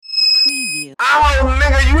you. Oh,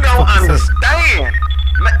 nigga, you don't understand.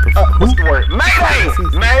 What's the word? Mayday!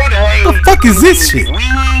 Mayday! What the fuck is this shit?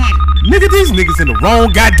 Weed. Nigga, these niggas in the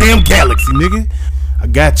wrong goddamn galaxy, nigga. I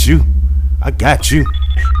got you.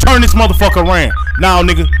 Turn this motherfucker around. Now,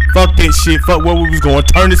 nigga, fuck that shit. Fuck where we was going.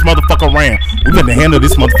 Turn this motherfucker around. We gonna handle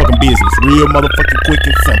this motherfucking business real motherfucking quick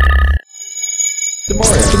and simple.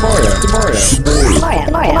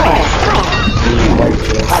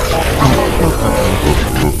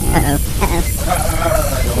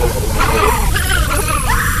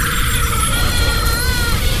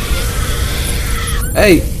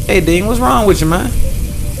 Hey, Ding, what's wrong with you, man?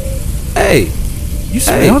 Hey, You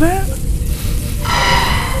smell that?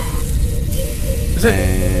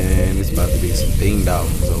 Man, it's about to be some ding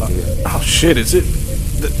dongs over here. Oh shit, is it?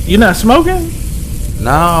 You not smoking?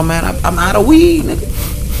 No, man, I'm out of weed, nigga.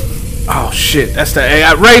 Oh shit, that's the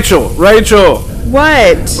AI. Rachel!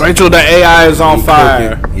 What? Rachel, the AI is on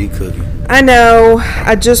fire. He cooking. I know.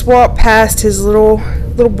 I just walked past his little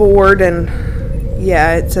board and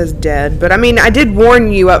yeah, it says dead. But I mean, I did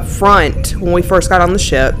warn you up front when we first got on the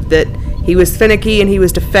ship that he was finicky and he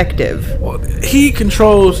was defective. Well, he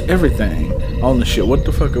controls everything on the ship. What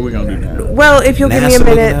the fuck are we gonna do now? Well, if you'll give me a NASA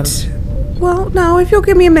looking at minute. us? Well, no, if you'll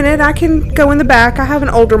give me a minute, I can go in the back. I have an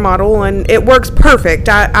older model and it works perfect.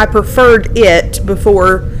 I preferred it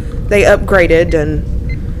before they upgraded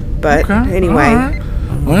but Okay, anyway. all right.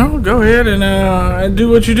 Well, go ahead and do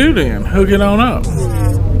what you do then. Hook it on up.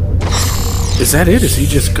 Is that it? Is he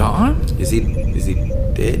just gone? Is he dead?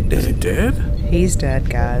 Is he dead? He's dead,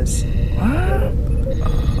 guys. What?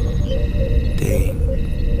 Dang.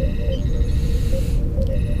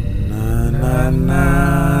 Na na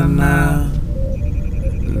na na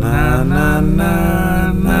na na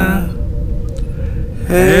na na.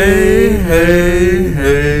 Hey,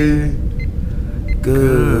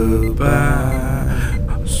 goodbye.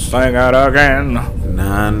 Sing it again.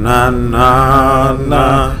 Na na na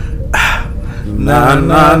na na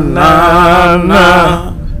na na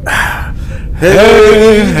na.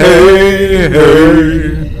 Hey,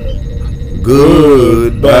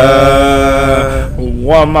 goodbye.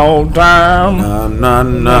 One more time. Na na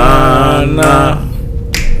na na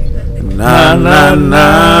na na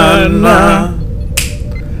na na.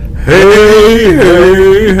 Hey,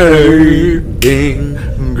 ding,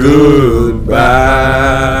 goodbye.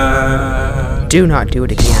 Do not do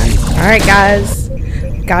it again. Alright, guys.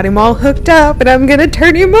 Got him all hooked up and I'm gonna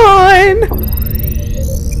turn him on.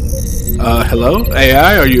 Hello?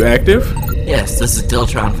 AI, are you active? Yes, this is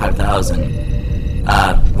Diltron 5000.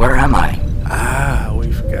 Where am I?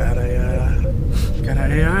 We've got an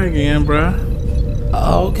AI again, bruh.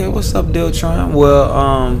 Oh, okay, what's up, Diltron?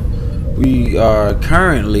 Well, we are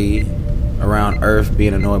currently around Earth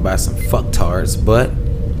being annoyed by some fucktards, but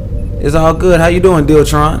it's all good. How you doing,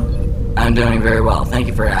 Diltron? I'm doing very well. Thank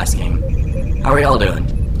you for asking. How are y'all doing?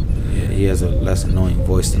 Yeah, he has a less annoying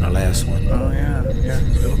voice than the last one. Oh, yeah,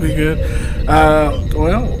 it'll be good.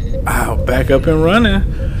 Well, I'll back up and running.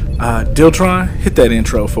 Diltron, hit that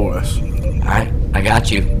intro for us. Alright, I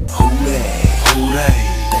got you. Who they?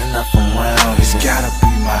 They're not from around. It's gotta be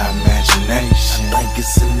my imagination. I think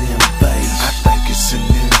it's an invasion.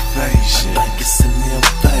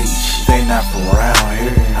 They not from around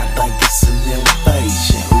here. I think it's an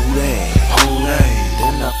invasion. Who they?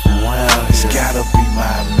 They're not from around. It's gotta be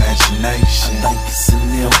my imagination. I think it's an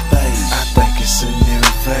invasion.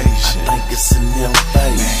 Man,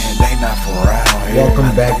 they not from around here.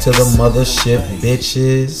 Welcome back to the mothership,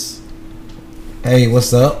 bitches. Hey,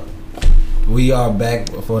 what's up? We are back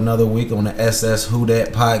for another week on the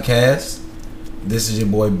WhoDat podcast. This is your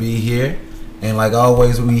boy B here. And like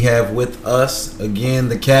always, we have with us, again,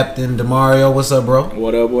 the captain, Demario. What's up, bro?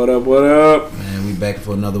 What up? Man, we back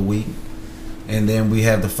for another week. And then we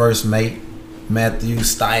have the first mate, Matthew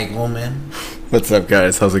Steigelman. What's up,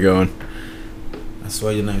 guys? How's it going? I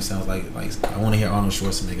swear your name sounds like I want to hear Arnold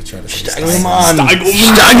Schwarzenegger try to say Steigelman.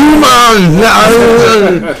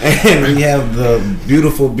 And we have the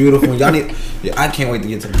beautiful. Y'all need. I can't wait to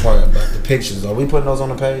get to the part about the pictures. Are we putting those on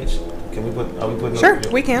the page? Are we putting? Sure,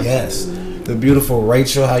 those? we can. Yes. The beautiful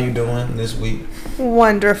Rachel. How you doing this week?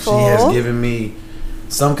 Wonderful. She has given me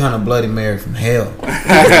some kind of Bloody Mary from hell.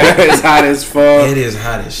 It's hot as fuck. It is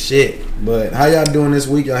hot as shit. But how y'all doing this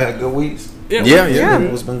week? Y'all had good weeks? Yeah.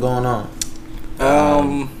 What's been going on?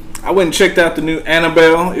 I went and checked out the new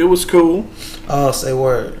Annabelle. It was cool. Oh, say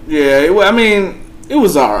word. Yeah, it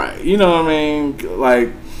was alright. You know what I mean? Like,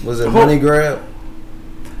 was it money grab?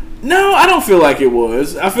 No, I don't feel like it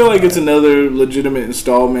was. I feel like it's another legitimate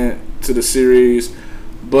installment to the series,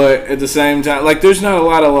 but at the same time, like, there's not a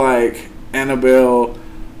lot of like Annabelle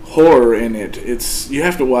horror in it. You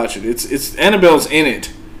have to watch it. It's Annabelle's in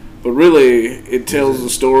it, but really it tells the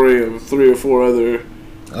story of 3 or 4 other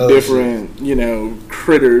different,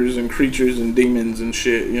 critters and creatures and demons and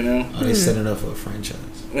shit. Are they setting up for a franchise?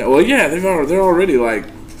 Yeah, well, yeah, they're already like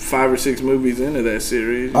 5 or 6 movies into that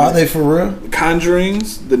series. Are they for real? The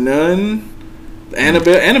Conjurings, The Nun,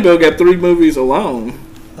 Annabelle. Annabelle got 3 movies alone.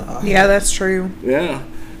 Yeah, that's true. Yeah,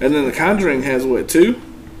 and then The Conjuring has what, 2?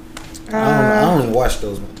 I don't even watch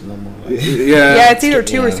those no more. Yeah, it's either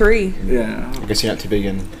 2 or 3. Yeah. I guess you're not too big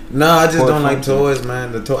in. No, I just horror don't like films, toys,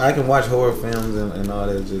 man. I can watch horror films and all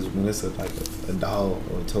that. Just when it's like a doll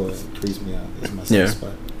or a toy, it creeps me out. It's my safe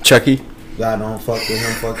spot. Chucky. God, don't fuck with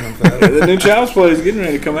him. Fuck him forever. The new Child's Play is getting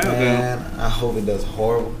ready to come out Man, now. I hope it does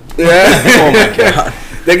horrible. Yeah. Oh my god.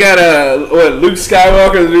 They got Luke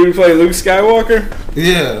Skywalker, the dude who played Luke Skywalker.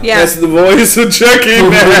 Yeah. Yeah. That's the voice of Chucky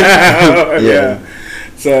now. Yeah.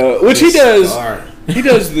 So, which he does. He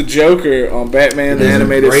does the Joker on Batman the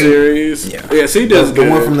animated series. Yeah. Yeah, so he does the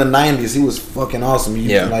one from the 90s. He was fucking awesome.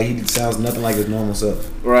 Yeah. Like he sounds nothing like his normal self.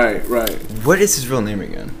 Right. What is his real name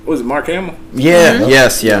again? What was it, Mark Hamill? Yeah. Mhm.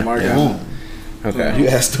 Yes. Yeah. Mark yeah. Hamill. Okay. You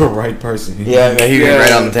asked the right person. Yeah, he went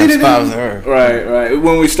right on the damn spot with her. Right.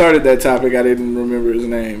 When we started that topic, I didn't remember his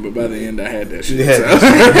name, but by the end, I had that shit. Yeah.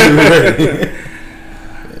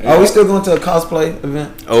 Are we still going to a cosplay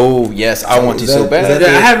event? Oh yes, I want to so bad. I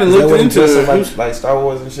haven't looked into it. Like Star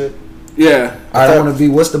Wars and shit. Yeah. I want to be.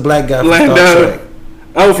 What's the black guy from Lando. Star Trek?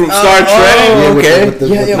 Oh, from Star Trek. Oh, okay.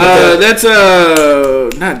 That's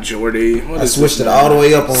not Jordy. I switched it all the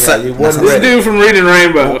way up on that. It wasn't this dude from Reading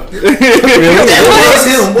Rainbow.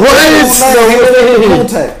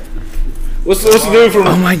 What's the dude from?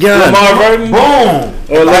 Oh my god. Lamar Burton. Boom.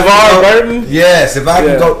 Or LeVar Burton. Yes, if I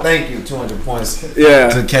can go. Thank you. 200 points. Yeah.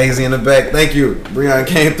 To Casey in the back. Thank you. Breon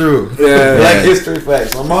came through. Yeah. Black history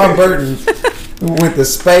facts. Lamar Burton went to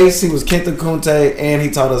space. He was Kenta Kunte, and he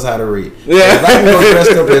taught us how to read. Yeah. If I can go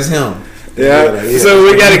dressed up as him. Yeah. So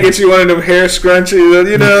we got to get you one of them hair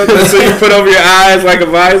scrunchies, so you put over your eyes like a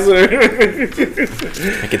visor.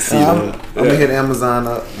 I can see that. I'm gonna hit Amazon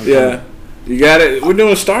up. Yeah. You got it. We're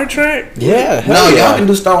doing Star Trek? Yeah. No, y'all can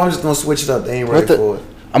do Star Wars. I'm just gonna switch it up. They ain't ready for it.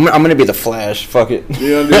 I'm gonna be the Flash. Fuck it.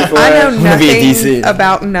 You gonna do Flash? I know I'm gonna be a nothing DC.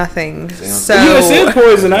 about nothing. So You said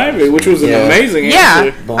Poison Ivy, which was an amazing answer.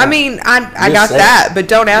 yeah, I mean, I got say it. that, but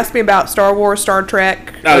don't ask me about Star Wars, Star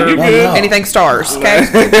Trek, No, or you good. anything stars. Okay.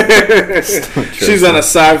 She's on a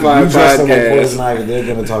sci-fi You dress up like Poison podcast. Ivy, they're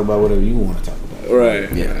gonna talk about whatever you want to talk about.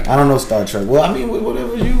 Right. Yeah. I don't know Star Trek. Well, I mean,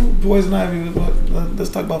 whatever you Poison Ivy. Let's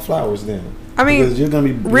talk about flowers then. I mean, Because you're gonna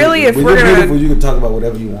be really, if when we're you're gonna beautiful, you can talk about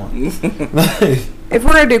whatever you want. if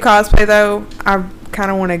we're gonna do cosplay though, I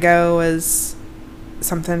kind of want to go as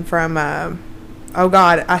something from oh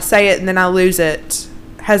god, I say it and then I lose it.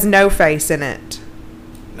 Has no face in it.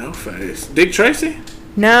 No face. Dick Tracy?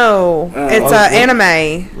 No, it's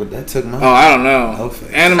anime. But that took my. Oh, I don't know. No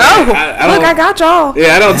face. Anime. Oh, I look, don't, I got y'all.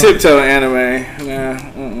 Yeah, I don't tiptoe anime. Nah.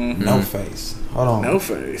 No face. Hold on. No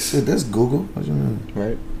face. Shit, that's Google. What you mean?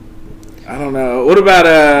 Right. I don't know. What about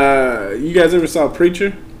you guys ever saw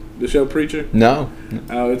Preacher? The show Preacher? No.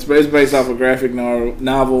 It's based off a graphic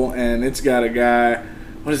novel, and it's got a guy.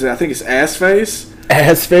 What is it? I think it's Ass Face.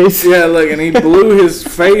 Ass face. Yeah, look, and he blew his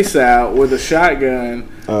face out with a shotgun.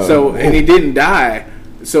 And he didn't die.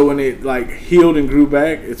 So when it healed and grew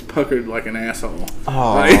back, it's puckered like an asshole.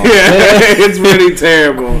 Oh. It's pretty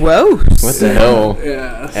terrible. Whoa. What the hell?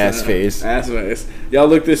 Yeah. Ass face. Ass face. Y'all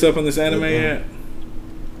looked this up on this anime yet?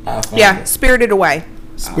 Yeah, Spirited Away.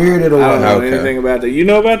 Spirited I don't Away. know anything about that. You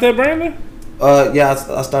know about that, Brandon? Yeah,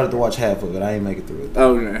 I started to watch half of it. I ain't make it through it. Okay,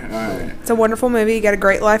 all right. It's a wonderful movie. You got a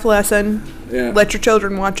great life lesson. Yeah. Let your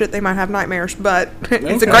children watch it. They might have nightmares, but it's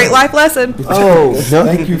a Okay. great life lesson. Oh, no.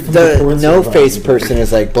 Thank you for The parental no advice. face person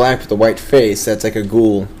is like black with a white face. That's like a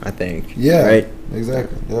ghoul, I think. Yeah. Right?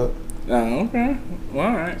 Exactly. Yep. Oh, okay. Well,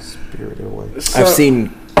 all right. Spirited Away. So, I've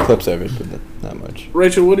seen clips of it, but not much.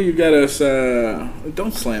 Rachel, what do you got us?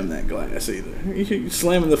 Don't slam that glass either. You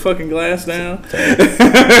slamming the fucking glass down? Can't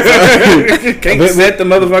set the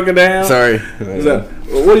motherfucker down? Sorry. So,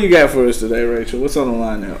 what do you got for us today, Rachel? What's on the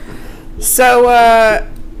lineup? So,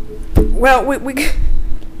 well, we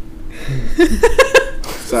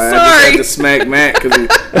Sorry, I just had to smack Matt because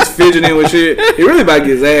he's fidgeting with shit. He really about to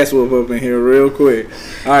get his ass whooped up in here real quick.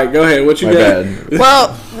 All right, go ahead. What you My got? bad.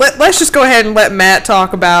 well, let's just go ahead and let Matt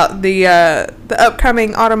talk about the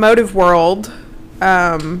upcoming automotive world.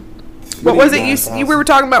 What was it you we were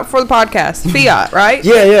talking about before the podcast? Fiat, right?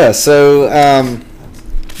 Yeah. So, let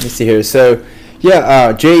me see here. So,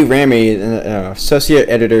 Jay Ramy, associate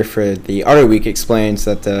editor for the Auto Week, explains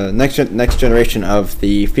that the next generation of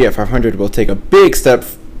the Fiat 500 will take a big step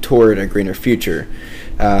toward a greener future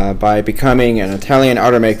by becoming an Italian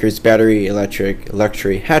automaker's battery electric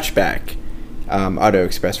luxury hatchback. Auto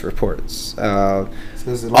Express reports. So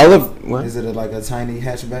is it All of what? Is it like a tiny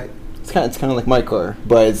hatchback? It's kind of like my car,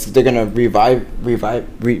 but they're gonna revive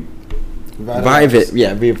it.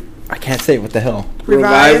 Yeah, I can't say it, what the hell.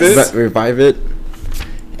 Revive it. Revive it.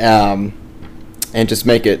 And just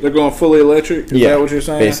make it. They're going fully electric. Is that what you're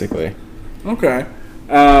saying? Basically. Okay.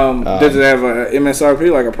 Does it have a MSRP,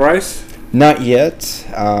 like a price? Not yet.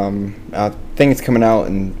 I think it's coming out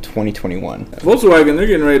in 2021. Volkswagen, they're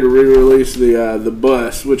getting ready to re-release the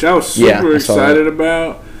bus, which I was super excited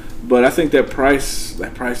about. But I think that price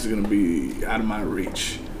is going to be out of my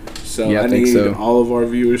reach. So I need all of our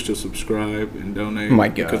viewers to subscribe and donate.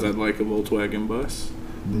 Because I'd like a Volkswagen bus.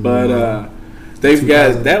 But they've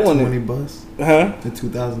got that one. 20 bus. Huh? The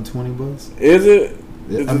 2020 bus. Is it?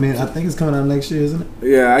 I mean, I think it's coming out next year, isn't it?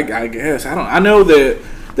 Yeah, I guess. I know that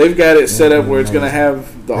they've got it set up where it's going to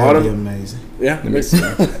have the That'd be amazing. Yeah,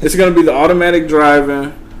 it's going to be the automatic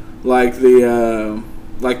driving, like the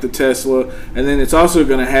Tesla, and then it's also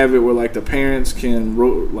going to have it where like the parents can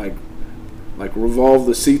revolve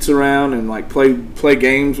the seats around and like play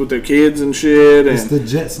games with their kids and shit. And it's the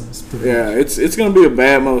Jetsons. Yeah, it's going to be a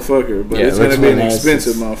bad motherfucker, but it's going to be an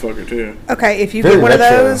expensive motherfucker too. Okay, if you get one of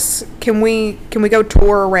those, can we go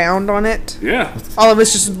tour around on it? Yeah, all of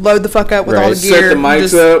us just load the fuck up with all the gear. Set the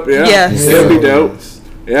mics up. Yeah, yes. It'll be dope.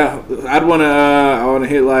 Yeah, I want to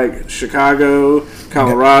hit like Chicago,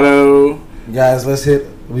 Colorado. Guys,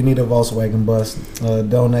 we need a Volkswagen bus.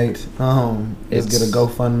 Donate. Let's get a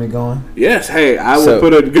GoFundMe going. Yes, hey, I will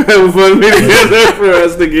put a GoFundMe together for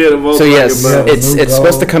us to get a Volkswagen bus. So yes, it's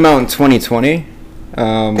supposed to come out in 2020.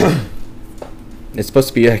 It's supposed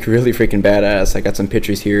to be like really freaking badass. I got some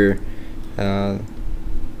pictures here.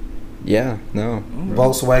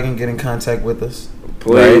 Volkswagen, get in contact with us.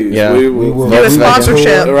 Please, right, yeah. we will do a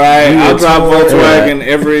sponsorship. Right, I'll drop Volkswagen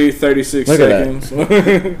every 36 seconds.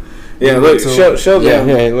 Yeah, look, show them.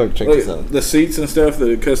 Yeah, look, check this out. The seats and stuff,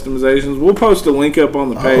 the customizations. We'll post a link up on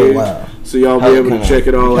the page, so y'all be able to check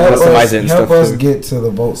it all out. Help us get to the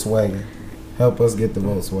Volkswagen. Help us get the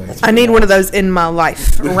Volkswagen. I need one of those in my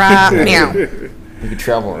life right now. You can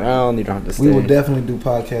travel around. You don't have to stay. We will definitely do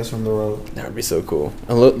podcasts from the road. That would be so cool.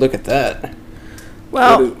 And look at that.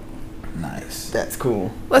 Well, nice. That's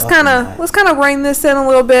cool. Let's kind of rein this in a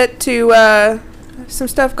little bit to some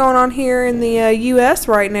stuff going on here in the U.S.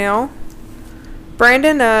 right now.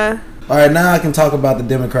 Brandon, all right, now I can talk about the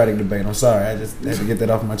Democratic debate. I'm sorry, I just had to get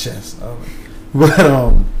that off my chest. But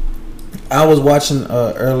I was watching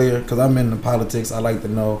earlier because I'm into politics. I like to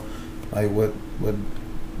know like what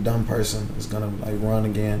dumb person is gonna like run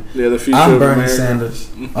again. Yeah, the future. I'm Bernie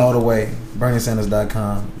Sanders all the way.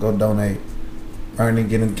 BernieSanders.com. Go donate. Bernie,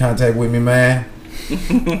 get in contact with me, man.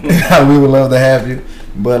 We would love to have you.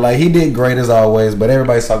 But like he did great as always. But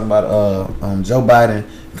everybody's talking about Joe Biden,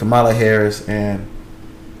 Kamala Harris, and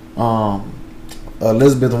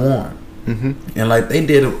Elizabeth Warren. And like they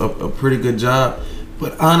did a pretty good job.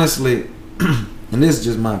 But honestly, and this is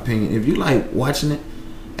just my opinion, if you like watching it,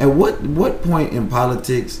 at what point in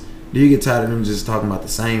politics do you get tired of them just talking about the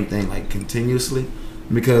same thing like continuously?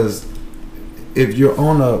 Because if you're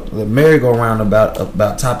on the merry-go-round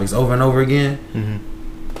about topics over and over again,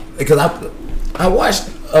 because I watched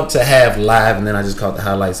up to half live, and then I just caught the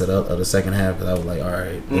highlights of the second half because I was like, all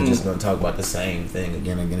right, they're just going to talk about the same thing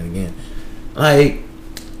again and again and again. Like,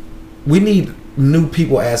 we need new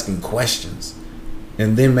people asking questions,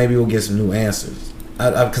 and then maybe we'll get some new answers.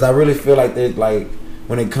 Because I really feel like they're like,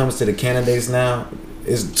 when it comes to the candidates now,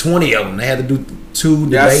 it's 20 of them. They had to do 2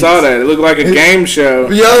 debates. Yeah, I saw that. It looked like a game show.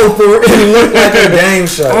 Yo, it looked like a game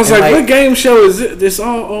show. I was like, what game show is it? This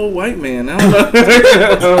all old white man. I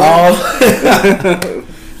don't know.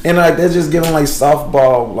 And like they're just giving like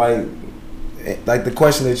softball, like the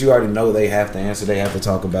question that you already know they have to answer. They have to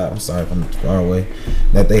talk about. I'm sorry if I'm far away.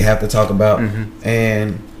 That they have to talk about.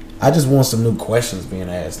 And I just want some new questions being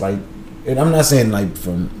asked. Like, and I'm not saying like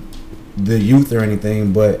from the youth or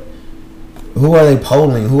anything, but who are they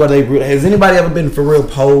polling? Who are they? Has anybody ever been for real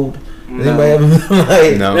polled? Has anybody ever been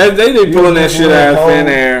like? No. They pulling that shit out of thin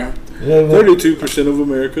air. 32% of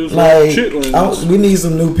Americans like chitlins. We need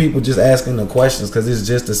some new people just asking the questions because it's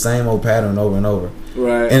just the same old pattern over and over.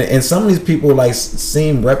 Right. And some of these people like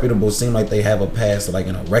seem reputable, seem like they have a past like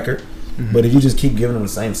in a record. But if you just keep giving them the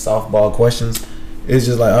same softball questions, it's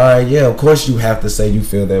just like, all right, yeah, of course you have to say you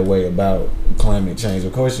feel that way about climate change.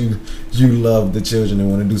 Of course you love the children and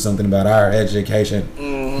want to do something about our education.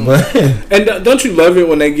 But and don't you love it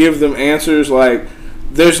when they give them answers like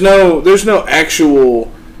there's no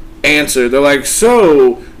actual answer. They're like,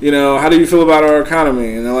 so, how do you feel about our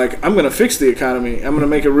economy? And they're like, I'm going to fix the economy. I'm going to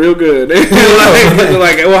make it real good. They're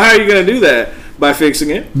like, well, how are you going to do that? By fixing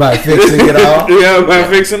it. By fixing it all. Yeah, by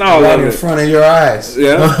fixing all right of it. in front of your eyes.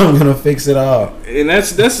 Yeah. I'm going to fix it all. And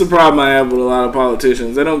that's the problem I have with a lot of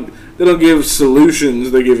politicians. They don't give solutions,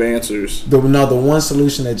 they give answers. The one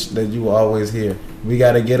solution that you always hear, we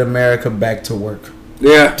got to get America back to work.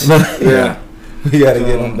 Yeah. Yeah. We got to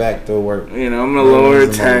get them back to work. I'm going to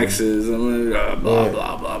lower taxes. I'm going to blah,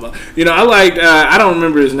 blah, blah, blah. I liked, I don't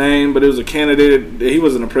remember his name, but it was a candidate. He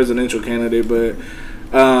wasn't a presidential candidate, but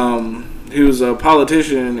he was a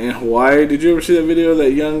politician in Hawaii. Did you ever see that video of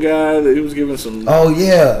that young guy that he was giving some... Oh,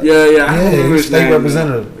 yeah. Yeah. I don't remember his state name.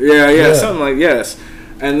 Representative. Yeah, something like, yes.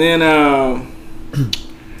 And then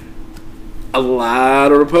a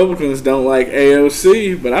lot of Republicans don't like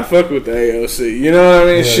AOC, but I fuck with the AOC. You know what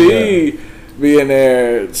I mean? She be in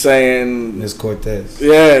there saying... Ms. Cortez.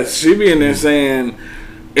 Yes, she be in there saying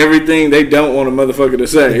everything they don't want a motherfucker to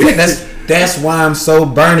say. That's why I'm so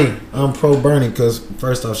Bernie. I'm pro Bernie because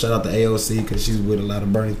first off, shout out to AOC because she's with a lot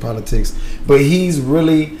of Bernie politics. But he's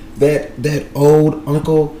really that old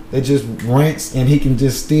uncle that just rants and he can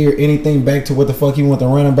just steer anything back to what the fuck he want to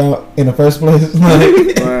rant about in the first place.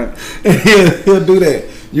 Right. he'll do that.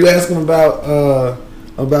 You ask him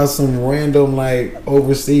about some random like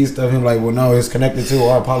overseas stuff. Him like, well, no, it's connected to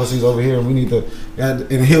our policies over here, and we need to. And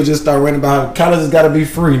he'll just start ranting about how college has got to be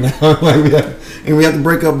free now, we have to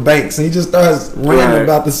break up banks. And he just starts ranting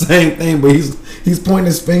about the same thing, but he's pointing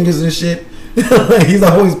his fingers and shit. He's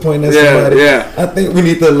always pointing at somebody. Yeah. I think we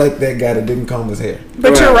need to elect that guy that didn't comb his hair.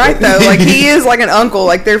 But you're right though. Like he is like an uncle.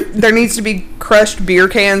 Like there needs to be crushed beer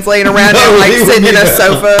cans laying around him, like sitting in a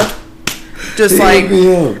sofa. Just like,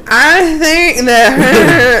 I think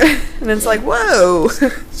that, and it's like, whoa.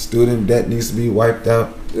 Student debt needs to be wiped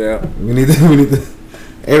out. Yeah. We need to.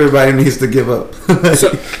 Everybody needs to give up.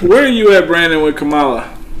 So, where are you at, Brandon, with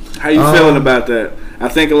Kamala? How you feeling about that? I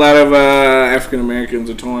think a lot of African Americans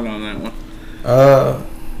are torn on that one.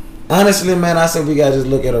 Honestly, man, I said we gotta just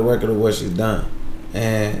look at a record of what she's done,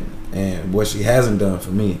 and what she hasn't done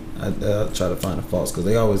for me. I try to find the faults because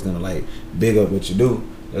they always gonna like big up what you do.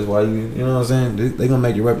 That's why you know what I'm saying? They're gonna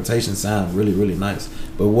make your reputation sound really, really nice.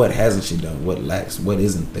 But what hasn't she done? What lacks? What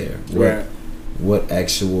isn't there? What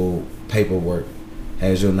actual paperwork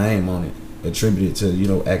has your name on it attributed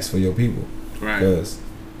to, acts for your people? Right. Because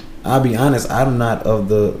I'll be honest, I'm not of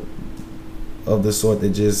the sort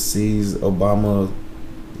that just sees Obama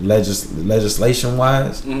legislation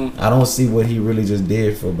wise. Mm-hmm. I don't see what he really just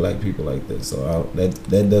did for black people like this. So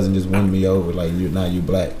that doesn't just win me over. Like you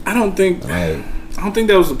black. I don't think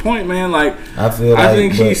that was the point, man. Like I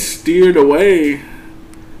think he steered away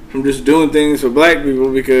from just doing things for black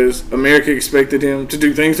people because America expected him to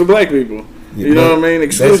do things for black people. You know what I mean?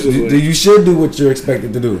 Exclusively. You should do what you're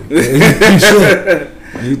expected to do. You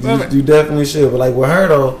should. You definitely should. But like with her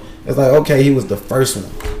though, it's like okay, he was the first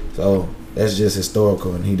one, so that's just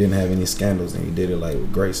historical, and he didn't have any scandals, and he did it like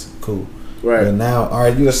with grace. Cool. Right. But now, all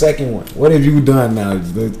right, you the second one. What have you done now?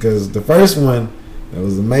 Because the first one, it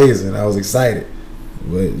was amazing. I was excited.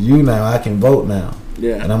 But now I can vote now.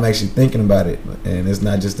 Yeah. And I'm actually thinking about it, and it's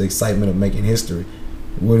not just the excitement of making history.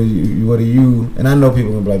 What are you? And I know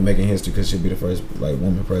people gonna be like making history because she'll be the first like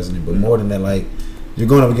woman president, but more than that, like you're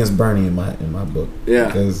going up against Bernie in my book. Yeah.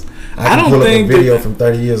 Because I can pull up a video from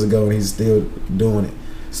 30 years ago and he's still doing it.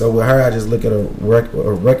 So with her, I just look at a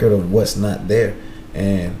record of what's not there,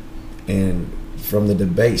 and from the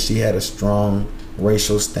debate, she had a strong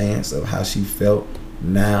racial stance of how she felt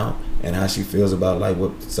now and how she feels about like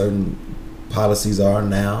what certain policies are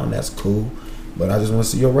now, and that's cool. But I just want to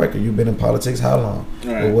see your record. You've been in politics how long?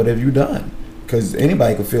 Right. Well, what have you done? Because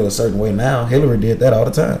anybody can feel a certain way now. Hillary did that all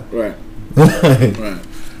the time. Right. Right.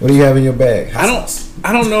 What do you have in your bag? I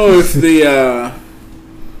don't know if the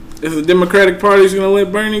Democratic Party is going to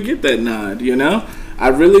let Bernie get that nod. I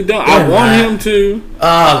really don't. I want him to.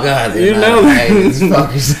 Oh God, these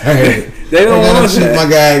fuckers. They don't want to shoot my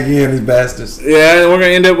guy again, these bastards. Yeah, we're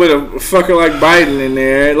gonna end up with a fucker like Biden in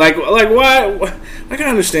there. Like why? Like I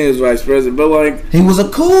understand he's vice president, but like he was a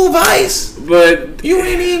cool vice. But you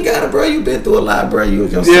ain't even got it, bro. You been through a lot, bro. You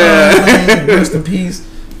was your son, rest in peace.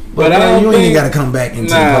 But you ain't got to come back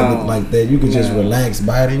into the public like that. You could just relax,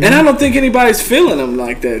 Biden. And I don't think anybody's feeling him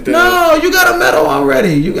like that. Though. No, you got a medal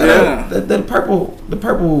already. You got the purple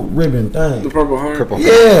ribbon thing. The purple heart.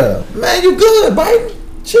 Yeah, man, you good, Biden.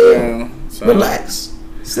 Chill, relax,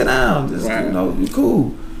 sit down. Just you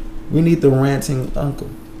cool. We need the ranting uncle.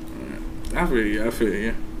 I feel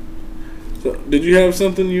you. So, did you have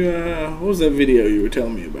something what was that video you were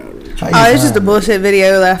telling me about, Rachel? It's just a bullshit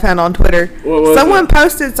video that I found on Twitter. Someone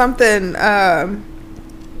posted something, it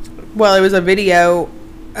was a video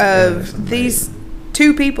of these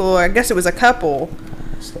two people, I guess it was a couple,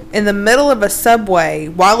 in the middle of a subway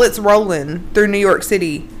while it's rolling through New York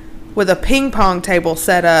City with a ping pong table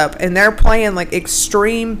set up, and they're playing like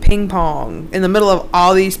extreme ping pong in the middle of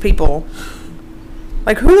all these people.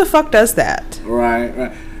 Like, who the fuck does that?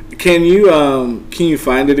 Right. Can you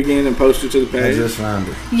find it again and post it to the page? I just found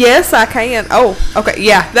it. Yes, I can. Oh, okay.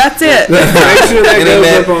 Yeah, that's it. Make sure that goes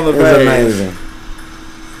up on the page. Amazing.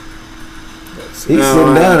 He's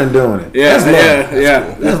sitting down and doing it. Yeah, That's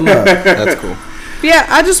love. That's love. That's cool. Yeah,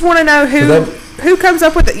 I just want to know who comes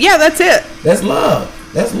up with it. Yeah, that's it. That's love.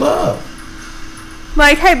 That's love.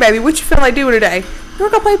 Like, hey, baby, what you feel like doing today? You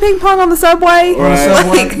want to go play ping pong on the subway?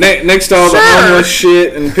 Right. Next to all the homeless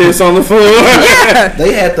shit and piss on the floor. Yeah.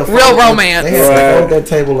 They had the real romance. They had to fold that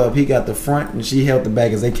table up. He got the front and she held the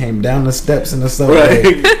back as they came down the steps in the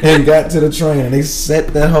subway and got to the train. And they set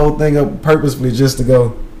that whole thing up purposefully just to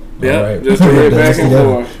go. Yeah, right. just to get back and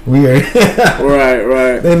forth. Weird.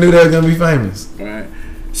 Right. They knew they were gonna be famous. Right.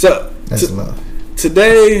 So that's love.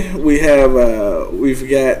 Today we've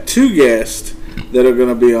got two guests that are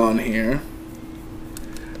gonna be on here.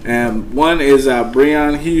 And one is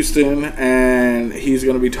Breon Houston, and he's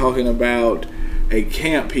going to be talking about a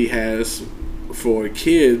camp he has for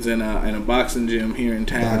kids in a boxing gym here in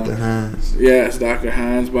town. Dr. Hines. Yes, Dr.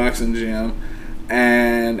 Hines Boxing Gym.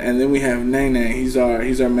 And then we have Nene. He's our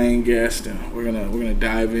main guest, and we're gonna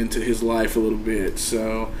dive into his life a little bit.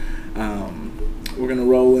 So we're gonna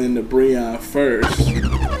roll into Breon first.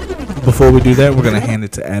 Before we do that, we're gonna hand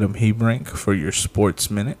it to Adam Hebrink for your Sports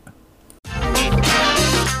Minute.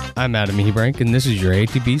 I'm Adam Hebrink, and this is your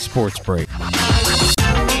ATB Sports Break.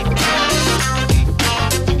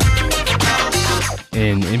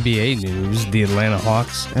 In NBA news, the Atlanta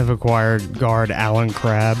Hawks have acquired guard Alan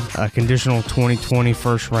Crabb, a conditional 2020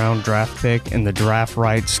 first-round draft pick, and the draft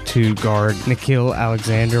rights to guard Nickeil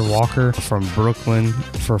Alexander-Walker from Brooklyn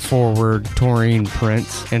for forward Taurean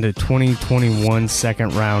Prince, and a 2021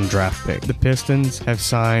 second-round draft pick. The Pistons have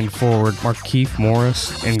signed forward Markieff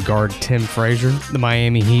Morris and guard Tim Frazier. The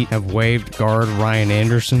Miami Heat have waived guard Ryan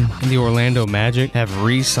Anderson. And the Orlando Magic have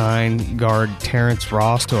re-signed guard Terrence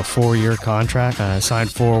Ross to a 4-year contract.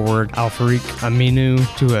 Signed forward Al-Farouq Aminu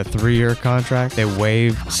to a 3-year contract. They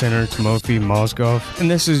waived center Timothy Mozgov. And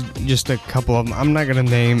this is just a couple of them. I'm not going to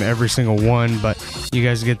name every single one, but you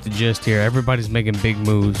guys get the gist here. Everybody's making big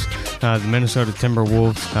moves. The Minnesota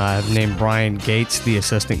Timberwolves have named Brian Gates the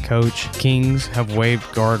assistant coach. Kings have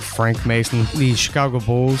waived guard Frank Mason. The Chicago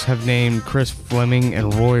Bulls have named Chris Fleming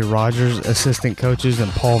and Roy Rogers assistant coaches and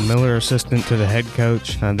Paul Miller assistant to the head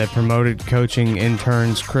coach. They promoted coaching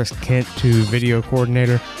interns Chris Kent to video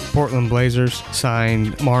coordinator. Portland Blazers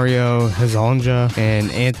signed Mario Hezonja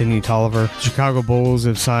and Anthony Tolliver. Chicago Bulls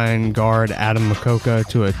have signed guard Adam Makoka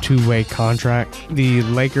to a 2-way contract. The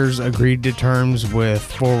Lakers agreed to terms with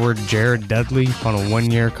forward Jared Dudley on a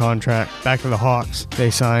 1-year contract. Back to the Hawks,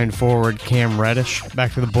 they signed forward Cam Reddish.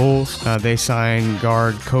 Back to the Bulls, they signed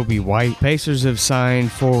guard Kobe White. Pacers have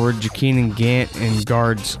signed forward Jakeenan Gant and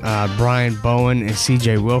guards Brian Bowen and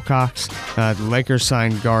CJ Wilcox. The Lakers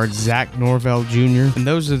signed guard Zach Norvell Jr. And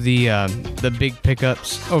those are the big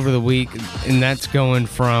pickups over the week, and that's going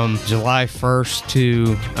from July 1st to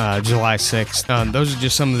July 6th. Those are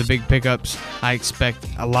just some of the big pickups. I expect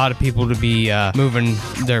a lot of people to be moving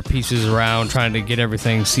their pieces around, trying to get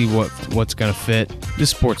everything, see what's going to fit. This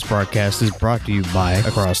sports broadcast is brought to you by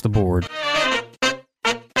Across the Board.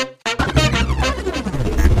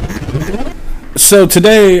 So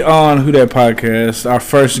today on WhoDat Podcast, our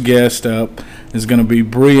first guest up is going to be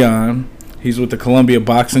Breon. He's with the Columbia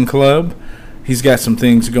Boxing Club. He's got some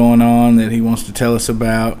things going on that he wants to tell us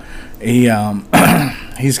about.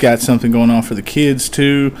 He's got something going on for the kids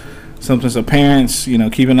too. Something so parents,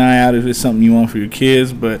 keep an eye out if it's something you want for your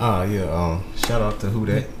kids. But shout out to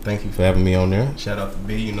WhoDat. Thank you for having me on there. Shout out to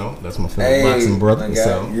B. That's my favorite boxing brother.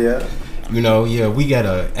 So we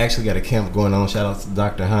actually got a camp going on. Shout out to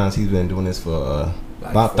Dr. Hines. He's been doing this for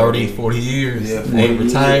about 40 years. Yeah, he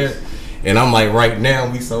retired. And I'm like, right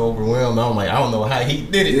now we so overwhelmed. I'm like, I don't know how he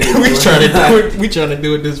did it. We trying to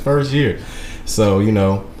do it this first year. So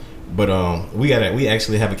but we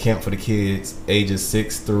actually have a camp for the kids ages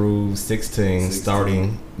 6 through 16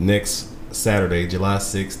 starting next Saturday, July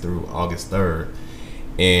 6th through August 3rd.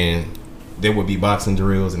 And there would be boxing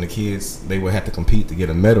drills, and the kids, they would have to compete to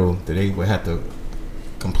get a medal. They would have to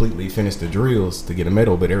completely finish the drills to get a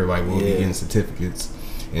medal, but everybody will be getting certificates.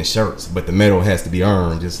 and shirts, but the medal has to be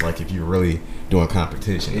earned. Just like if you're really doing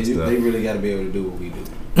competition and stuff. They really got to be able to do what we do.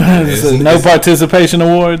 No participation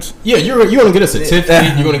awards. Yeah, you're gonna get a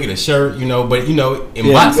certificate. You're gonna get a shirt. But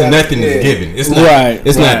in boxing, nothing is given. It's not. Right,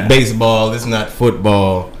 it's not baseball. It's not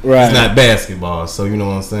football. Right. It's not basketball. So you know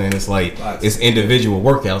what I'm saying. It's like it's individual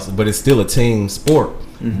workouts, but it's still a team sport.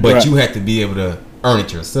 Mm-hmm. But you have to be able to earn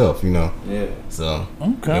it yourself. Yeah. So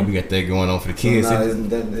we got that going on for the kids. So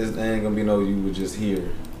there ain't gonna be no you were just here.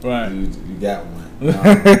 Right. You got one.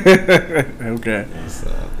 Okay. So,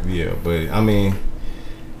 but I mean.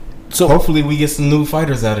 So hopefully we get some new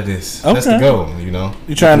fighters out of this. Okay. That's the goal,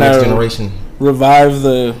 You trying next to generation revive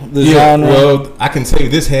the genre? Well, I can tell you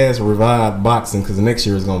this has revived boxing because next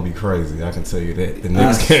year is going to be crazy. I can tell you that the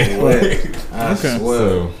next game. I swear.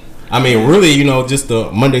 So, I mean, really, just the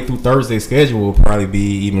Monday through Thursday schedule will probably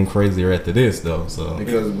be even crazier after this, though. So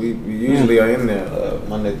because we usually are in there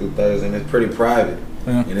Monday through Thursday, and it's pretty private.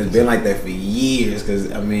 Yeah. And it's been like that for years because,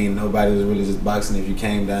 nobody was really just boxing. If you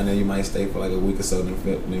came down there, you might stay for like a week or so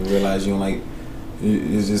and realize you don't like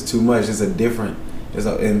it's just too much. It's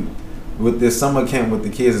and with this summer camp with the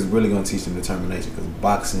kids, it's really going to teach them determination because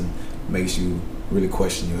boxing makes you really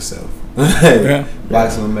question yourself.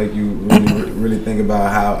 Boxing will make you really think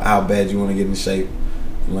about how bad you want to get in shape.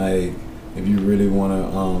 Like, if you really want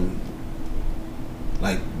to,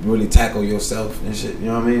 really tackle yourself and shit, you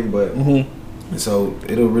know what I mean? But... Mm-hmm. And so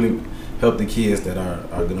it'll really help the kids that are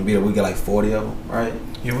going to be there. We got 40 of them, right?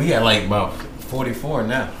 Yeah, we got about 44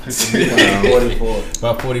 now. 44.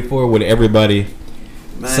 About 44 with everybody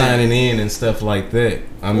signing in and stuff like that.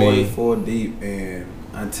 44 deep, and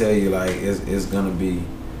I tell you, it's going to be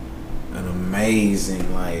an amazing,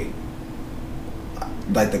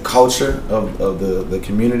 the culture of the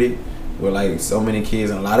community with so many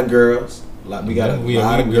kids and a lot of girls. We got a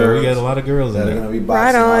lot of girls. We got a lot of girls that are gonna be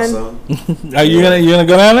boxing also. Are you gonna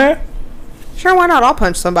go down there? Sure, why not? I'll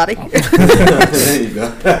punch somebody. There you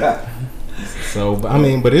go. So,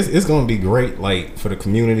 but it's gonna be great, for the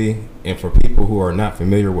community and for people who are not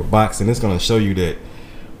familiar with boxing. It's gonna show you that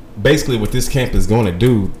basically what this camp is gonna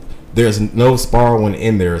do. There's no sparring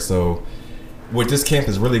in there, so. What this camp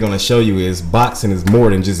is really going to show you is boxing is more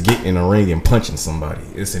than just getting in a ring and punching somebody.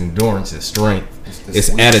 It's endurance, it's strength, it's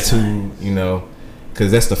attitude,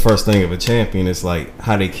 because that's the first thing of a champion. It's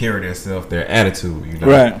how they carry themselves, their attitude,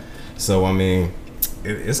 Right. So,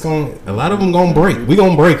 it's going to, a lot of them going to break. We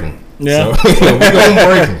going to break them. Yeah. So, we going to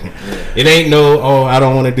break them. It ain't I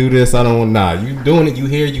don't want to do this, I don't want, nah, you doing it, you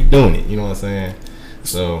here, you doing it. You know what I'm saying?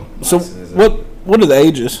 So what are the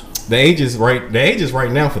ages? The ages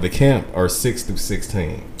right now for the camp are 6 through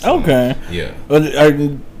 16. Okay. Yeah.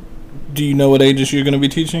 Do you know what ages you're going to be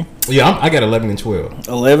teaching? Yeah, I got 11 and 12.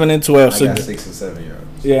 11 and 12. I got 6 and 7 year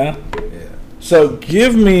olds. Yeah. So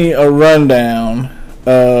give me a rundown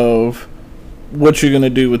of what you're going to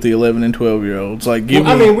do with the 11 and 12 year olds. We're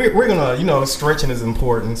going to, stretching is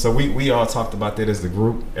important. So we all talked about that as the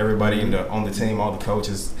group. Everybody on the team, all the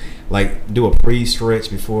coaches, do a pre-stretch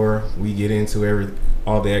before we get into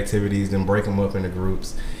all the activities, then break them up into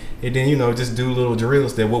groups. And then, just do little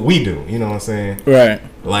drills that what we do, you know what I'm saying? Right.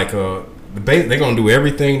 They're going to do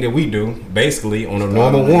everything that we do, basically, on a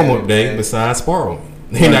normal warm-up day besides sparring.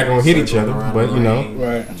 They're not going to hit each other, but,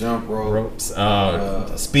 right. Jump ropes,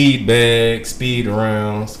 speed bags, speed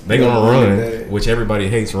rounds. They're going to run, which everybody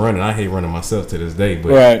hates running. I hate running myself to this day,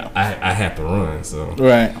 but I have to run, so,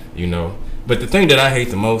 right. But the thing that I hate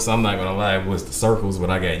the most, I'm not gonna lie, was the circles. But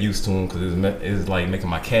I got used to them because it's making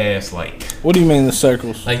my calves What do you mean the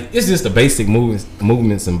circles? It's just the basic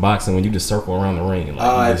movements in boxing when you just circle around the ring. Yeah,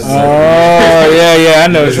 I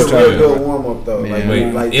know what you're talking about. It's a real good warm up though.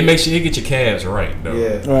 It makes you get your calves right though.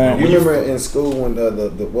 Yeah. Right. You remember in school when the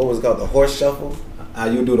what was it called, the horse shuffle? How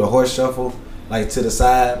you do the horse shuffle to the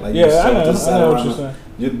side? I know what you're saying.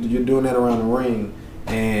 You're doing that around the ring,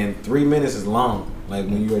 and 3 minutes is long.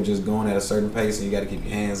 When you are just going at a certain pace and you got to keep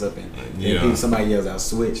your hands up and somebody yells out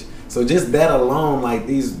switch. So just that alone,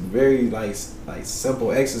 these very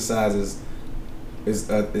simple exercises is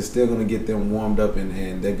still gonna get them warmed up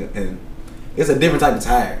and it's a different type of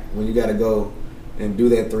tired when you got to go and do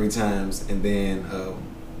that 3 times and then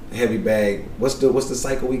heavy bag. What's the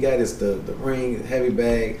cycle we got? It's the ring, heavy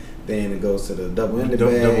bag. Then it goes to the double-ended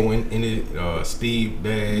bag. Double-ended speed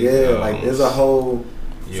bag. Yeah, there's a whole.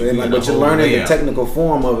 So but you're learning the technical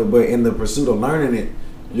form of it, but in the pursuit of learning it,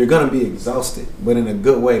 you're gonna be exhausted, but in a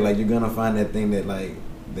good way. You're gonna find that thing that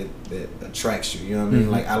that attracts you. You know what I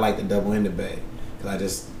mean? I like the double-ended bag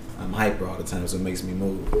because I'm hyper all the time, so it makes me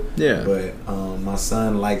move. Yeah. But my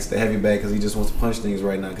son likes the heavy bag because he just wants to punch things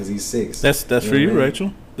right now because he's 6. That's for you,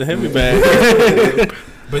 Rachel. The heavy bag.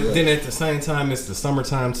 But then at the same time, it's the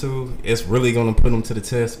summertime too. It's really gonna put them to the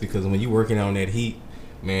test because when you working out in that heat,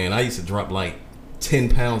 man, I used to drop like 10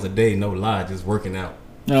 pounds a day, no lie, just working out.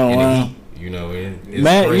 Oh wow. Heat, you know, it's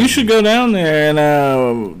Matt, crazy. you should go down there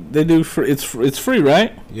and they do. It's free,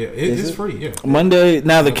 right? Yeah, it's free. Yeah. Monday.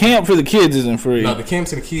 Now the camp for the kids isn't free. No, the camp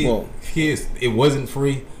to the kids, it wasn't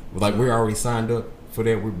free. Like we're already signed up for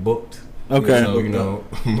that. We're booked. Okay. So you know,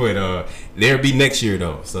 but there'll be next year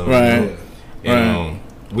though. So right. You know, and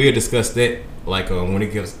we'll discuss that like when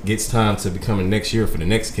it gets time to becoming next year for the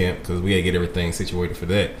next camp because we gotta get everything situated for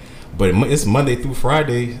that. But it's Monday through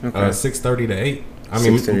Friday, 6:30 to 8. I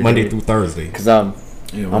mean Monday through Thursday. Because I'm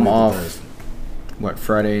off. What,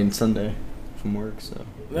 Friday and Sunday from work? So.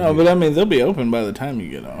 No, but I mean they'll be open by the time you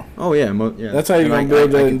get off. Oh yeah, yeah. That's how you're gonna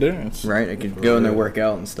build that endurance, right? I could go in there, work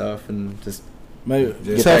out and stuff, and just maybe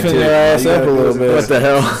toughen their ass up a little bit. What the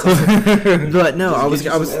hell? But no, I was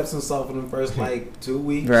Epsom salt for the first like 2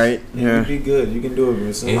 weeks. Right. Yeah. You'd be good. You can do it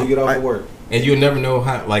as soon as you get off of work. And you'll never know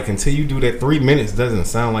how, like, until you do that. 3 minutes doesn't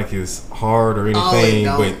sound like it's hard or anything,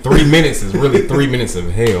 but 3 minutes is really 3 minutes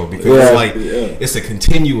of hell because it's like it's a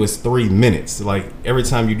continuous 3 minutes. Like every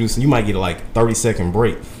time you do something, you might get like 30-second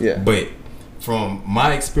break. Yeah. But from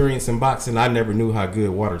my experience in boxing, I never knew how good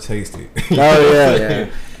water tasted. Oh yeah.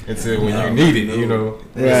 Until when you need it, you know.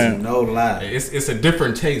 Right. No lie. It's a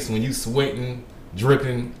different taste when you sweating,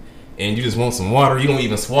 dripping. And you just want some water. You don't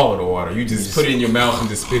even swallow the water. You just put it in your mouth and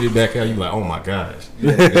just spit it back out. You like, oh my gosh,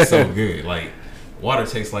 it's so good. Like water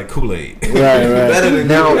tastes like Kool-Aid. Right. Better than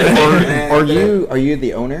now, are you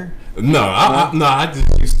the owner? No, I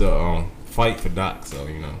just used to fight for Doc. So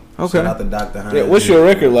you know. Okay. Shout out to Dr. Hines. Yeah, what's your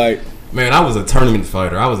record like? Man, I was a tournament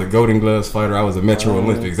fighter. I was a Golden Gloves fighter. I was a Metro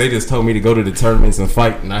Olympics. They just told me to go to the tournaments and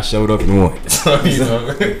fight, and I showed up and won. So, you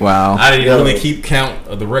know, wow. I didn't really keep count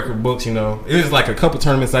of the record books, you know. It was like a couple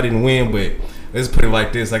tournaments I didn't win, but let's put it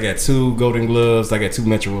like this. I got 2 Golden Gloves. I got 2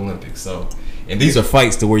 Metro Olympics. So, and these are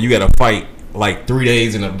fights to where you got to fight like 3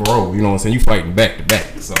 days in a row. You know what I'm saying? You fighting back to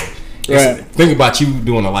back. So, think about you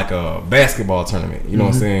doing like a basketball tournament. You know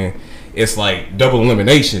what I'm saying? It's like double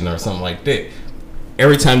elimination or something like that.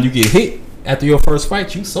 Every time you get hit after your first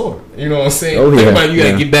fight, you sore. You know what I'm saying? Oh, yeah. Everybody, you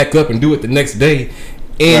gotta get back up and do it the next day,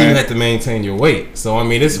 and you have to maintain your weight. So I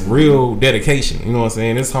mean, it's real dedication. You know what I'm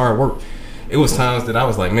saying? It's hard work. It was times that I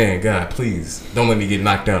was like, man, God, please don't let me get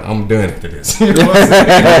knocked out. I'm done after this. You know what I'm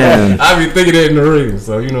saying? I be thinking that in the ring.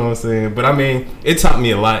 So you know what I'm saying? But I mean, it taught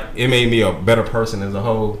me a lot. It made me a better person as a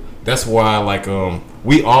whole. That's why, like,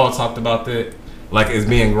 we all talked about that, like, as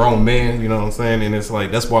being grown men. You know what I'm saying? And it's like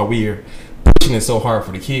that's why we're pushing it so hard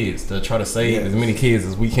for the kids to try to save as many kids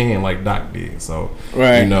as we can, like Doc did. So,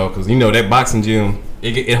 you know, because you know that boxing gym,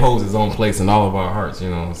 it holds its own place in all of our hearts. You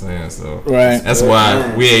know what I'm saying? So, that's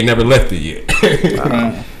why we ain't never left it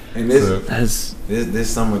yet. And this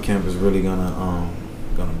summer camp is really gonna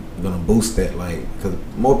boost that, like, because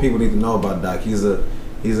more people need to know about Doc. He's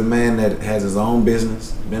a man that has his own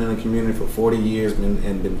business, been in the community for 40 years,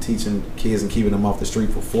 and been teaching kids and keeping them off the street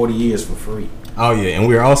for 40 years for free. Oh yeah, and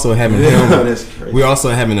we're also having we're also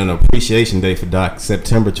having an appreciation day for Doc,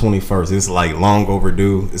 September 21st. It's like long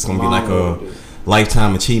overdue. It's gonna be like a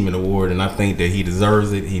lifetime achievement award, and I think that he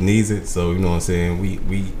deserves it. He needs it. So you know what I'm saying.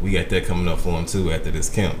 We got that coming up for him too after this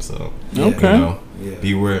camp. So you know,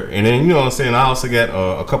 beware. And then you know what I'm saying. I also got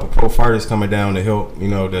a couple pro fighters coming down to help. You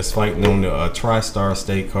know, that's fighting on the TriStar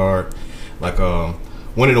State card. Like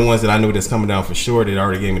one of the ones that I knew that's coming down for sure. They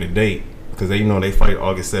already gave me the date because they they fight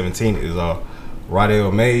August 17th. Is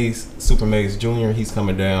Rodell Mays, Super Mays Jr., he's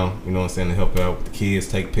coming down, you know what I'm saying, to help out with the kids,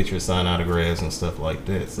 take pictures, sign autographs and stuff like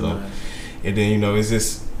that. So, and then, you know, it's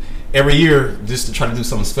just every year just to try to do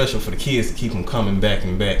something special for the kids to keep them coming back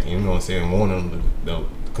and back, you know what I'm saying, want them to,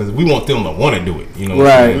 because we want them to want to do it, you know what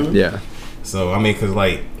I'm saying? Yeah. So, I mean, because,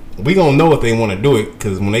 like, we going to know if they want to do it,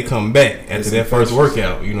 because when they come back after that first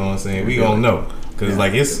workout, you know what I'm saying, we going to know. Because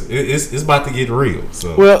like it's about to get real.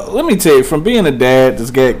 So well, let me tell you, from being a dad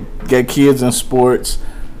that's got kids in sports,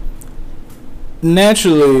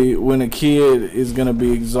 naturally, when a kid is gonna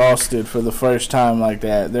be exhausted for the first time like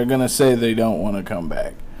that, they're gonna say they don't want to come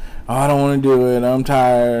back. Oh, I don't want to do it. I'm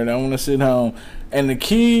tired. I want to sit home. And the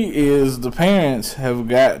key is the parents have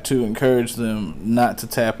got to encourage them not to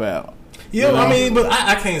tap out. Yeah, you know? I mean, but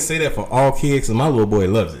I can't say that for all kids. And my little boy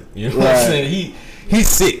loves it. You know what I'm saying? He's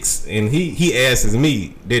 6 and he asks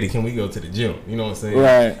me, Daddy, can we go to the gym? You know what I'm saying?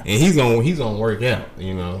 Right. And he's gonna work out,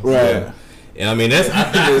 you know. Right. So, and I mean I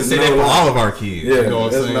can say that for all of our kids. Yeah, you know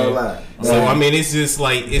what I'm saying? No lie. So I mean it's just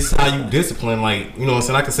like it's how you discipline, like, you know what I'm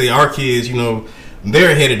saying? I can say our kids, you know,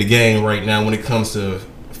 they're ahead of the game right now when it comes to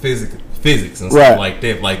physics and stuff like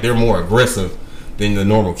that. Like they're more aggressive than the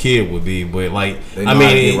normal kid would be. But like, They I know how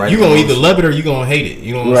to mean, get right you gonna to either those. love it or you gonna hate it.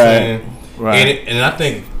 You know what Right. I'm saying? Right. And I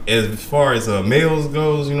think as far as males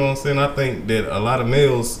goes, you know what I'm saying. I think that a lot of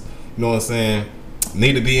males, you know what I'm saying,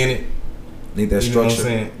 need to be in it. Need that You know what I'm structure.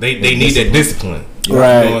 saying? They need that discipline.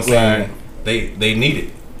 Right, You know what I'm saying? right. They need it.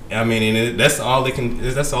 I mean, and that's all they can.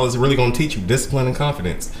 That's all it's really going to teach you: discipline and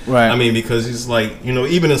confidence. Right. I mean, because it's like, you know,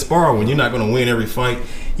 even in sparring, when you're not going to win every fight,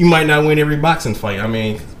 you might not win every boxing fight. I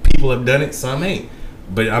mean, people have done it, some ain't.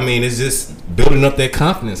 But I mean, it's just building up that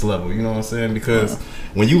confidence level. You know what I'm saying? Because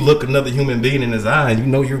when you look another human being in his eye, and you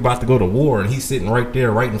know you're about to go to war, and he's sitting right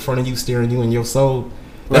there, right in front of you, staring you in your soul.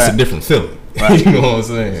 That's Right. a different feeling. Right. You know what I'm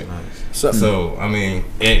saying? So, So I mean,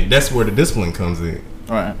 and that's where the discipline comes in.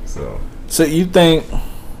 right. So You think,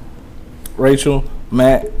 Rachel,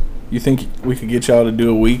 Matt, you think we could get y'all to do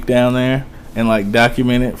a week down there and like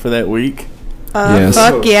document it for that week? Yes.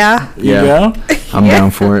 Fuck yeah. You Yeah. go? I'm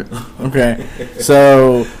down for it. Okay.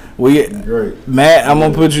 So Great. Matt, I'm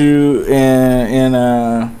gonna put you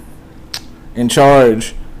in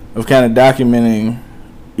charge of kind of documenting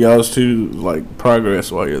y'all's two like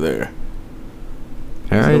progress while you're there.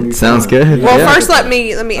 All gonna be right, sounds fun. good. Well, yeah. first let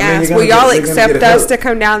me ask. you're Will gonna y'all get- you're gonna accept get us help. to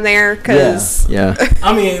come down there? Cause Yeah.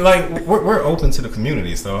 I mean, like we're open to the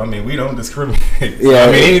community, so I mean we don't discriminate. So, Yeah.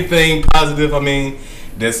 I mean anything positive. I mean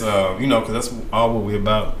that's you know, because that's all what we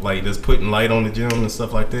about. Like just putting light on the gym and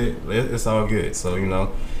stuff like that. It's all good. So you know,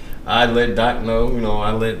 I let Doc know. You know,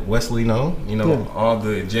 I let Wesley know. You know, all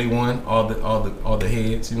the J1, all the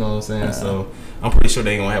heads. You know what I'm saying? So I'm pretty sure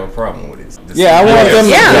they ain't gonna have a problem with it. Yeah, I want them.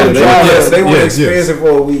 Yeah. To They want to Yes, experience it for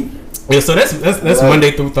a week. Yeah, so that's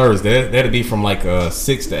Monday through Thursday. That'll be from like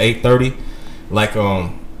 6 to 8:30. Like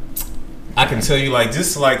I can tell you like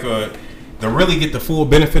just like to really get the full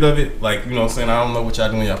benefit of it. Like you know what I'm saying, I don't know what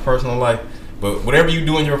y'all do in your personal life, but whatever you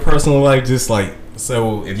do in your personal life, just like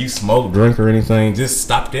so if you smoke, drink, or anything, just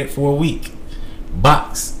stop that for a week,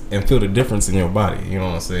 box, and feel the difference in your body. You know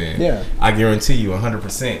what I'm saying? Yeah. I guarantee you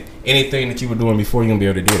 100%. Anything that you were doing before, you're gonna be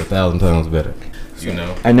able to do it 1,000 times better. You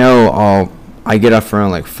know. I know I get up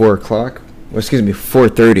around like 4 o'clock. Well, excuse me,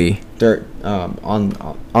 4:30.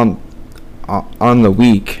 On the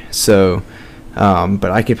week. So,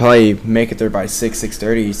 but I could probably make it there by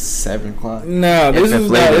 6:30, 7 o'clock. No, this If is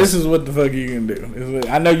latest. this is what the fuck you can do. This is what-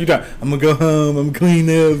 I know you don't. I'm gonna go home. I'm clean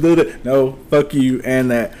up. Blah, blah. No, fuck you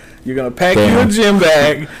and that. You're gonna pack you a Damn. gym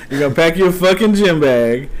bag. You're gonna pack you a fucking gym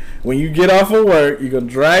bag. When you get off of work, you're gonna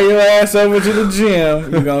drive your ass over to the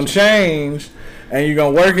gym. You're gonna change, and you're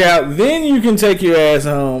gonna work out. Then you can take your ass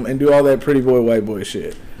home and do all that pretty boy, white boy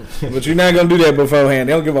shit. But you're not gonna do that beforehand.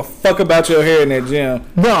 They don't give a fuck about your hair in that gym.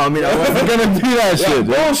 No, I mean I wasn't gonna do that shit.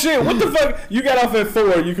 Bullshit. What the fuck? You got off at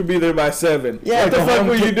 4. You could be there by 7. Yeah, What the go fuck home,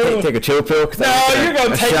 were you doing? Take a chill pill. No, you're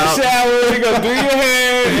gonna take a shower. You're gonna do your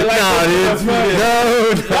hair. You're like,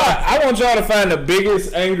 I want y'all to find the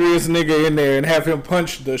biggest, angriest nigga in there and have him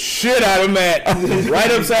punch the shit out of Matt right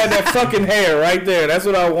upside that fucking hair right there. That's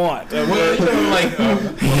what I want. Well, you know, like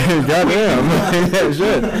Goddamn.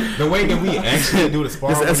 Shit. the way that we actually do the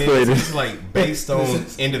sparring It's with it, escalated. it's like based on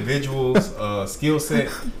individuals' skill set.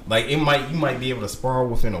 Like you might be able to spar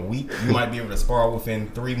within a week. You might be able to spar within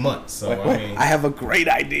 3 months. So I mean, I have a great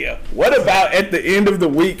idea. What about at the end of the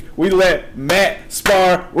week we let Matt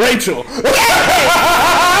spar Rachel? We'll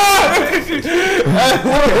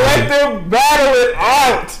let them battle it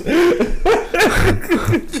out.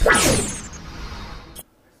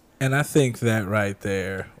 And I think that right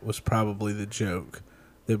there was probably the joke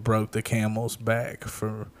that broke the camel's back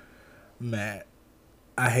for Matt.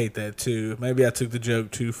 I hate that too. Maybe I took the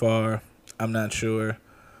joke too far. I'm not sure.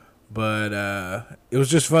 But it was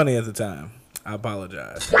just funny at the time. I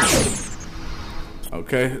apologize.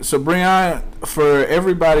 Okay, so Brian, for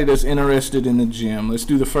everybody that's interested in the gym, let's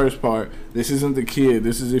do the first part. This isn't the kid.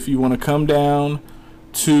 This is if you want to come down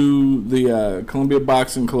to the Columbia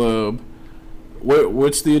Boxing Club.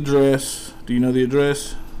 What's the address? Do you know the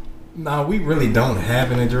address? no, we really don't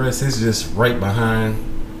have an address. It's just right behind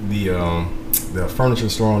the furniture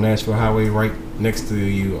store on Nashville Highway, right next to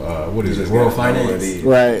you. What is it? World Finance.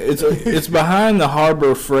 Right. It's behind the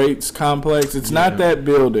Harbor Freights complex. It's not that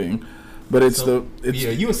building, but it's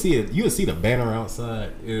you would see it. You would see the banner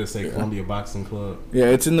outside. It'll say Columbia Boxing Club. Yeah,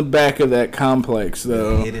 it's in the back of that complex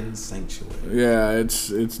though. Hidden sanctuary. Yeah, it's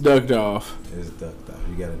ducked off. It's ducked out.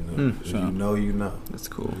 You gotta know. If you know, you know. That's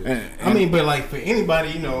cool. I mean, but like for anybody,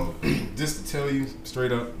 you know, just to tell you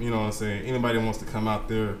straight up, you know what I'm saying, anybody that wants to come out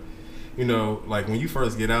there, you know, like when you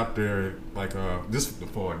first get out there, like just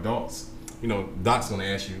for adults, you know, Doc's gonna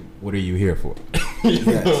ask you, what are you here for? You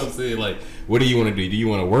know what I'm saying? Like, what do you want to do? Do you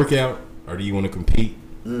want to work out or do you want to compete?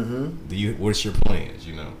 Mm-hmm. What's your plans?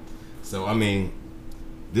 You know. So I mean,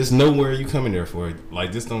 just know where you coming there for.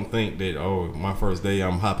 Like, just don't think that, oh, my first day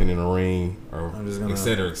I'm hopping in a ring or et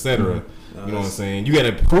cetera, et cetera. No, you know what I'm saying? You got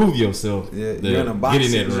to prove yourself. Yeah, you're in a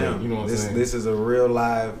boxing gym. Ring, you know what I'm saying? This is a real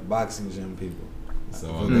live boxing gym, people. So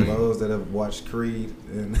for those that have watched Creed,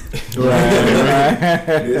 and this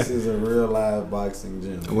is a real live boxing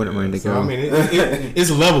gym. I wouldn't mind to go. I mean, it's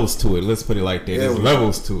levels to it. Let's put it like that. There's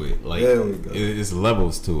levels to it. Like, there we go. It's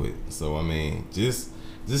levels to it. So I mean, just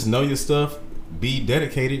know your stuff. Be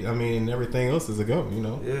dedicated. I mean, everything else is a go. You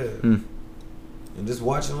know. Yeah. And just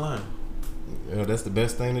watch and learn. Yeah, that's the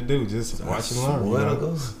best thing to do. Just watch and learn. What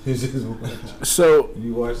goes? Just watch. So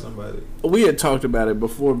you watch somebody. We had talked about it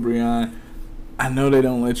before, Breon. I know they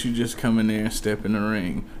don't let you just come in there and step in the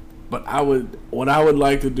ring, but what I would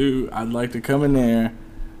like to do, I'd like to come in there,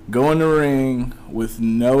 go in the ring with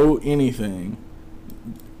no anything,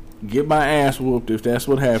 get my ass whooped if that's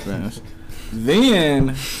what happens,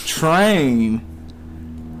 then train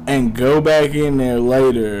and go back in there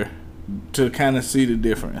later to kind of see the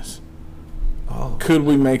difference. Oh. Could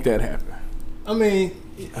we make that happen? I mean,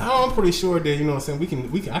 I'm pretty sure that, you know what I'm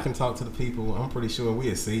saying, I can talk to the people. I'm pretty sure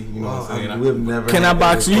we'll see. You know what I'm saying? We've never. Can I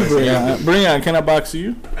box you, Breon? Breon, can I box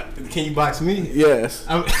you? Can you box me? Yes.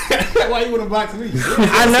 Why you want to box me?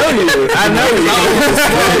 I know you.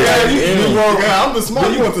 I'm the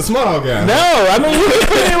small. You want the small guy? No, I mean you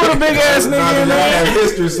with a big ass nigga in there. I have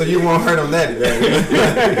history, so you won't hurt him that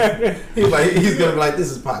day. He's gonna be like,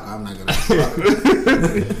 this is Pac. I'm not gonna.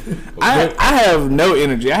 I have no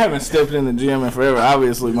energy. I haven't stepped in the gym in forever.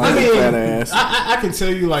 Obviously, my fat ass. I can tell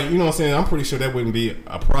you, like, you know what I'm saying. I'm pretty sure that wouldn't be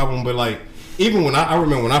a problem, but like, even when I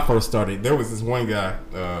remember when I first started, there was this one guy.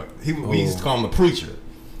 We used to call him the preacher.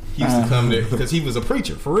 He used to come there because he was a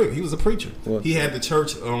preacher, for real. He was a preacher. He had the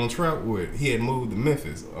church on Troutwood. He had moved to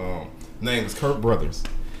Memphis. Name was Kirk Brothers.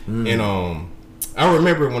 And I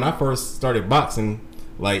remember when I first started boxing,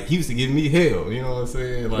 like, he used to give me hell, you know what I'm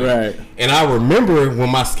saying? Like, right. And I remember when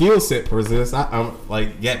my skill set possessed, I'm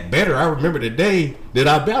like, got better. I remember the day that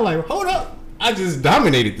I bet, like, hold up. I just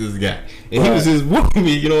dominated this guy. And he was just whooping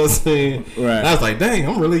me, you know what I'm saying? Right. And I was like, dang,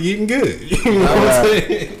 I'm really getting good. You know what I'm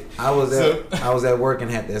saying? I was at work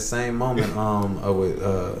and had that same moment. With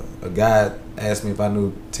a guy asked me if I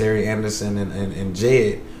knew Terry Anderson and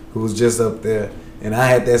Jed, who was just up there, and I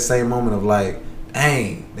had that same moment of like,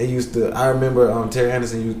 dang, they used to. I remember Terry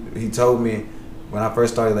Anderson. He told me when I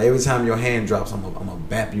first started, like, every time your hand drops, I'm gonna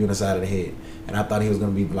bap you in the side of the head, and I thought he was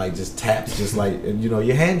gonna be like just taps, just like, you know,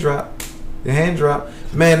 your hand drop.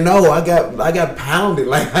 Man, no, I got pounded,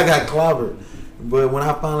 like I got clobbered. But when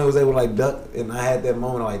I finally was able to like duck, and I had that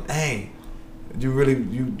moment, like, dang,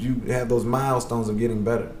 you have those milestones of getting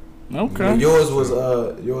better. Okay. Yours was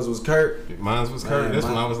Kurt. Mine was Kurt. That's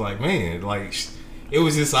when I was like, man, like, it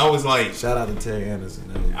was just, I was like, shout out to Terry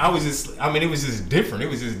Anderson. I was just, I mean, it was just different. It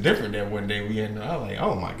was just different that one day we had. I was like,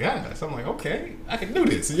 oh my gosh. I'm like, okay, I can do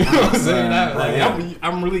this. You know what I'm saying?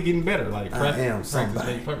 I'm really getting better. Like, practice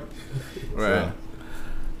makes perfect. Right.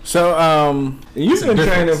 So, you've been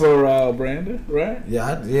training for a while, Brandon, right?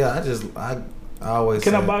 I always.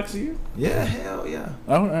 Can I box you? Yeah, hell yeah.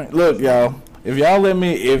 All right, look, y'all. If y'all let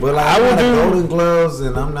me, but like, I will do golden gloves,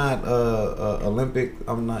 and I'm not Olympic.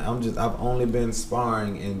 I've only been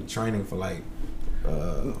sparring and training for like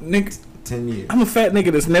 10 years. I'm a fat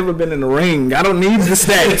nigga that's never been in the ring. I don't need the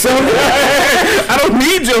stats. Okay? I don't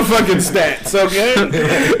need your fucking stats. Okay.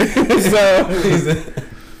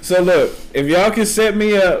 So look, if y'all can set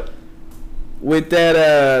me up with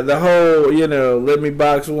that, the whole, you know, let me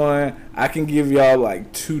box one, I can give y'all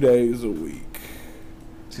like 2 days a week.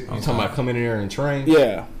 You talking about coming in here and train?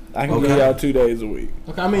 Yeah, I can give y'all 2 days a week.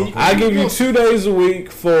 Okay, I mean, I give you 2 days a week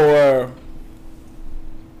for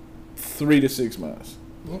 3 to 6 months.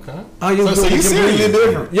 Okay. Oh, you're completely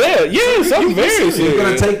different. Yeah, something very serious. You're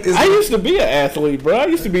gonna take this. I used to be an athlete, bro. I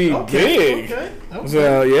used to be big. Okay.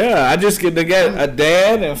 So yeah, I just get to get a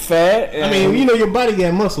dad and fat. And I mean, you know, your body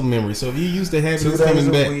got muscle memory, so if you used to have it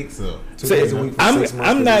coming back, 2 days a week for 6 months.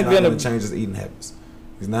 I'm not gonna change his eating habits.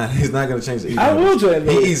 He's not gonna change the eating habits. I will change.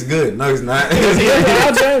 He eats good. No, he's not.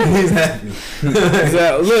 I'll change. He's happy.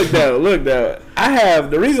 So look though. I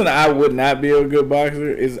have the reason I would not be a good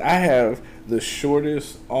boxer is I have the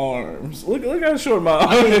shortest arms. Look how short my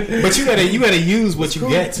arms. But you gotta use what you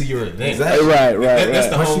get to your advantage. Exactly. Right. That's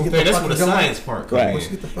the whole thing. That's where the science part comes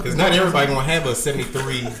in. Because not everybody gonna have a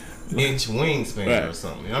 73-inch wingspan or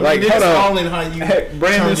something. I mean, like, it's all in how you. Hey,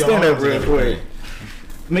 Brandon, stand up real quick.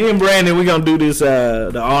 Me and Brandon, we gonna do this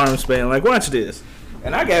the arm span. Like, watch this.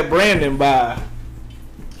 And I got Brandon by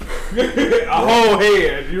a whole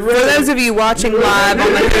head. You ready? For those of you watching live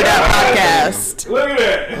on the WhoDat podcast, left. Look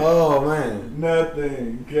at that. Oh man.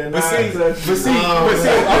 Nothing. But see, okay, you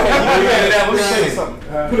got it out. Let me show you something.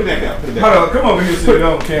 Put it back out. Hold on, come over here so you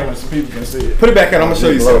on camera so people can see it. Put it back out. I'm gonna show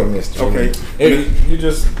you something. Okay. You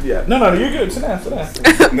just No, you're good. Sit down.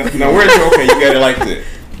 Now where's okay? You got it like that.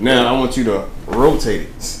 Now I want you to rotate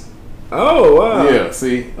it. Oh wow! Yeah,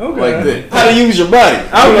 see, okay, like that. How to use your body?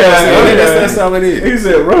 Okay, that's all it is. He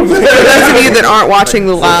said, "Rotate." For those of you that aren't watching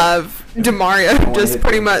the live, Demario just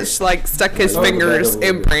pretty much like stuck his fingers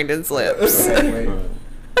in Brandon's lips.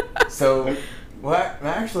 So, well,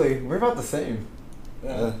 actually, we're about the same.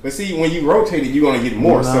 But see, when you rotate it, you're gonna get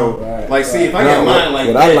more. So, like, see, if I got mine like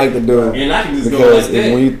what that, I like to do, and I can just because go like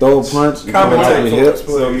that. when you throw a punch, you come out your hips.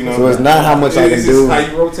 So, you know, so it's not how much I can do.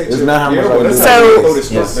 It's not how much I can do.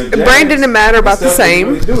 So, Brandon and Matt are about the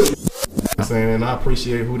same. And I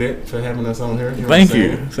appreciate WhoDat for having us on here. Thank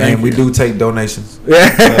you. And we do take donations.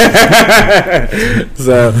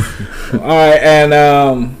 So, all right, and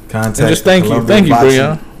contact. And just thank you,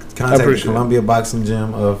 Breon. Contact the Columbia Boxing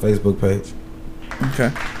Gym Facebook page. Okay.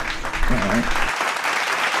 All right.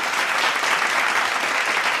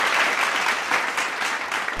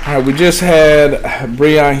 All right, we just had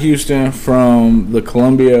Breon Houston from the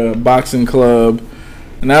Columbia Boxing Club.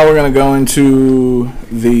 Now we're gonna go into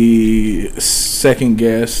the second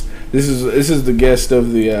guest. This is the guest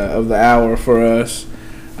of the hour for us.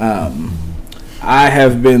 I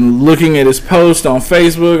have been looking at his post on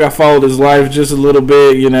Facebook. I followed his life just a little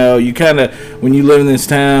bit. You know, you kind of, when you live in this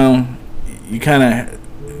town, you kind of,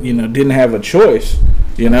 didn't have a choice.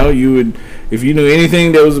 You know, you would, if you knew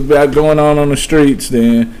anything that was about going on the streets,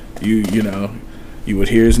 then you would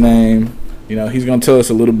hear his name. You know, he's gonna tell us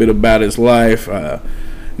a little bit about his life.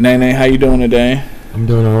 Nene, how you doing today? I'm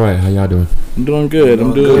doing all right. How y'all doing? I'm doing good.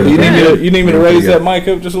 I'm doing good. You need me to raise that mic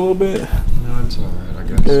up just a little bit? No, it's all right. I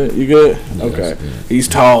guess. You good? Yeah, okay. He's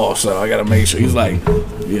tall, so I gotta make sure he's like,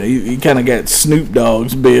 he kind of got Snoop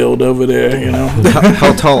Dogg's build over there, you know.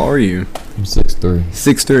 How tall are you? I'm 6'3".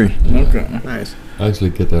 6'3". Yeah. Okay. Nice. I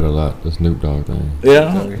actually get that a lot. The Snoop Dogg thing. Yeah.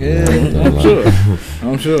 I'm sure.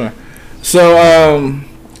 I'm sure. So,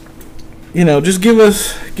 just give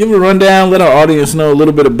a rundown. Let our audience know a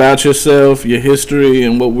little bit about yourself, your history,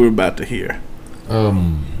 and what we're about to hear. Where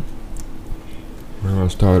do I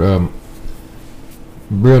start?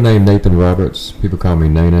 Real name Nathan Roberts. People call me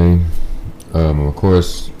Nene. Of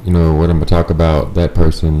course, what I'm gonna talk about. That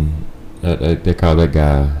person, they call that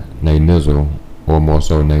guy Nate Nizzle, or more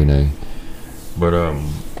so Nene. But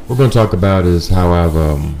what we're gonna talk about is how I've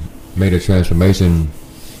made a transformation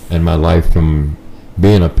in my life from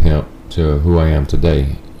being a pimp to who I am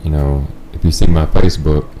today. If you see my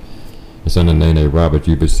Facebook, it's under Nene Roberts.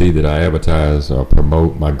 You can see that I advertise or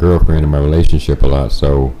promote my girlfriend and my relationship a lot.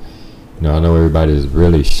 So, I know everybody is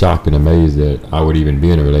really shocked and amazed that I would even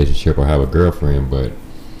be in a relationship or have a girlfriend. But,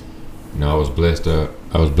 I was blessed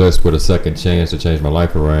with a second chance to change my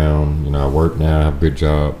life around. I work now, I have a good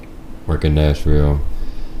job, work in Nashville,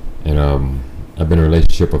 and I've been in a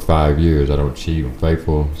relationship for 5 years. I don't cheat, I'm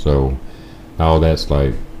faithful. So, all that's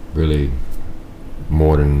like really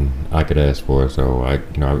more than I could ask for. So I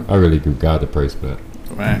really give God the praise for that.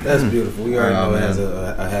 Right. That's beautiful. We already know it has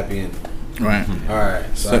a happy ending. Right. All right.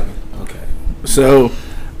 So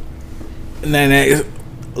Nene,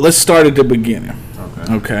 let's start at the beginning.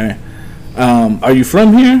 Okay. Are you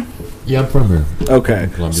from here? Yeah, I'm from here. Okay.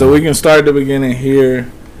 So we can start at the beginning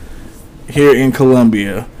here in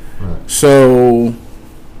Columbia. Right. So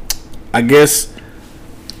I guess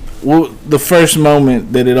the first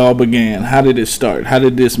moment that it all began, how did it start? How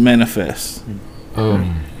did this manifest?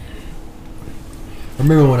 I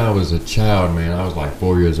remember when I was a child, man. I was like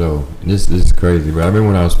 4 years old. And this is crazy, but I remember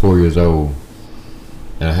when I was 4 years old,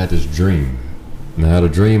 and I had this dream. And I had a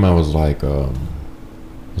dream. I was like, I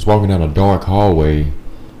was walking down a dark hallway.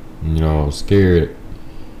 And, I was scared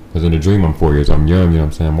because in the dream I'm 4 years. I'm young. You know what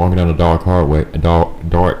I'm saying? I'm walking down a dark hallway,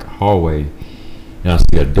 and I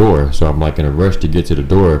see a door. So I'm like in a rush to get to the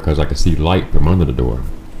door because I could see light from under the door.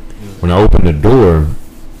 When I opened the door,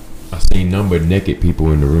 I seen number of naked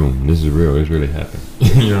people in the room. This is real. This really happened.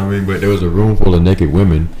 You know what I mean? But there was a room full of naked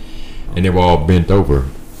women, and they were all bent over.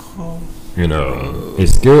 It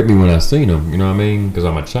scared me when I seen them. You know what I mean? Because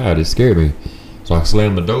I'm a child. It scared me. So I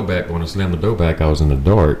slammed the door back. But when I slammed the door back, I was in the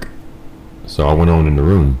dark. So I went on in the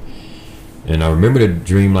room. And I remember the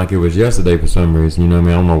dream like it was yesterday for some reason. You know what I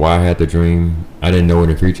mean? I don't know why I had the dream. I didn't know in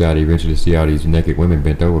the future I'd eventually see all these naked women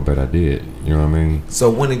bent over, but I did. You know what I mean? So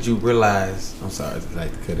when did you realize? I'm sorry,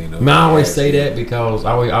 like cutting over. I always say that because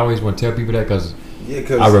I always want to tell people that because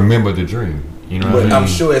I remember the dream. You know what I mean? I'm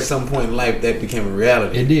sure at some point in life that became a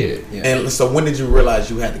reality. It did. Yeah. And so when did you realize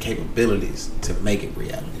you had the capabilities to make it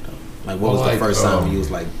reality, though? Like, what was the first time you was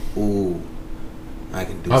like, ooh, I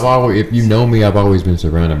can do if you know me, I've always been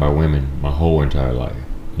surrounded by women my whole entire life.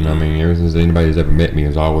 You know what I mean? Ever since anybody's ever met me,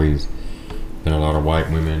 there's always been a lot of white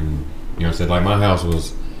women. You know what I'm saying? Like, my house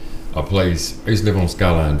was a place, I used to live on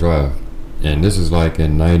Skyline Drive, and this is like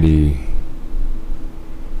in 90,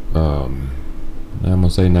 I'm gonna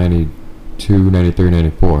say 92, 93,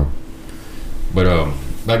 94. But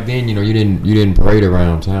back then, you know, you didn't parade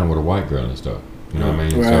around town with a white girl and stuff. You know what I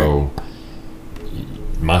mean? Right. So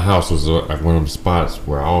my house was like one of them spots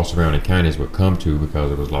where all surrounding counties would come to because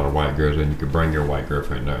there was a lot of white girls, and you could bring your white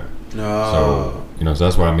girlfriend there. So, you know, so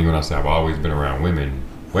that's what I mean when I say I've always been around women.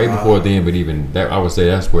 Way before then, but even that, I would say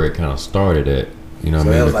that's where it kind of started at. You know what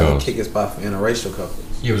I mean? So it was like a kicking spot for interracial couples.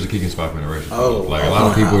 Yeah, it was a kicking spot for interracial couples. Like, a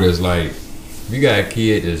lot of people that's like, if you got a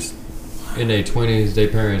kid that's in their 20s, their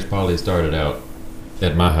parents probably started out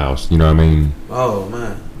at my house. You know what I mean? Oh,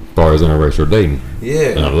 man. As far as interracial dating.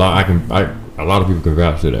 Yeah. And a lot of people can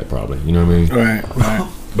vouch to that probably. You know what I mean? Right.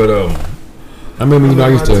 But I remember, you know, I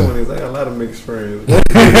used to. 20s, I got a lot of mixed friends.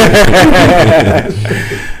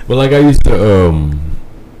 But like I used to,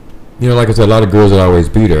 you know, like I said, a lot of girls would always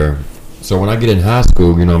be there. So when I get in high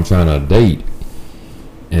school, you know, I'm trying to date,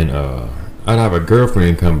 and I'd have a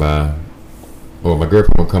girlfriend come by, or my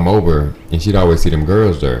girlfriend would come over, and she'd always see them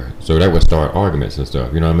girls there. So that would start arguments and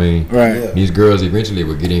stuff. You know what I mean? Right. Yeah. These girls eventually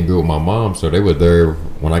would get in good with my mom, so they were there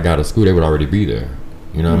when I got to school. They would already be there.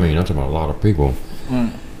 You know what I mean? I'm talking about a lot of people.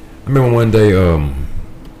 I remember one day,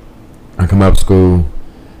 I come out of school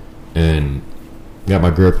and got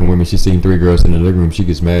my girlfriend with me. She seen 3 girls in the living room. She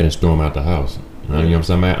gets mad and storm out the house. You know what I'm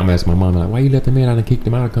saying? I'm asking my mom, like, why you let them in? I done kicked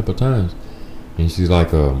them out a couple of times. And she's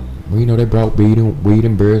like, well, you know, they brought weed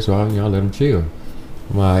and beer, so I let them chill.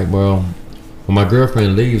 I'm like, well, when my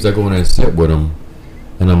girlfriend leaves, I go in there and sit with them.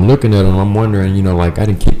 And I'm looking at them, I'm wondering, you know, like, I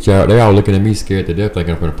didn't kick you out. They all looking at me scared to death, like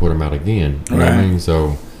I'm going to put them out again. You know what I mean?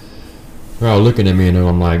 So they're all looking at me, and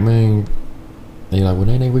I'm like, man. They're like, well,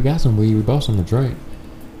 Nene, we got some weed. We bought some to drink.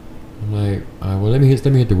 I'm like, all right, well, let me hit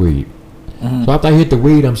the weed. So after I hit the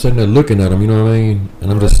weed, I'm sitting there looking at them, you know what I mean? And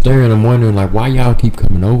I'm just staring. I'm wondering, like, why y'all keep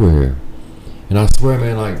coming over here? And I swear,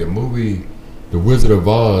 man, like, the movie The Wizard of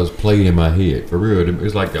Oz played in my head. For real.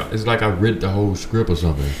 It's like I read the whole script or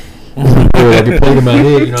something. Like, it played in my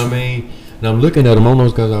head, you know what I mean? And I'm looking at them,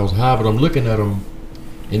 almost because I was high, but I'm looking at them,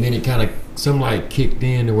 and then it kind of, some like kicked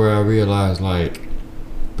in to where I realized, like,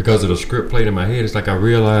 because of the script played in my head, it's like I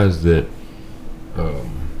realized that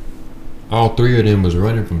all 3 of them was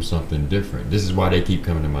running from something different. This is why they keep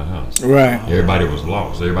coming to my house. Right. Everybody was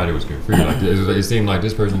lost. Everybody was confused. Like, it seemed like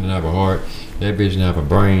this person didn't have a heart, that bitch didn't have a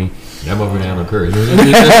brain, that motherfucker didn't have no courage. It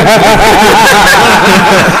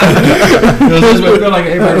felt like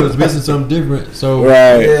everybody was missing something different. So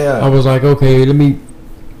I was like, okay, let me.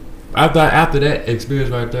 After that experience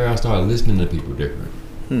right there, I started listening to people different.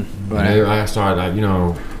 Right. I started, like, you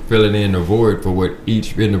know, filling in the void for what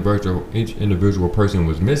each individual person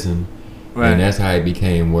was missing. Right. And that's how it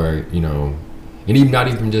became where, you know, and even not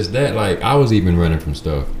even just that, like, I was even running from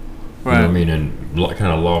stuff. You know what I mean? And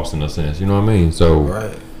kind of lost in a sense, you know what I mean?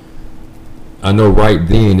 So I know right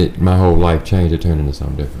then my whole life changed. It turned into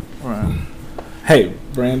something different. Right. Hey,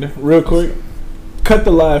 Brandon, real quick, cut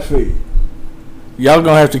the live feed. Y'all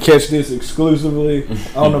gonna have to catch this exclusively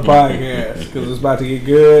on the podcast because it's about to get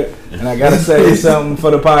good, and I gotta say something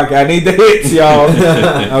for the podcast. I need the hits, y'all.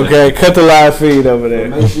 Okay, cut the live feed over there.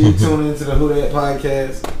 Make sure you tune into the WhoDat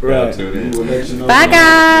podcast. Right. We will let you know. Bye,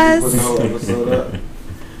 guys. Put the whole episode up.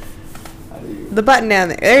 The button down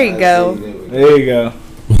there. There you go. There you go.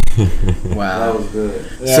 Wow. That was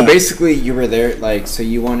good. Yeah. So basically, you were there, like, so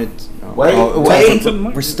you wanted. Wait.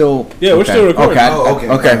 We're still. Yeah, we're still recording.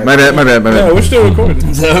 Okay. My bad. Yeah, we're still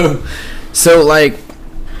recording. So like,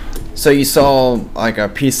 so you saw like a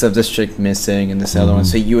piece of this chick missing and this other one,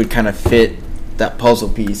 so you would kind of fit that puzzle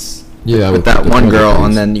piece. Yeah, with that one girl,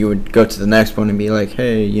 and then you would go to the next one and be like,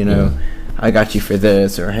 hey, you know, I got you for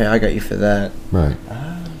this, or hey, I got you for that. Right.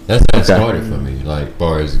 That's how it started for me. Like, as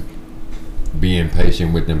far as being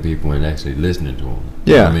patient with them people and actually listening to them.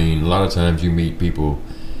 Yeah. I mean, a lot of times you meet people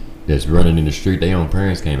that's running in the street. Their own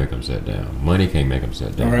parents can't make them sit down. Money can't make them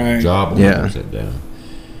sit down. Right. Job won't make them sit down.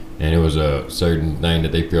 And it was a certain thing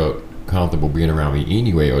that they felt comfortable being around me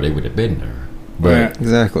anyway, or they would have been there. But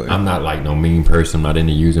exactly. I'm not like no mean person. I'm not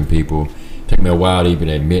into using people. It took me a while to even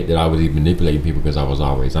admit that I was even manipulating people because I was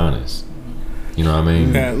always honest. You know what I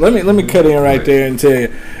mean? Yeah, let me cut in right there and tell you,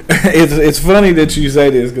 it's funny that you say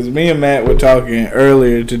this because me and Matt were talking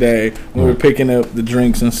earlier today when we were picking up the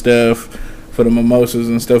drinks and stuff for the mimosas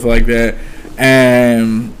and stuff like that,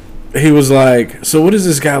 and he was like, "So what is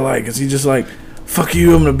this guy like? Is he just like fuck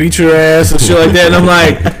you, I'm gonna beat your ass and shit like that. And I'm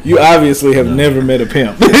like, you obviously have never met a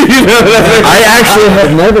pimp. You know what I mean? I actually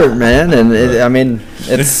have never, man. And I mean,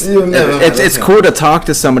 it's cool to talk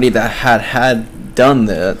to somebody that had done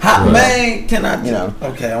that. Man, can I? You know,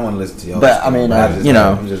 okay, I want to listen to you. But I mean,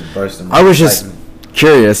 I'm just bursting. I was just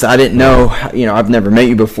curious. I didn't know. You know, I've never met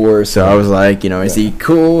you before, so I was like, you know, is he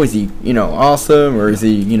cool? Is he, you know, awesome? Or is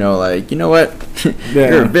he, you know, like, you know what?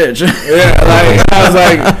 You're a bitch. Yeah, like I was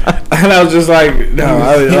like, and I was just like, no,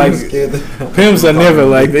 I was like, pimps are never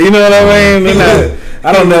like that. You know what I mean? They're not.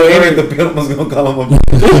 I don't know any. The pimp was gonna call him a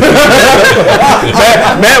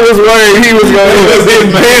Matt was worried he was his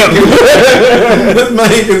pimp. This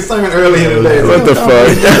man concerned early in the day. What the fuck?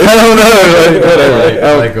 I don't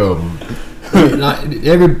know. Like,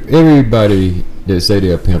 everybody that say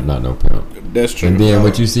they're a pimp, not no pimp. That's true. And then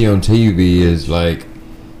what you see on TV is like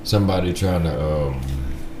somebody trying to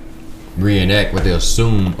reenact what they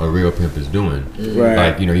assume a real pimp is doing. Right.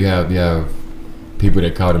 Like, you know, you have people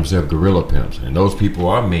that call themselves gorilla pimps, and those people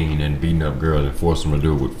are mean and beating up girls and forcing them to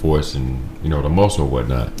do it with force and, you know, the muscle and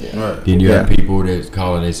whatnot. Yeah. Right. Then you have people that's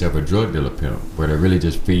calling themselves a drug dealer pimp, where they're really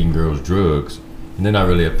just feeding girls drugs, and they're not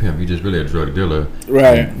really a pimp. You're just really a drug dealer.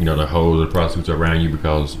 Right. And, you know, the hoes, the prostitutes are around you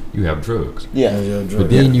because you have drugs. Yeah. But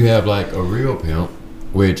then you have like a real pimp,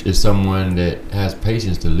 which is someone that has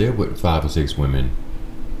patience to live with 5 or 6 women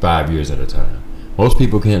 5 years at a time. Most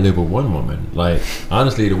people can't live with one woman. Like,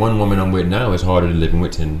 honestly, the one woman I'm with now is harder than living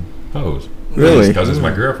with 10 hoes. Really? Because it's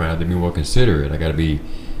my girlfriend. I have to be more considerate. I got to be...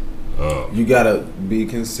 you got to be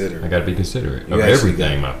considerate. I got to be considerate of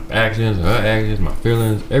everything. My actions, her actions, my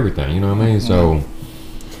feelings, everything. You know what I mean? So...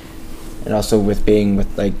 And also with being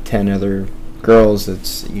with, like, 10 other girls,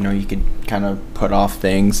 it's, you know, you could kind of put off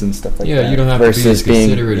things and stuff like that. Yeah, you don't have to be as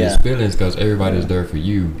considerate as feelings because everybody's there for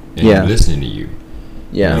you and listening to you.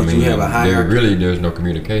 Yeah, you know what I mean? You have a hierarchy. There's no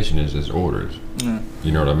communication. It's just orders.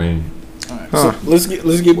 You know what I mean? All right. So let's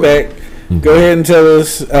get back. Go ahead and tell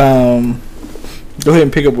us. Go ahead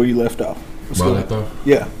and pick up where you left off. Left off?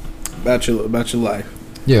 Yeah, about your life.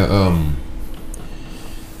 Yeah.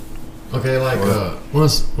 Okay. Like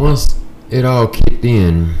once it all kicked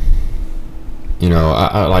in, you know,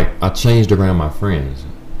 I changed around my friends,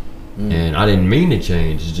 and I didn't mean to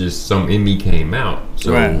change. It's just some in me came out.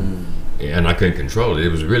 So. Right. And I couldn't control it. It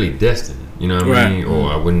was really destined, you know what I mean?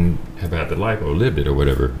 Or I wouldn't have had the life or lived it or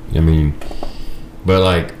whatever. I mean, but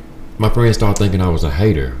like my friends started thinking I was a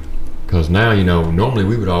hater, because now, you know, normally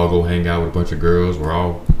we would all go hang out with a bunch of girls. We're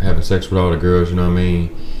all having sex with all the girls, you know what I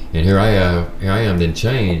mean? And here I am, then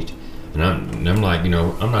changed, and I'm like, you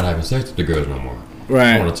know, I'm not having sex with the girls no more.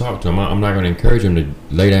 Right. I want to talk to them. I'm not going to encourage them to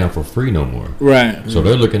lay down for free no more. Right. So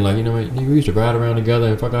they're looking like, you know what, we used to ride around together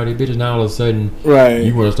and fuck all these bitches. Now all of a sudden,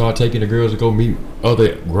 you want to start taking the girls to go meet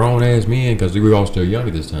other grown ass men, because we were all still young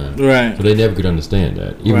at this time. Right. So they never could understand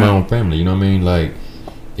that. Even my own family, you know what I mean? Like,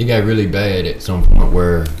 it got really bad at some point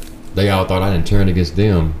where they all thought I didn't turn against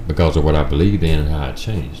them because of what I believed in and how I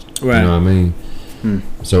changed. Right. You know what I mean?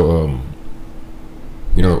 So,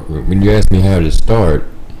 you know, when you asked me how to start,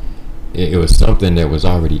 it was something that was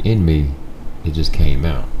already in me. It just came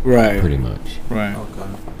out. Right. Pretty much. Right.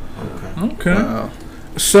 Okay. Wow.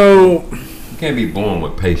 So you can't be born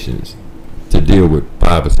with patience to deal with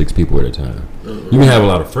 5 or 6 people at a time. You can have a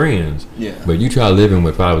lot of friends, but you try living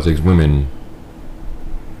with 5 or 6 women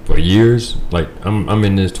for years. Like I'm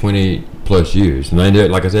in this 20 plus years, and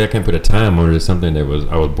like I said, I can't put a time on it. It's something that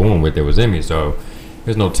I was born with, that was in me. So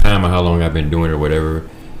there's no time on how long I've been doing it or whatever.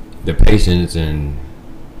 The patience and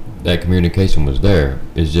that communication was there.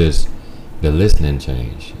 It's just the listening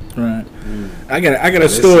changed. Right. I got a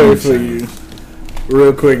story for you,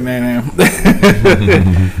 real quick, Nana.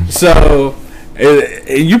 So,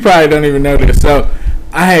 you probably don't even know this. So,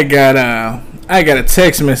 I got a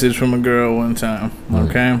text message from a girl one time.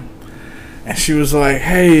 Okay. And she was like,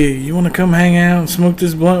 "Hey, you want to come hang out and smoke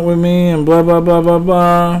this blunt with me and blah blah blah blah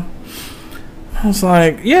blah." I was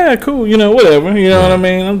like, yeah, cool, you know, whatever, you know what I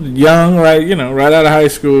mean? I'm young, right, you know, right out of high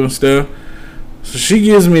school and stuff. So she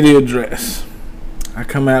gives me the address. I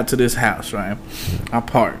come out to this house, right? I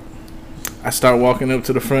park. I start walking up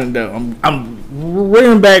to the front door. I'm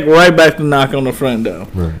running back, right back to knock on the front door.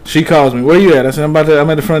 Right. She calls me, "Where you at?" I said, I'm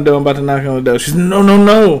at the front door. I'm about to knock on the door. She said, No,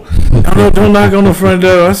 don't knock on the front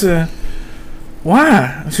door. I said,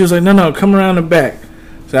 why? She was like, no, come around the back.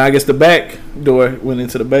 So I guess the back door went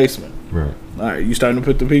into the basement. Right. All right, you starting to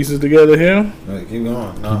put the pieces together here? Right, keep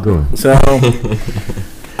going. Keep going. So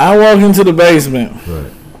I walk into the basement,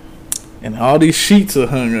 right, and all these sheets are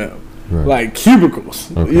hung up, right, like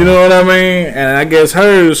cubicles. Okay. You know what I mean? And I guess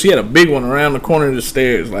hers, she had a big one around the corner of the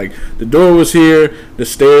stairs. Like the door was here, the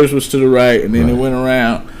stairs was to the right, and then it went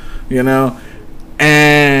around, you know.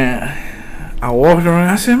 walked around.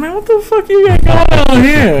 I said, man, what the fuck you got going on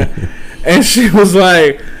here? And she was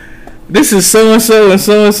like, this is so-and-so and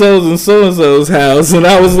so-and-so's and so-and-so's house. And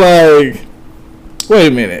I was like, wait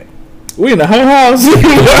a minute. We in the whole house?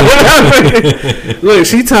 Look,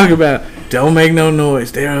 she talking about, don't make no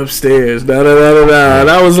noise. They're upstairs. Da-da-da-da-da. And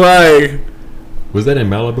I was like... Was that in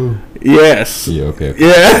Malibu? Yes. Yeah, okay.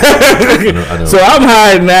 Yeah. I know. So I'm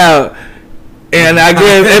hiding out. And I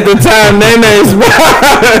guess at the time, Nene's and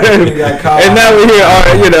now we're here,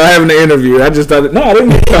 having an interview. I just thought, no, I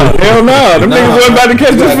didn't get called. Hell no, them niggas wasn't about to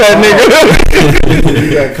catch this fat nigga.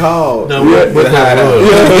 You got called. No,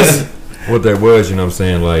 what that was, you know what I'm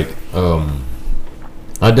saying? Like,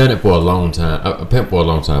 I done it for a long time. I pimped for a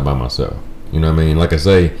long time by myself. You know what I mean? Like I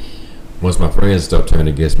say, once my friends stopped turning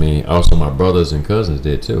against me, also my brothers and cousins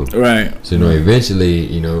did too. Right. So,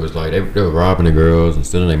 eventually, it was like they were robbing the girls and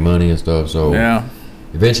stealing their money and stuff. So,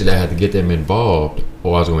 eventually I had to get them involved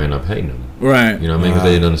or I was going to end up hating them. Right. You know what I mean? Because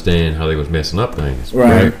they didn't understand how they was messing up things.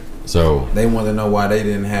 Right. So. They wanted to know why they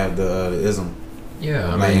didn't have the ism.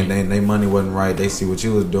 Yeah, I mean, they money wasn't right. They see what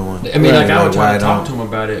you was doing. I mean, I would try to talk to them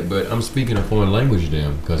about it, but I'm speaking a foreign language to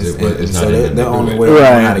them because it's not. So the only way they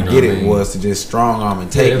knew how to get it was to just strong arm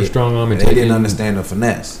and take it. Strong arm and they didn't understand the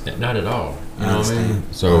finesse. Not at all. You know what I mean?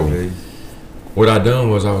 So what I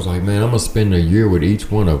done was I was like, man, I'm gonna spend a year with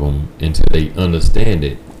each one of them until they understand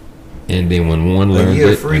it, and then when one learns it, it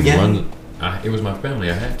was my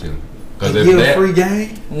family. I had to. A free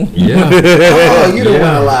game? Yeah. Oh, you don't win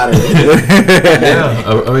a lot of it.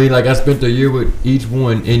 Yeah. I mean, like I spent a year with each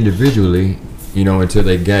one individually, until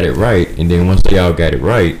they got it right, and then once they all got it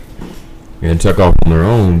right and took off on their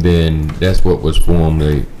own, then that's what was formed.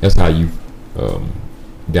 That's how you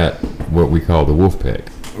got what we call the wolf pack.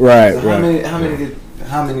 Right. So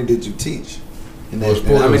how many did you teach? It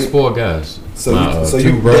was 4 guys. So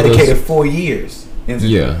two you brothers. dedicated 4 years.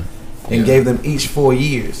 Yeah. And gave them each 4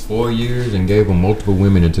 years. 4 years and gave them multiple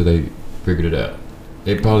women until they figured it out.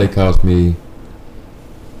 It probably cost me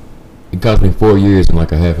 4 years and like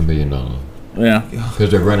 $500,000. Yeah.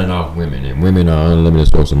 Because they're running off women, and women are an unlimited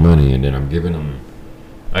source of money. And then I'm giving them.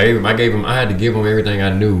 I had to give them everything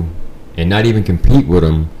I knew, and not even compete with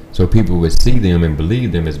them, so people would see them and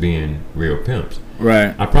believe them as being real pimps.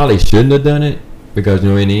 Right. I probably shouldn't have done it because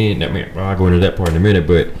in the end, I'll go into that part in a minute,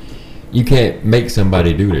 but you can't make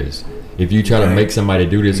somebody do this. If you try to make somebody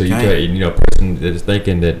do this, or you try, a person that's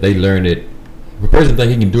thinking that they learned it, if a person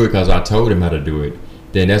think he can do it because I told him how to do it,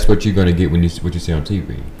 then that's what you're gonna get when what you see on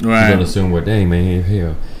TV. Right. You're gonna assume, well, dang man,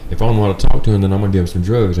 hell, if I don't want to talk to him, then I'm gonna give him some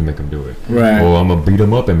drugs and make him do it. Right. Or I'm gonna beat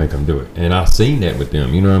him up and make him do it. And I've seen that with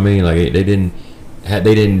them. You know what I mean? Like they didn't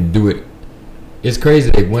do it. It's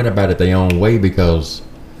crazy they went about it their own way, because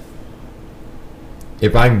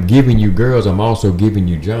if I'm giving you girls, I'm also giving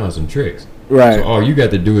you Johns and tricks. Right. So all you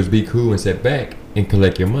got to do is be cool and sit back and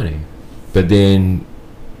collect your money. But then,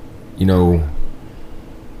 you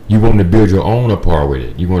want to build your own apart with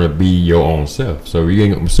it. You want to be your own self. So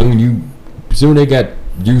soon they got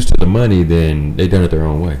used to the money, then they done it their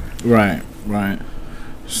own way. Right.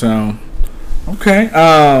 So, okay.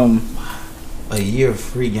 A year of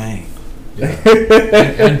free game. Yeah.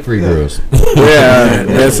 and free girls. Yeah,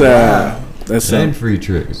 that's and free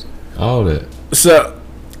tricks. All that. So,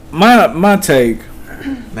 my take.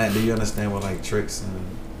 Matt, do you understand what like tricks and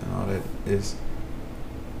all that is?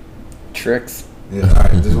 Tricks? Yeah, all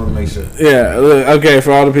right. Just want to make sure. Yeah. Okay.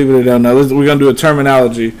 For all the people that don't know, we're gonna do a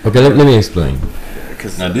terminology. Okay. Let me explain.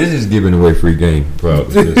 Now this is giving away free game. For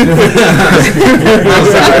the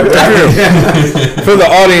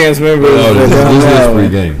audience members. This is free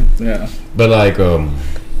game. Yeah. But like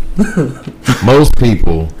most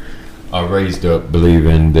people are raised up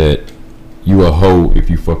believing that you a hoe if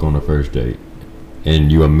you fuck on the first date,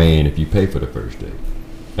 and you a man if you pay for the first date.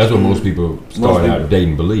 That's what most people start out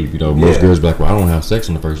dating believe. Most girls be like, well, I don't have sex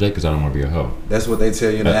on the first date because I don't want to be a hoe. That's what they tell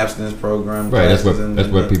you in the abstinence program. Right. That's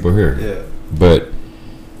what people hear. Yeah. But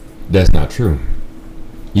that's not true.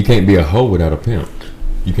 You can't be a hoe without a pimp.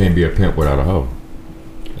 You can't be a pimp without a hoe.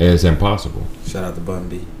 It's impossible. Shout out to Bun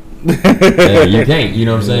B. Yeah, you can't. You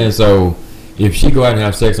know what I'm saying? So if she go out and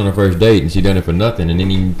have sex on the first date and she done it for nothing and then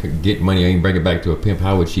even get money and bring it back to a pimp,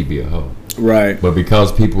 how would she be a hoe? Right. But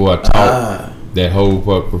because people are taught that hoe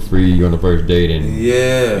fuck for free on the first date, and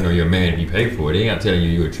you're a man if you pay for it, they ain't not telling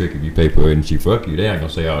you a trick if you pay for it and she fuck you. They ain't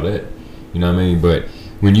gonna say all that. You know what I mean? But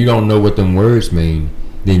when you don't know what them words mean,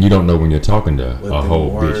 then you don't know when you're talking to a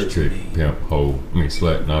hoe, bitch, trick, pimp, hoe,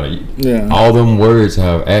 slut, and all that. Yeah. All them words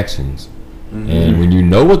have actions. Mm-hmm. And when you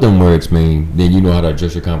know what them words mean, then you know how to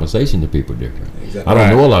adjust your conversation to people different. Exactly. I don't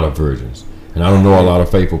know a lot of virgins. And I don't know a lot of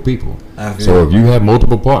faithful people. So if you have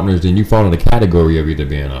multiple partners, then you fall in the category of either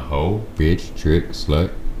being a hoe, bitch, trick,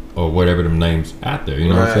 slut, or whatever them names out there. You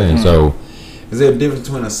know what I'm saying? So, is there a difference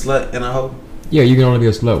between a slut and a hoe? Yeah, you can only be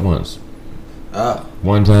a slut once.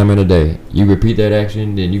 One time in a day. You repeat that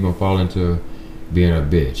action, then you're gonna fall into being a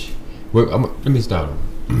bitch. Well, let me start over.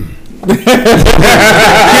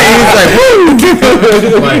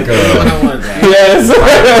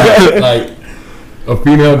 Like a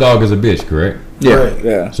female dog is a bitch, correct?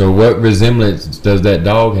 Yeah. So what resemblance does that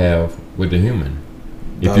dog have with the human?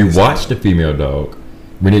 If you watch the female dog,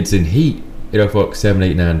 when it's in heat, it'll fuck 7,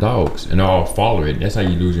 8, 9 dogs, and they'll all follow it. That's how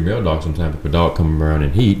you lose your male dog sometimes. If a dog coming around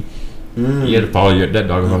in heat, you have to follow that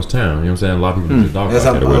dog across town. You know what I'm saying? A lot of people lose their dog. That's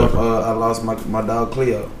how I lost my dog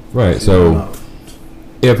Cleo. Right. So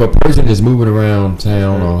if a person is moving around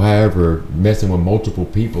town or however, messing with multiple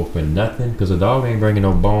people for nothing, because a dog ain't bringing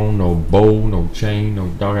no bone, no bowl, no chain, no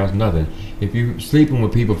doghouse, nothing. If you sleeping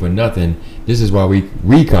with people for nothing, this is why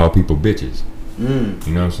we call people bitches. You know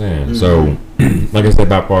what I'm saying? So, like I said,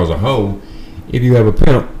 about far as a hoe, if you have a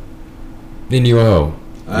pimp, then you're a hoe.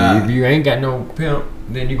 If you ain't got no pimp,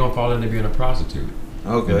 then you're gonna fall into being a prostitute.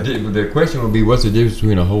 Okay. The question would be, what's the difference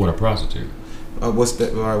between a hoe and a prostitute?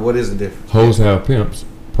 What is the difference? Hoes have pimps,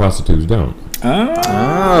 prostitutes don't.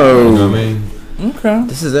 Oh. You know what I mean? Okay.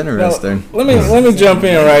 This is interesting. Now, let me jump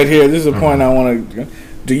in right here. This is a point I want to.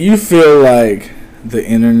 Do you feel like the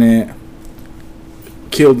internet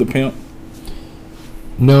killed the pimp?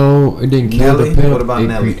 No, it didn't kill the pimp. What about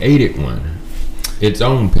Nelly? It created one. Its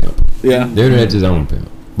own pimp. Yeah. The internet's its own pimp.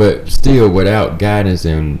 But still, without guidance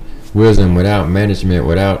and wisdom, without management,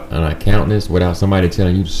 without an accountant's, without somebody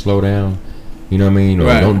telling you to slow down, you know what I mean? Or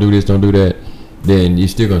don't do this, don't do that, then you're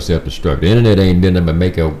still going to self-destruct. The internet ain't done nothing but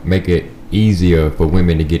make it easier for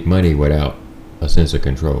women to get money without a sense of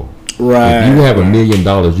control. Right. If you have $1 million,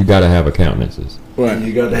 you got to have accountances. Right.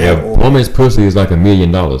 You got to have a woman's pussy is like $1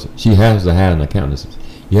 million. She has to have an accountancy.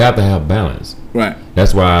 You have to have balance. Right.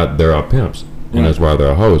 That's why there are pimps. And that's why there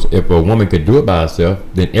are hoes. If a woman could do it by herself,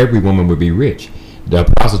 then every woman would be rich. The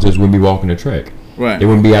prostitutes wouldn't be walking the track. Right. They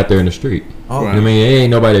wouldn't be out there in the street. Oh. I mean, it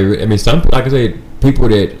ain't nobody. I mean, some, like I said, people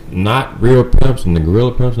that not real pimps and the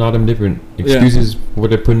gorilla pimps and all them different excuses for what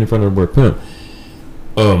they're putting in front of the word pimp.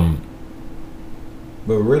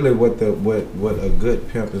 But really, what a good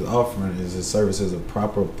pimp is offering is a services of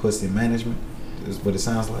proper pussy management. Is what it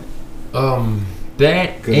sounds like.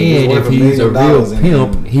 That, and if he's a real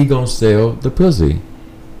pimp, he gonna sell the pussy.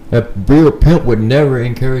 A real pimp would never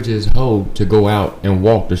encourage his hoe to go out and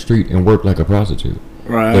walk the street and work like a prostitute.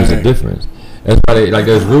 Right. There's a difference. That's why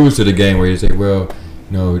there's rules to the game where you say, well,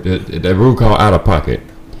 no, that rule called out of pocket.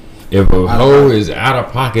 If a hoe is out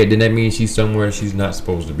of pocket, then that means she's somewhere she's not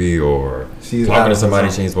supposed to be, or she's talking to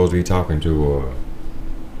somebody she ain't supposed to be talking to, or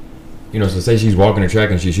so say she's walking the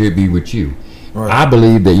track and she should be with you. Right. I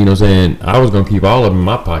believe that, I was going to keep all of them in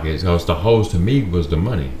my pockets because the hoes to me was the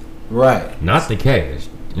money. Right. Not the cash.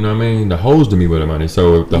 You know what I mean? The hoes to me were the money.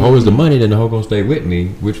 So if the hoe is the money, then the hoe going to stay with me,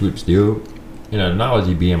 which would still, in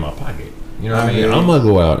analogy, be in my pocket. You know what I mean? I'm going to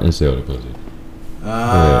go out and sell the pussy.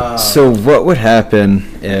 So what would happen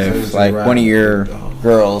if, one of your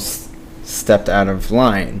girls stepped out of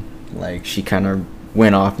line? Like, she kind of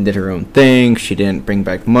went off and did her own thing. She didn't bring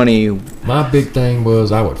back money. My big thing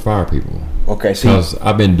was I would fire people. Okay, so because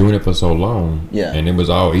I've been doing it for so long, and it was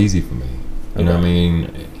all easy for me. You know what I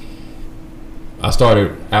mean? I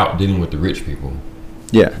started out dealing with the rich people.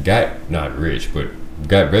 Yeah, got not rich, but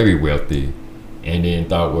got very wealthy, and then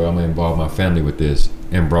thought, well, I'm gonna involve my family with this,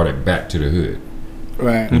 and brought it back to the hood.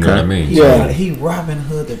 Right. You know what I mean? Yeah. He Robin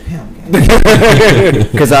Hood the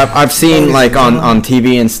pimp. Because I've seen on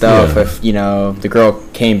TV and stuff, if the girl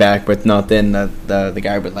came back with nothing, the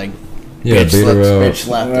guy would bitch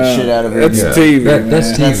slap the shit out of her. That's TV.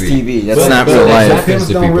 That's TV. That's not real life.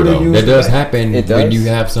 That does happen when you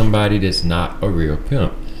have somebody that's not a real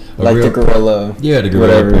pimp. The gorilla. Yeah, the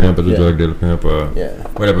gorilla pimp or the drug dealer pimp or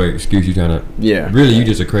whatever excuse you trying to. Yeah. Really, you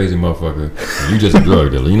just a crazy motherfucker. You just a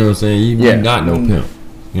drug dealer. You know what I'm saying? You're not no pimp.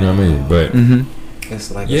 You know what I mean? But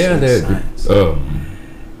it's like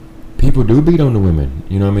people do beat on the women.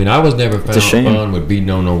 You know what I mean? I was never found fun with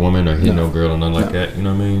beating on no woman or hitting no girl or nothing like that. You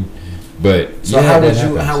know what I mean? But so how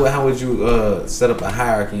would you set up a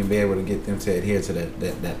hierarchy and be able to get them to adhere to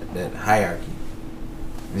that hierarchy?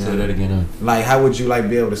 Say that again. Like, how would you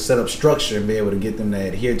be able to set up structure and be able to get them to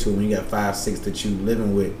adhere to it when you got 5, 6 that you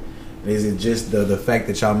living with? Is it just the fact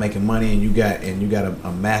that y'all making money and you got a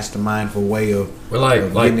mastermindful way of like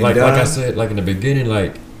I said, in the beginning,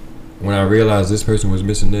 when I realized this person was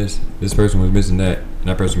missing this person was missing that, and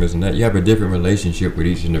that person missing that, you have a different relationship with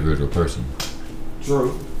each individual person.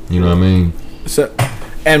 True. You know what I mean? So,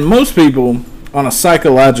 and most people on a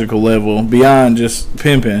psychological level, beyond just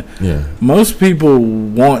pimping, most people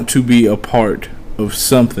want to be a part of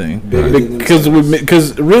something because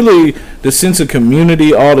really the sense of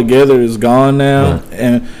community altogether is gone now,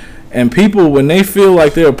 and people, when they feel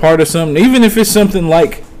like they're a part of something, even if it's something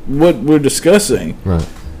like what we're discussing,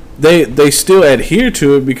 they still adhere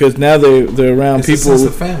to it because now they're around people. It's a sense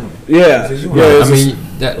of family. I mean,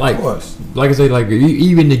 that like I say, like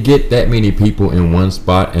even to get that many people in one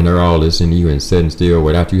spot and they're all listening to you and sitting still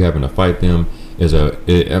without you having to fight them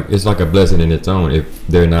it's like a blessing in its own if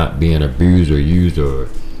they're not being abused or used or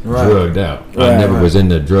drugged out. I never was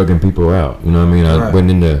into drugging people out. You know what I mean? I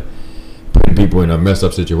wasn't into putting people in a messed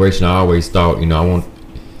up situation. I always thought, I'm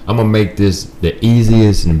gonna make this the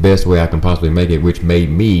easiest and best way I can possibly make it, which made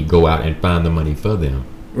me go out and find the money for them.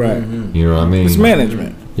 Right. You know what I mean? It's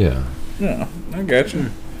management. Yeah. Yeah, I got you.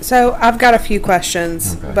 So I've got a few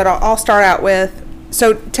questions, but I'll start out with.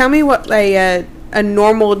 So tell me what a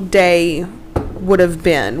normal day would have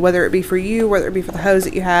been, whether it be for you, whether it be for the hoes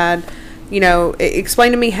that you had.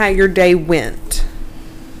 Explain to me how your day went.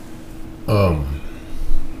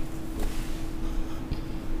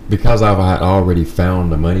 Because I had already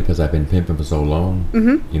found the money, because I've been pimping for so long.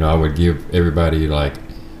 I would give everybody like,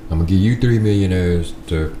 I'm gonna give you 3 millionaires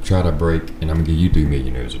to try to break, and I'm gonna give you 3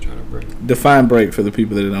 millionaires to try to break. Define break for the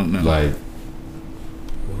people that don't know. Like,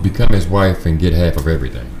 become his wife and get half of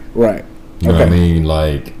everything. Right. You know what I mean?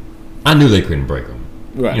 Like, I knew they couldn't break them.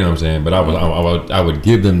 Right. You know what I'm saying? But I would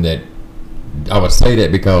give them that. I would say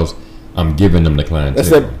that because I'm giving them the clientele. That's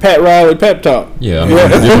that Pat Riley pep talk. Yeah, I'm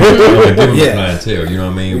giving them the clientele. You know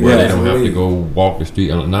what I mean? Where they don't have to go walk the street.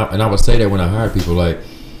 And I would say that when I hire people, like,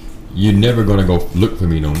 you're never gonna go look for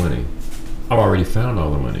me no money. I've already found all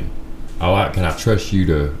the money. Can I trust you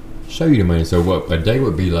to show you the money? So what a day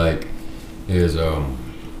would be like is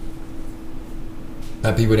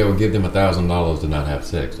have people that would give them $1,000 to not have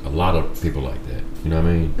sex. A lot of people like that. You know what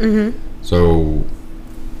I mean? Mm-hmm. So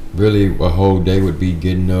really, a whole day would be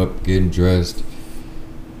getting up, getting dressed,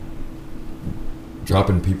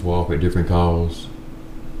 dropping people off at different calls,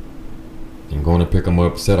 and going to pick them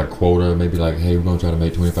up, set a quota, maybe like, hey, we're going to try to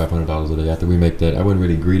make $2,500 a day. After we make that, I wasn't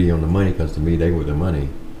really greedy on the money because to me, they were the money.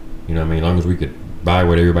 You know what I mean? As long as we could buy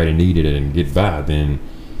what everybody needed and get by, then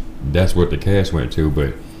that's what the cash went to.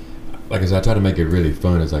 But like I said, I tried to make it really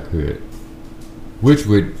fun as I could, which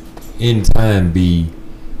would in time be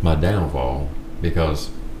my downfall, because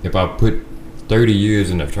if I put 30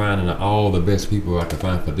 years into trying to all the best people I could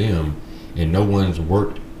find for them, and no one's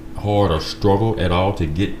worked hard or struggled at all to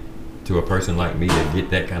get to a person like me to get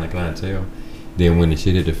that kind of clientele, then when the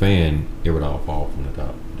shit hit the fan, it would all fall from the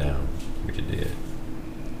top down, which it did.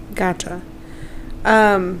 Gotcha.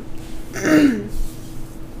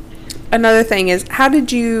 Another thing is, how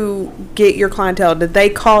did you get your clientele? Did they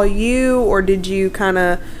call you, or did you kind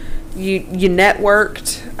of you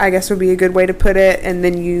networked, I guess would be a good way to put it, and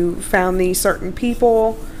then you found these certain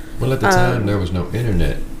people? Well, at the time there was no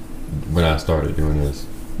internet when I started doing this,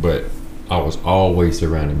 but I was always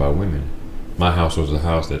surrounded by women. My house was a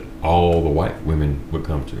house that all the white women would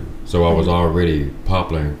come to, so I was already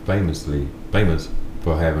popular and famous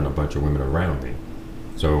for having a bunch of women around me.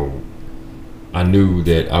 So I knew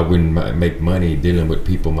that I wouldn't make money dealing with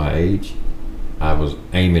people my age. I was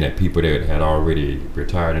aiming at people that had already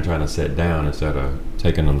retired and trying to sit down instead of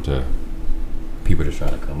taking them to people that try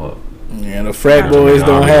to come up. Yeah, the frat boys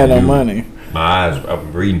don't have no money. My eyes,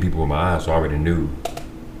 I'm reading people with my eyes, so I already knew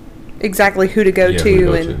exactly who to go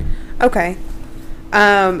to. Okay.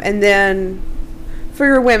 And then for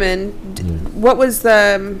your women, what was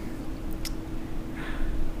the,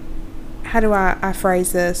 how do I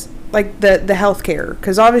phrase this? Like the healthcare,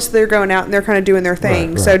 because obviously they're going out and they're kind of doing their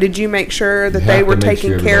thing. Right. So did you make sure that they were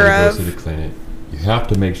taken care of? Goes to the clinic. You have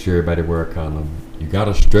to make sure everybody wear a condom. You got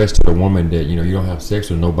to stress to the woman that you don't have sex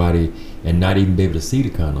with nobody and not even be able to see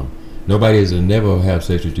the condom. Nobody is to never have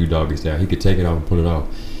sex with you doggy style. He could take it off and pull it off.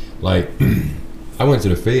 Like I went to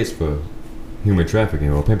the feds for human trafficking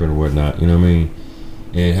or pimping or whatnot. You know what I mean?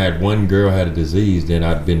 And had one girl had a disease, then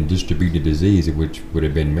I'd been distributed disease, which would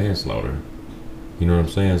have been manslaughter. You know what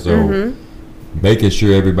I'm saying? So making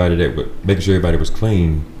sure everybody was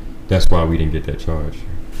clean, that's why we didn't get that charge.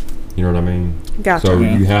 You know what I mean? Gotcha. So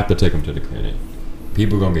you have to take them to the clinic.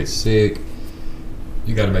 People gonna get sick.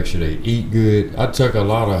 You got to make sure they eat good. I took a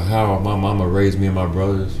lot of how my mama raised me and my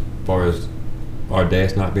brothers, as far as our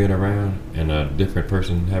dads not being around and a different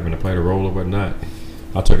person having to play the role or whatnot.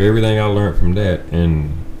 I took everything I learned from that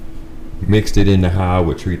and mixed it into how I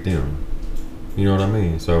would treat them. You know what I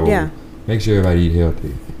mean? So make sure everybody eat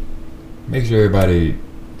healthy. Make sure everybody,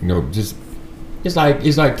 just it's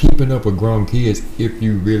like keeping up with grown kids if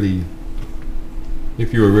you're a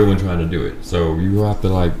real one trying to do it. So you have to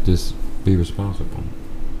like just be responsible.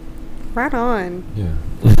 Right on. Yeah.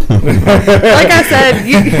 Like I said,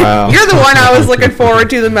 you're the one I was looking forward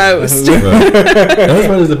to the most. Right. That's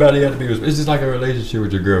what it's about. You have to be. It's just like a relationship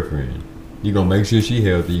with your girlfriend. You're gonna make sure she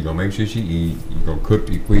healthy. You're gonna make sure she eat. You're gonna cook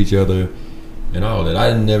for each other, and all that.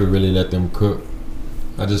 I never really let them cook.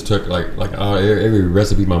 I just took like every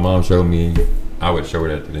recipe my mom showed me, I would show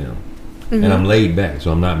that to them. Mm-hmm. And I'm laid back,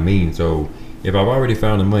 so I'm not mean. So if I've already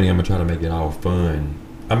found the money, I'm gonna try to make it all fun.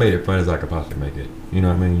 I made it fun as I could possibly make it. You know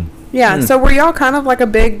what I mean? Yeah. So were y'all kind of like a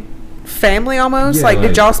big family almost? Yeah, like,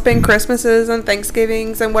 did y'all spend Christmases and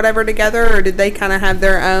Thanksgivings and whatever together, or did they kind of have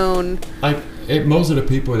their own? Most of the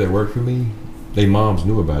people that worked for me, their moms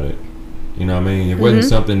knew about it. You know what I mean? It wasn't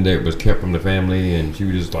something that was kept from the family, and she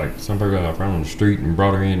was just like some people I found on the street and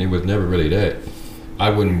brought her in. It was never really that. I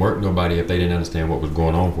wouldn't work nobody if they didn't understand what was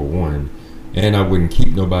going on, for one, and I wouldn't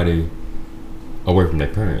keep nobody away from their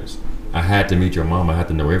parents. I had to meet your mom. I had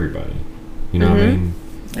to know everybody. You know what I mean?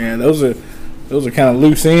 Yeah, those are kind of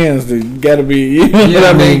loose ends that got to be. You know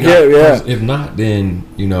what I mean? Yeah. If not, then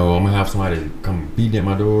I'm gonna have somebody come beating at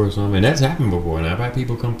my door or something, and that's happened before. And I've had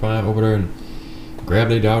people come find over there and grab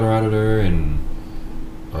their daughter out of there, and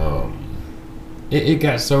it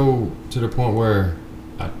got so to the point where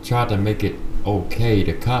I tried to make it okay.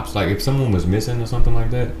 The cops, like if someone was missing or something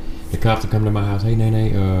like that, the cops would come to my house. Hey,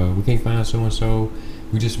 Nene, we can't find so and so.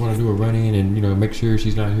 We just want to do a run in and make sure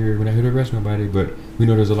she's not here. We're not here to arrest nobody, but we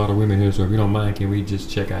know there's a lot of women here, so if you don't mind, can we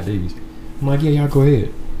just check IDs? I'm like, yeah, y'all go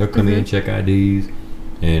ahead. They'll come in, check IDs,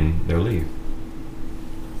 and they'll leave.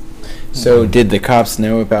 So did the cops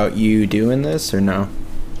know about you doing this or no?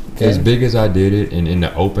 As big as I did it, and in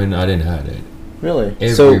the open, I didn't hide it. Really?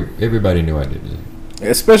 Everybody knew I did it.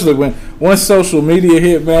 Especially once social media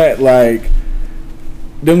hit back, like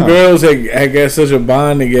them girls had got such a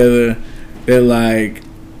bond together that like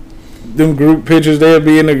them group pictures they'll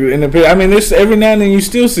be in the picture. I mean, there's every now and then you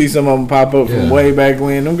still see some of them pop up from way back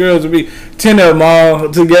when. Them girls would be 10 of them all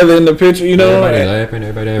together in the picture. You know, everybody laughing,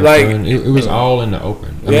 everybody having fun. It was all in the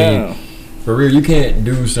open. I mean, for real, you can't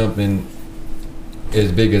do something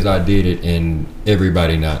as big as I did it and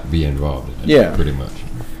everybody not be involved in it. Yeah, pretty much.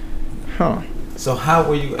 Huh. So how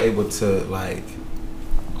were you able to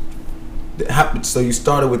so you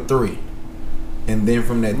started with 3, and then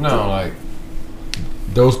from that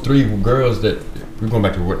those 3 girls that we're going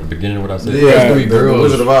back to the beginning of what I said. Yeah, those 3 girls, the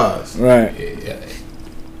Wizard of Oz. Right.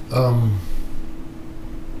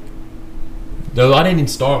 Though I didn't even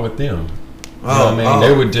start with them. You know what I mean?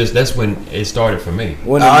 They would that's when it started for me.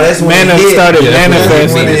 That's when it started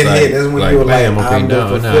manifesting. That's when you were bam, okay,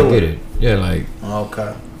 now I get it. Yeah,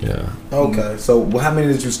 okay. Yeah. Okay. So how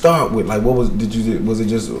many did you start with? Like, was it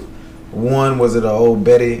just one? Was it an old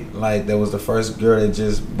Betty? Like, that was the first girl that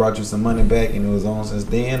just brought you some money back and it was on since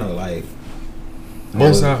then, or like?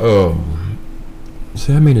 Once how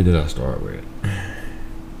many did I start with?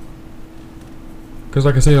 Because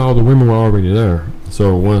like I say, all the women were already there.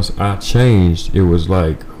 So once I changed, it was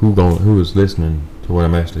like who was listening to what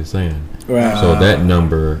I'm actually saying. Right. So that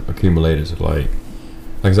number accumulated to like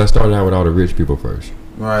I started out with all the rich people first.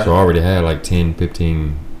 Right. So I already had like 10,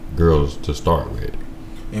 15 girls to start with.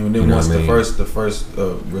 And then once the first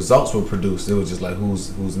results were produced, it was just like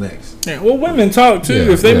who's next. Yeah, well, women talk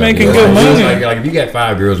too. If they making good money, like if you got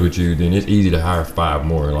 5 girls with you, then it's easy to hire 5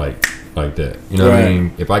 more like that. You know what I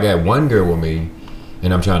mean? If I got 1 girl with me,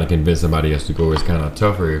 and I'm trying to convince somebody else to go, it's kind of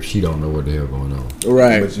tougher if she don't know what the hell going on.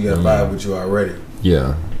 Right. But you got 5 with you already.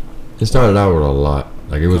 Yeah. It started out with a lot.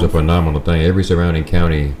 Like, it was a phenomenal thing. Every surrounding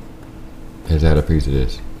county has had a piece of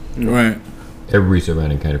this. Right. Every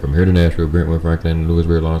surrounding county, from here to Nashville, Brentwood, Franklin,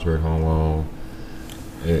 Louisville, Lawrenceburg, Cornwall,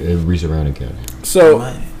 every surrounding county. So,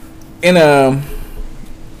 in a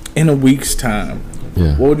week's time,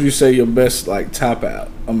 what would you say your best top out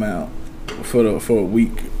amount for a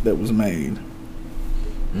week that was made?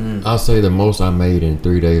 I'll say the most I made in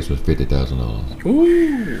 3 days was $50,000.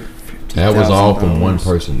 Ooh, that was all from one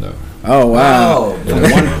person though. Oh wow!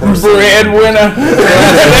 Breadwinner.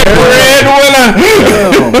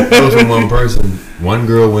 That was from one person. One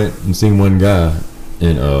girl went and seen one guy,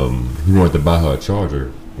 and he wanted to buy her a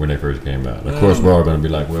charger when they first came out. Of course, we're all gonna be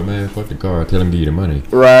like, "Well, man, fuck the car. Tell him to give you the money."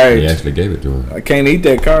 Right. He actually gave it to her. I can't eat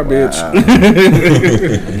that car, bitch.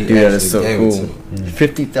 Yeah, that's so cool.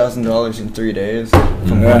 $50,000 in 3 days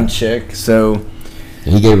from one chick. So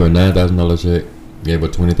he gave her a $9,000 check, gave her a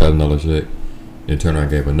 $20,000 check, then turned around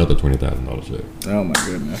and gave her another $20,000 check. Oh my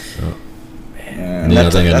goodness. And then I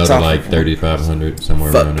think another like 3,500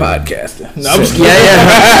 somewhere fuck around there. podcasting. No, I'm just kidding.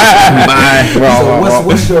 So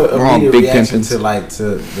what's your immediate reaction to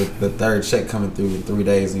the third check coming through in 3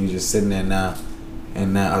 days and you just sitting there now?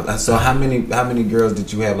 And now, so how many girls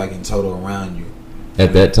did you have like in total around you?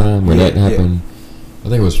 At that time when that happened, I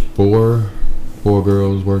think it was four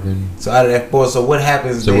girls working. So out of that 4, so what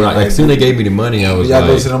happens? So then, as soon as they gave me the money, I was y'all like,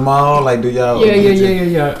 go to the mall? Like, do y'all?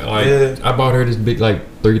 Yeah. I bought her this big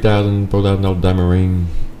like $3,000, $4,000 diamond ring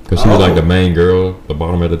because she was like the main girl, the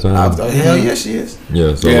bottom at the time. Hell yeah, she is.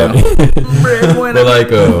 Yeah. So but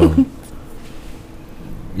like,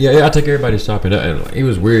 I take everybody shopping. And it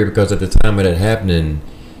was weird because at the time of that happening,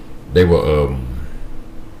 they were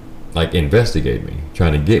like investigating me,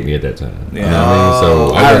 trying to get me at that time. Yeah. You know what I mean?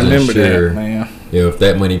 So I wasn't sure if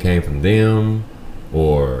that money came from them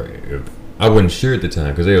or if I wasn't sure at the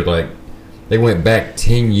time because they were like, they went back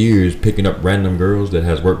 10 years picking up random girls that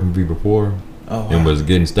has worked with me before and was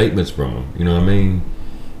getting statements from them. You know what I mean?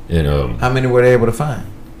 And how many were they able to find?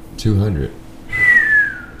 200.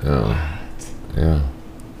 Yeah.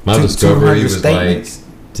 My discovery was statements?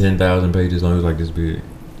 Like 10,000 pages long. It was like this big.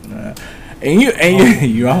 And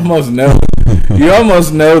you almost know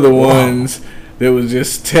the ones that was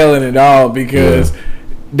just telling it all because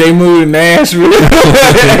they moved to Nashville.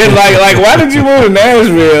 And like why did you move to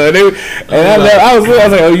Nashville? And I was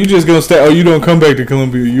like, oh, you just gonna stay? Oh, you don't come back to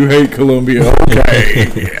Columbia? You hate Columbia? Okay,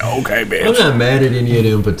 okay, bitch. I'm not mad at any of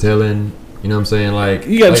them for telling. You know what I'm saying? Like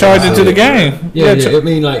you gotta charge it to the game. Yeah. I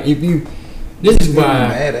mean, like if you. This is why. I'm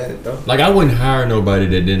mad at it though. Like I wouldn't hire nobody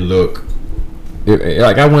that didn't look.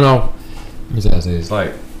 Like I went off. Let me say this.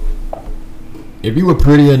 Like if you were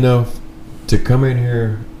pretty enough to come in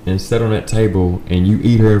here and sit on that table and you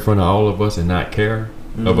eat her in front of all of us and not care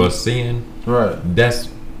of us seeing, right? That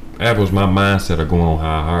was my mindset of going on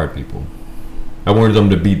how I hired people. I wanted them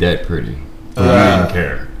to be that pretty. So you didn't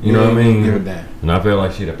care. You know what I mean? Give it down. And I felt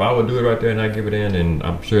like shit. If I would do it right there and not give it in, then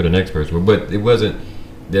I'm sure the next person would. But it wasn't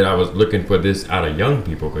that I was looking for this out of young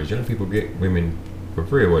people because young people get women for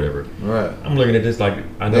free or whatever. Right. I'm looking at this like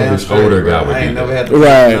I know this older guy would do that.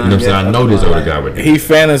 Right. You know what I'm saying? I know this older guy would do that. He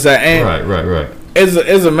fantasized. Right.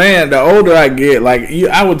 As a man, the older I get, like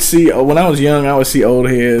I would see when I was young, I would see old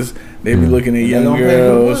heads. They'd be looking at young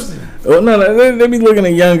girls. They'd be looking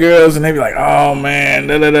at young girls and they'd be like, "Oh man,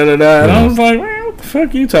 da da da da da." And I was like, "Man, what the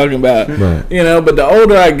fuck are you talking about?" Right. You know. But the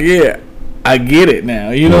older I get it now.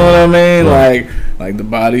 You know what I mean? Like the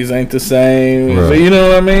bodies ain't the same. Right. So, you know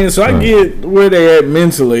what I mean? So I get where they at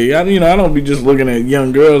mentally. I don't be just looking at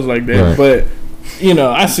young girls like that. Right. But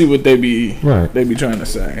I see what they be trying to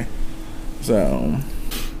say. So,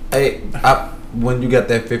 hey, when you got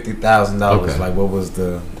that $50,000, like what was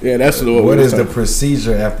the? Yeah, that's what is the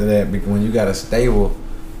procedure after that? Because when you got a stable,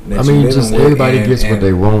 I mean, just everybody gets what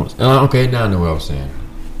they want. Okay, now I know what I was saying.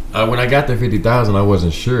 When I got the $50,000, I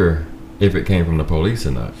wasn't sure if it came from the police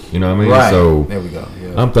or not. You know what I mean? Right. So there we go.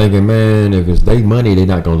 Yeah. I'm thinking, man, if it's their money, they're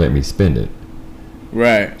not gonna let me spend it.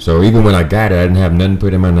 Right. So even when I got it, I didn't have nothing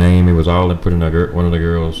put in my name. It was all put in one of the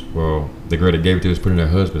girls. Well, the girl that gave it to us put in her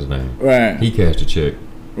husband's name. Right. He cashed a check.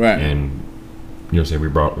 Right. And say we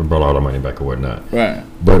brought all the money back or whatnot. Right.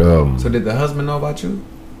 But so did the husband know about you?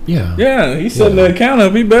 Yeah. Yeah, he set the account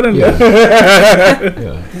up. He better know. Yeah.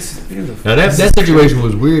 This is beautiful. Now that situation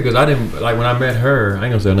was weird because I didn't when I met her. I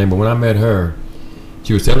ain't gonna say her name, but when I met her,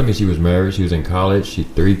 she was telling me she was married. She was in college. She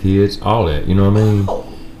 3 kids. All that. You know what I mean?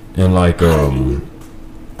 And like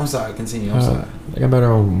I'm sorry. Continue. I'm sorry. I met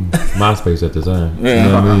her on MySpace at the time. Yeah. You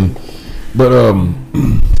know what I mean? But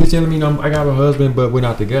she's telling me I got a husband, but we're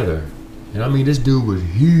not together. And I mean, this dude was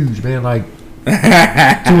huge, man. Like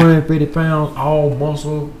 250 pounds, all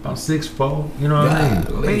muscle, about 6'4". You know what I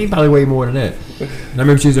mean? Man, he probably weighed more than that. And I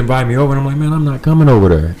remember she was inviting me over, and I'm like, man, I'm not coming over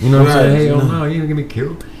there. You know what I'm saying? Hey, no, you don't get me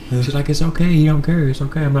killed. She's like, it's okay. He don't care. It's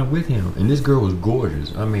okay. I'm not with him. And this girl was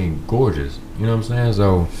gorgeous. I mean, gorgeous. You know what I'm saying?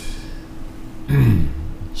 So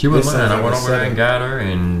she was lying. I went over there and got her,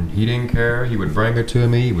 and he didn't care. He would bring her to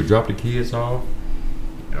me. He would drop the kids off.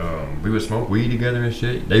 We would smoke weed together and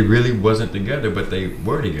shit. They really wasn't together, but they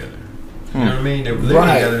were together. You know what I mean? They were living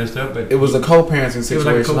together and stuff. But it was a co-parenting situation.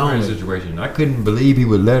 It was like a co-parenting situation. I couldn't believe he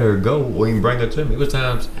would let her go or even bring her to me. It was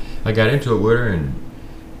times I got into it with her and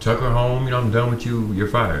took her home. I'm done with you. You're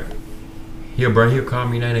fired. He'll call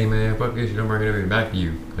me, hey man, fuck this. You don't bring it back to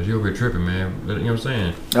you because you're over here tripping, man. You know what I'm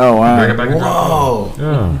saying? Oh wow. Bring it back and drop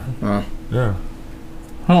her. Yeah.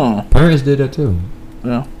 Huh. Parents did that too.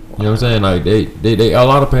 Yeah. You know what I'm saying? Like they a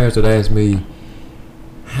lot of parents that ask me,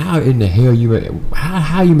 how in the hell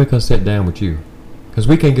how you make her sit down with you? Because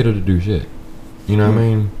we can't get her to do shit. You know what I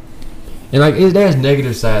mean? And like, there's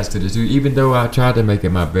negative sides to this, dude. Even though I tried to make it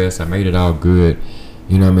my best, I made it all good.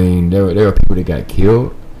 You know what I mean? There were people that got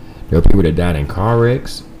killed. There were people that died in car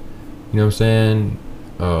wrecks. You know what I'm saying?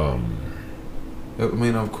 I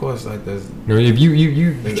mean, of course, like there's. You know, if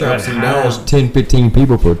you try to house 10, 15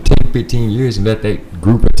 people for 10, 15 years and let that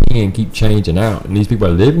group of 10 keep changing out, and these people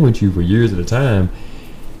are living with you for years at a time,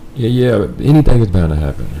 yeah, anything is bound to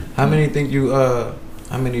happen. How many think you?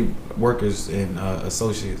 How many workers and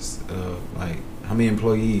associates? Like, how many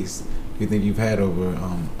employees do you think you've had over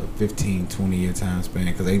a 15, 20 year time span?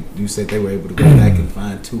 Because you said they were able to go back and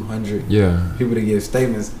find 200 people to give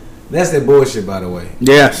statements. That's that bullshit, by the way.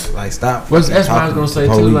 Yes. Like, stop. That's what I was gonna say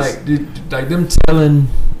too. Like them telling.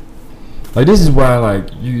 Like, this is why, like,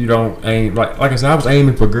 you don't aim. Like I said, I was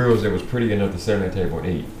aiming for girls that was pretty enough to sit on that table and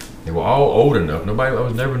eat. They were all old enough. I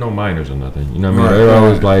was never no minors or nothing. You know what I mean? They were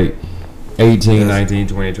always like 18, 19,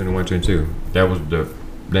 20, 21, 22. That was the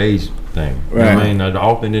age thing. You know what I mean? I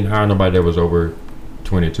often didn't hire nobody that was over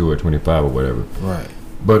 22 or 25 or whatever. Right.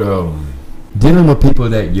 But dealing with people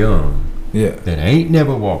that young. Yeah. That ain't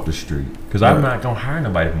never walked the street. Because I'm not going to hire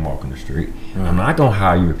nobody from walking the street. I'm not going to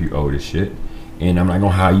hire you if you old as shit. And I'm not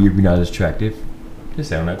going to hire you if you're not as attractive. Just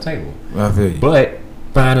sit on that table. I feel you. But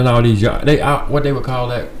finding all these young, what they would call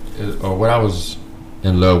that, or what I was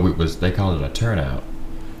in love with was, they call it a turnout.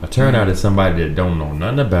 A turnout is somebody that don't know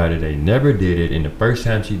nothing about it. They never did it. And the first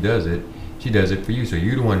time she does it for you. So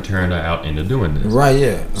you the one turned her out into doing this. Right,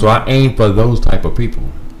 yeah. So I aim for those type of people.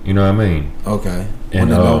 You know what I mean? Okay. And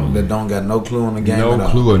that don't got no clue on the game. No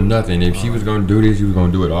clue or nothing. If she was gonna do this, she was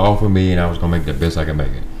gonna do it all for me, and I was gonna make the best I could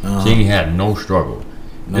make it. She ain't had no struggle.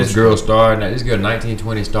 This girl 19,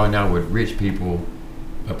 20, starting out with rich people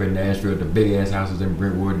up in Nashville, the big ass houses in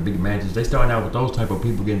Brentwood, the big mansions. They starting out with those type of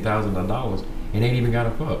people getting thousands of dollars and ain't even got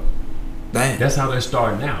a fuck. Damn. That's how they're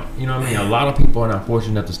starting out. You know what I mean? A lot of people are not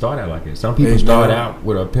fortunate enough to start out like this. Some people start out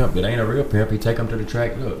with a pimp that ain't a real pimp. He take them to the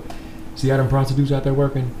track. Look, see how them prostitutes out there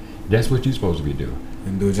working? That's what you're supposed to be doing.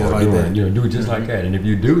 And do it just like that. You know, do it just like that. And if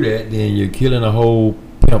you do that, then you're killing the whole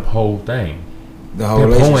pimp whole thing. The whole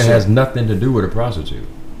pimp relationship has nothing to do with a prostitute.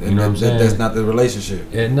 You know what I'm saying? That's not the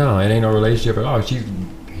relationship. No, it ain't no relationship at all.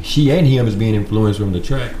 She and him is being influenced from the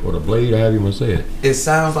track or the blade, or however you want to say it. It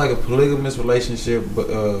sounds like a polygamous relationship,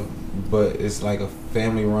 but it's like a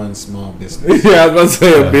family-run small business. Yeah, I was about to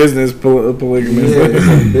say a business polygamous.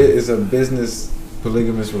 Yeah, it's a business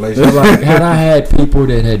polygamous relationship. Like, had I had people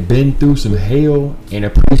that had been through some hell and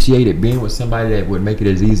appreciated being with somebody that would make it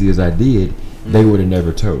as easy as I did, they would have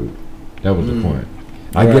never told. That was the point.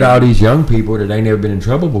 I get all these young people that ain't never been in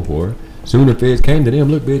trouble before. Soon the feds came to them.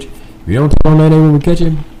 Look, bitch, if you don't tell him that when we catch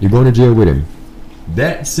him, you're going to jail with him.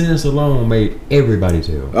 That sentence alone made everybody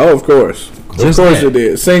tell. Oh, of course. Of course it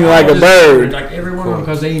did. Sing like a bird. Like everyone,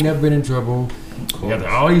 because they ain't never been in trouble. You got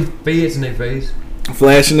all these feds in their face.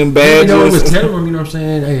 Flashing them badges. You know, it was telling them, you know what I'm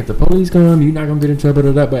saying? Hey, if the police come, you're not going to get in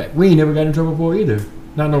trouble. But we ain't never got in trouble before either.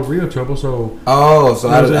 Not no real trouble, so... Oh, so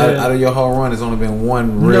out of your whole run, there's only been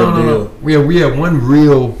one real deal. No. We have one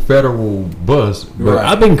real federal bust, but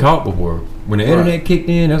I've been caught before. When the internet kicked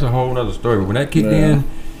in, that's a whole other story. But when that kicked in,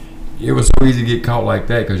 it was so easy to get caught like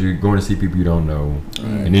that because you're going to see people you don't know.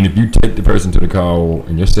 Right. And then if you take the person to the call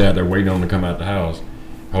and you're sat there waiting on them to come out the house,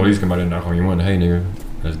 police come out and knock on your window, hey, nigga,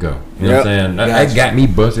 let's go. You know what I'm saying? That got me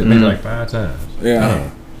busted maybe like 5 times.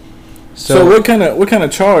 Yeah. So what kind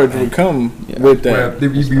of charge would come with that? Well,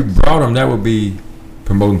 if you brought them, that would be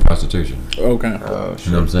promoting prostitution. Okay. You know what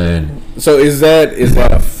I'm saying? So is that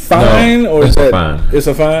a fine or is that a fine? It's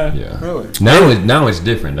a fine. Yeah. Really? Now it's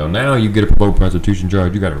different though. Now you get a promoted prostitution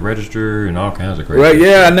charge, you got to register and all kinds of crazy. Right?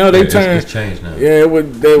 Yeah, I know they turned. It's changed now. Yeah,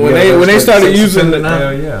 when they started using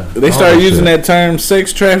they started using that term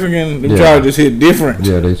sex trafficking. The charges hit different.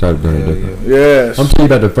 Yeah, they started doing it different. Yes. I'm telling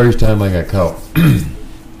you about the first time I got caught.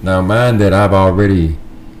 Now, mind that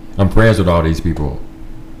I'm friends with all these people.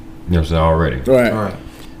 You know what I'm saying, already. Right.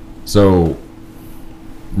 So,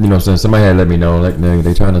 you know what I'm saying, somebody had let me know, like, man,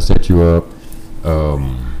 they trying to set you up.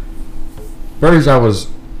 First, I'm going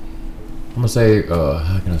to say,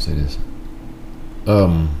 how can I say this?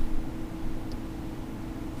 I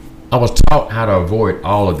was taught how to avoid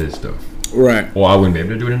all of this stuff. Right. Or I wouldn't be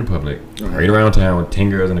able to do it in the public. Right around town with 10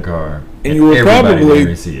 girls in the car. And you were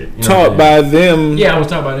probably taught by them. Yeah, I was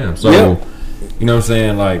taught by them. So, you know what I'm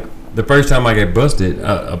saying? Like, the first time I got busted,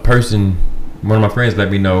 one of my friends let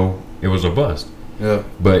me know it was a bust. Yeah.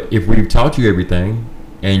 But if we've taught you everything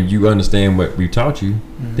and you understand what we've taught you,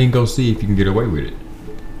 then go see if you can get away with it.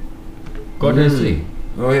 Go out there and see.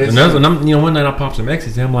 One night I popped some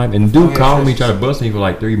ecstasy. I'm like, and dude called me, tried to bust me for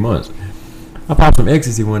like 3 months. I popped some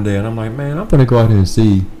ecstasy one day and I'm like, man, I'm gonna go out here and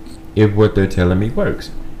see if what they're telling me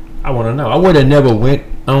works. I want to know. I would have never went.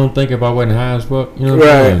 I don't think if I wasn't high as fuck, you know what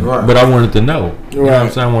I'm saying? Right. But I wanted to know. You know what I'm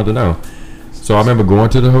saying? I wanted to know. So I remember going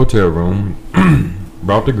to the hotel room,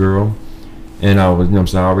 brought the girl, and I was, you know what I'm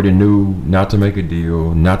saying, I already knew not to make a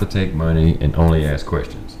deal, not to take money, and only ask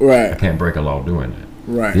questions. Right. I can't break a law doing that.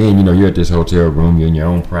 Right. Then, you know, you're at this hotel room, you're in your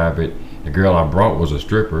own private. The girl I brought was a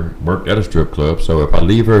stripper, worked at a strip club. So if I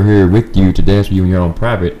leave her here with you to dance with you in your own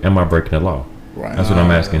private, am I breaking the law? Right. That's what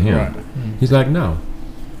I'm asking him. Right. He's like, no.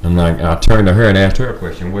 I'm like, I turned to her and asked her a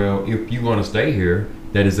question. Well, if you want to stay here,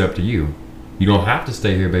 that is up to you. You don't have to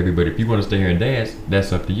stay here, baby, but if you want to stay here and dance,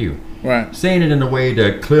 that's up to you. Right. Saying it in a way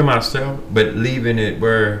to clear myself, but leaving it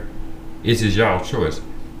where it's just y'all's choice.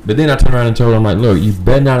 But then I turned around and told her, I'm like, look, you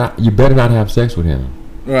better not have sex with him.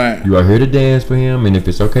 Right. You are here to dance for him, and if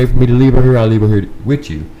it's okay for me to leave her here, I'll leave her here with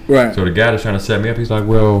you. Right. So the guy that's trying to set me up, he's like,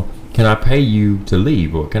 well, can I pay you to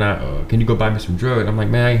leave, or can you go buy me some drugs? I'm like,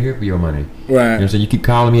 man, I ain't here for your money. Right. You know what I'm saying? You keep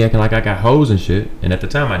calling me acting like I got hoes and shit, and at the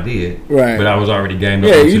time I did. Right. But I was already gamed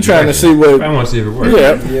up. Yeah, you trying to see what? I want to see if it works.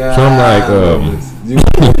 Yeah. So I'm like, you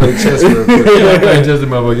play chess real quick. I'm playing chess with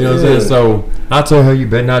my boy, you know what I'm saying? So I told her, you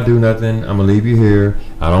better not do nothing. I'm gonna leave you here.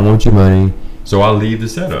 I don't want your money. So I'll leave the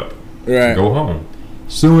setup. Right. Go home.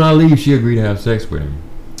 Soon I leave, she agreed to have sex with him.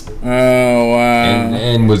 Oh wow.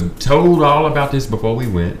 And was told all about this before we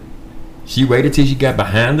went. She waited till she got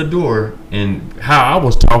behind the door, and how I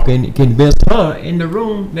was talking convinced her in the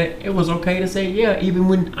room that it was okay to say yeah, even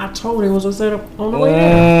when I told her it was a setup on the way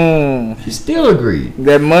down. She still agreed.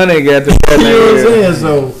 That money got the you know what I'm saying?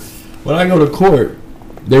 So when I go to court,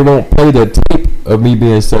 they won't play the tape of me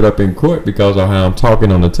being set up in court because of how I'm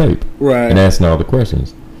talking on the tape. Right. And asking all the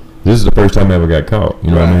questions. This is the first time I ever got caught.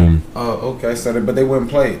 You know what I mean? Oh, okay. So, but they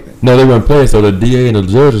wouldn't play it. No, they wouldn't play it. So the DA and the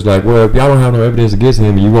judge was like, well, if y'all don't have no evidence against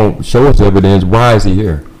him and you won't show us evidence, why is he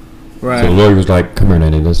here? Right. So the lawyer was like, come here,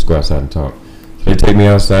 Nanny, let's go outside and talk. So they take me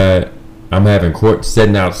outside. I'm having court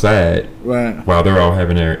sitting outside while they're all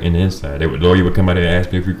having their in the inside. The lawyer would come out there and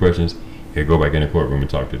ask me a few questions. Here, go back in the courtroom and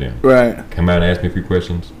talk to them. Right. Come out and ask me a few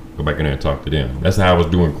questions. Go back in there and talk to them. That's how I was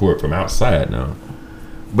doing court from outside now.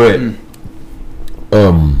 But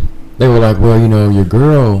they were like, well, you know, your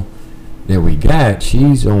girl that we got,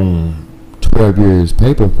 she's on 12 years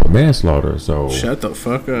paper for manslaughter. So shut the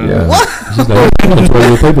fuck up. Yeah. What? She's like, she's on 12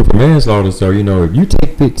 years paper for manslaughter. So, you know, if you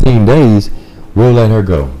take 15 days, we'll let her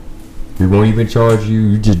go. We won't even charge you.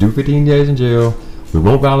 You just do 15 days in jail. We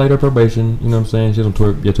won't violate her probation. You know what I'm saying? She's on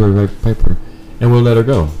 12 years paper. And we'll let her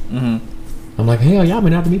go. Mm-hmm. I'm like, hell, y'all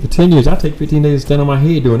been after me for 10 years. I take 15 days to stand on my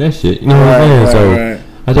head doing that shit. You know what I'm saying? So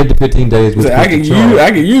I take the 15 days. With I can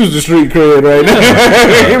use the street cred right now.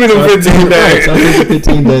 Give me the 15 days. So I take the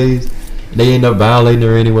 15 days. They end up violating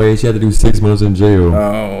her anyway. She had to do 6 months in jail.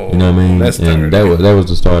 Oh, you know what I mean? That's and that was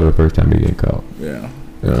the start of the first time he getting caught. Yeah.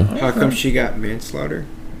 How come she got manslaughter?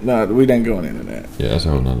 No, we ain't going into that. Yeah, that's a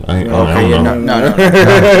whole nother.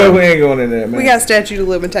 We ain't going into that, man. We got statute of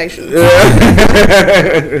limitations.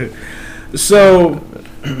 So,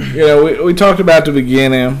 you know, we talked about the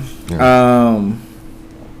beginning.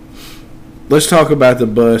 Let's talk about the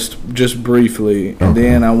bust just briefly, and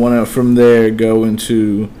then I want to from there go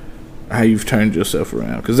into how you've turned yourself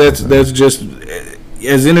around, because that's just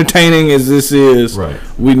as entertaining as this is. Right.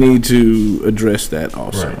 We need to address that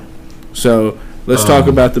also. Right. So let's talk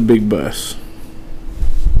about the big bust.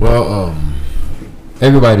 Well,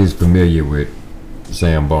 everybody's familiar with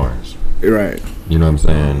Sam Barnes, right? You know what I'm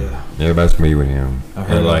saying? Yeah. Everybody's familiar with him.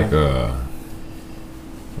 And like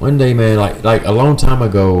one day, man, like a long time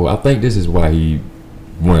ago, I think this is why he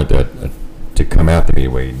wanted to come after me the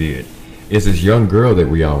way he did. It's this young girl that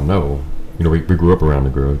we all know. You know, we grew up around the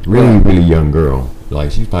girl. Really young girl. Like,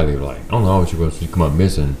 she's probably like, I don't know how she was. She come up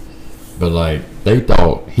missing. But like, he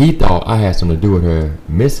thought I had something to do with her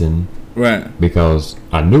missing. Right. Because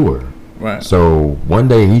I knew her. Right. So one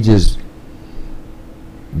day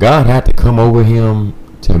God had to come over him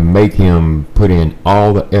to make him put in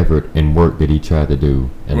all the effort and work that he tried to do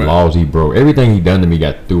and laws he broke. Everything he done to me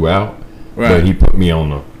got threw out. Right. But he put me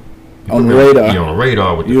on the radar. Yeah, on the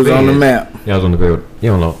radar with the was feds. on the map. Yeah, I was on the field.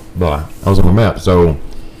 You don't know, blah. I was on the map. So, you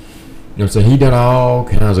know, so he did all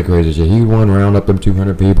kinds of crazy shit. He won round up them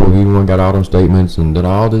 200 people. He got all them statements and did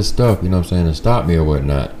all this stuff. You know what I'm saying, to stop me or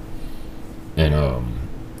whatnot. And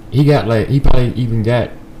he probably even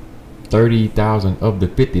got 30,000 of the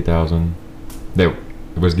 50,000 that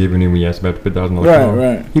was given him when you asked about the $50,000.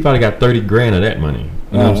 Right. He probably got 30 grand of that money.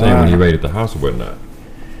 You know what I'm saying, when he raided the house or whatnot.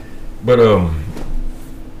 But you know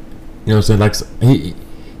what I'm saying, like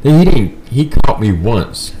he caught me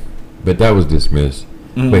once, but that was dismissed.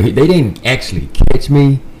 Mm-hmm. But they didn't actually catch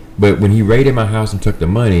me. But when he raided my house and took the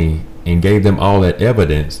money and gave them all that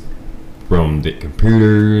evidence, from the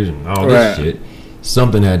computers and all this shit.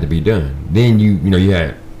 Something had to be done. Then you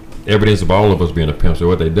had evidence of all of us being a pimp. So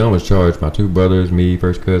what they done was charge my two brothers, me,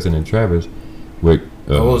 first cousin, and Travis with.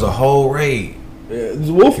 It was a whole raid. It was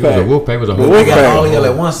a wolf pack. It was a wolf pack. It was a whole. They got all y'all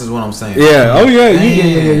at once. Is what I'm saying. Yeah. Oh yeah.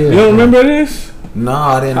 Yeah. You don't remember this? No,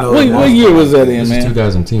 I didn't know. What year was that in, man? This is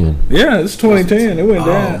 2010. Yeah, it's 2010. It went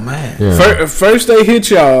down. Oh man. Yeah. First they hit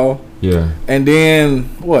y'all. Yeah. And then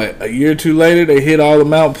what? A year or two later, they hit all of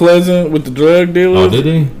Mount Pleasant with the drug dealers. Oh, did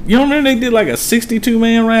they? You don't remember they did like a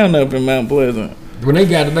 62-man roundup in Mount Pleasant? When they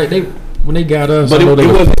got us, but it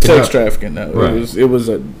wasn't sex trafficking though. Right. It was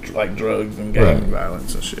like drugs and gang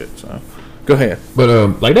violence and shit. So go ahead.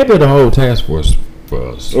 But like they built a whole task force for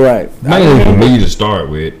us. Right. Mainly for me to start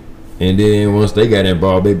with, and then once they got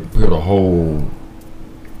involved, they put a whole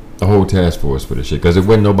task force for the shit because there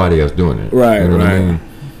wasn't nobody else doing it. Right. You know what I mean?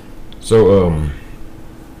 So,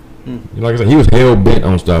 like I said, he was hell bent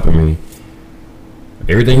on stopping me.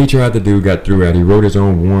 Everything he tried to do got through out. He wrote his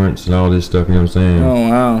own warrants and all this stuff. You know what I'm saying? Oh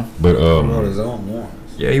wow! But he wrote his own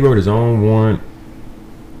warrants. Yeah, he wrote his own warrant.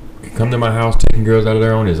 Come to my house, taking girls out of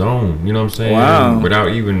there on his own. You know what I'm saying? Wow! Without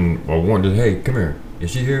even a warrant. Just, hey, come here. Is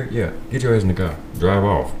she here? Yeah. Get your ass in the car. Drive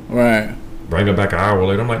off. Right. Bring her back an hour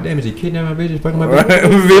later. I'm like, damn, is he kidnapping my bitches? Fucking my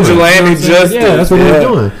bitches? Vigilante justice. Yeah, that's what he was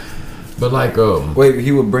doing. But like, wait,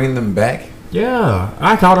 he would bring them back? Yeah,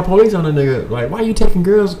 I called the police on the nigga. Like, why you taking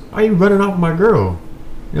girls? Why you running off with my girl?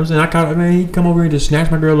 You know what I'm saying? I called him, man. He'd come over here and just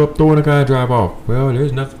snatch my girl up, throw in the car, and drive off. Well,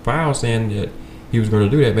 there's nothing foul saying that he was going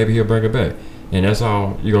to do that. Maybe he'll bring her back, and that's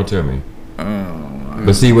all you're gonna tell me.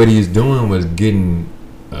 But see, what he's doing was getting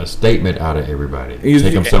a statement out of everybody.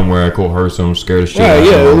 Take him somewhere, coerce him, scare the shit out of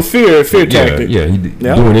him. Yeah, it was fear tactic. Yeah, he's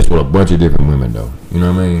doing this with a bunch of different women, though. You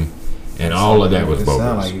know what I mean? And all of that was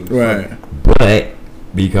bogus. Right. But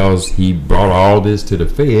because he brought all this to the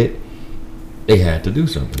Fed, they had to do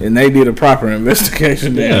something. And they did a proper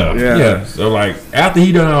investigation. Yeah. So like after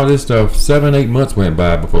he done all this stuff, 7-8 months went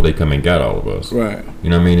by before they come and got all of us. Right.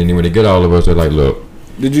 You know what I mean? And then when they get all of us, they're like, look.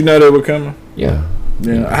 Did you know they were coming? Yeah.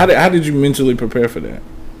 Yeah. How did you mentally prepare for that?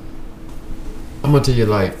 I'm gonna tell you,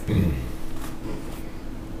 like,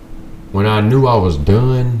 when I knew I was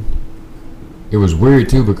done, it was weird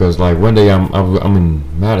too because like one day I'm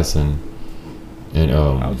in Madison, and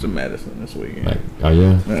I was in Madison this weekend. Like, oh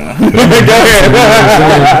yeah. Go ahead.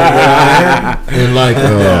 And like,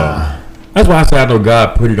 that's why I say I know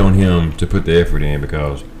God put it on him to put the effort in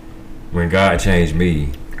because when God changed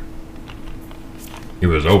me, it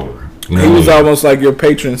was over. You know he was almost like your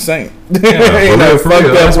patron saint. Yeah, for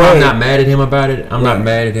real. That's why I'm not mad at him about it. I'm not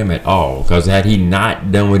mad at him at all. Because had he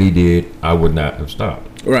not done what he did, I would not have stopped.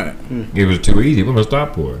 Right. It was too easy. We're going to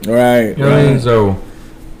stop for it. Right. You know what I mean? So,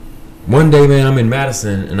 one day, man, I'm in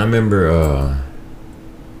Madison, and I remember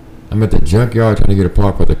I'm at the junkyard trying to get a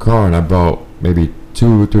part for the car, and I brought maybe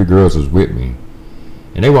 2 or 3 girls was with me.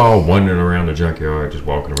 And they were all wandering around the junkyard, just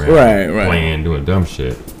walking around, playing, doing dumb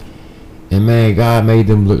shit. And man, God made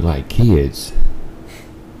them look like kids.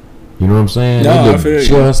 You know what I'm saying? No, they look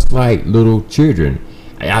just like little children.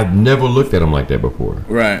 I've never looked at them like that before.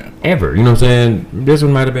 Right. Ever. You know what I'm saying? This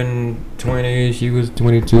one might have been 20. She was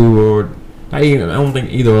 22, or I don't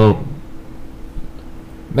think either of them.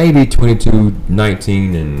 Maybe 22,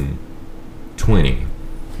 19, and 20.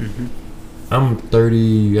 Mm-hmm. I'm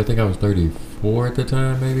 30. I think I was 34 at the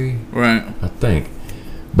time, maybe. Right. I think.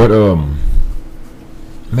 But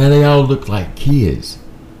man, they all look like kids.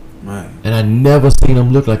 Right. And I never seen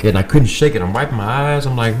them look like it. And I couldn't shake it. I'm wiping my eyes.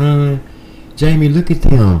 I'm like, Jamie, look at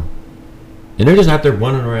them. And they're just out there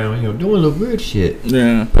running around, doing little weird shit.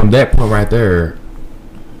 Yeah. From that point right there,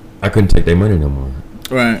 I couldn't take their money no more.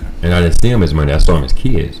 Right. And I didn't see them as money. I saw them as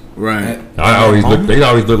kids. Right. They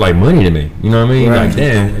always look like money to me. You know what I mean? Right. Like,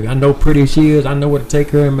 damn, I know pretty she is. I know what to take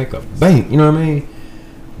her and make a bank. You know what I mean?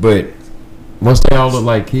 But once they all look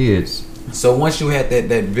like kids. So once you had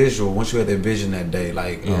that visual, once you had that vision that day,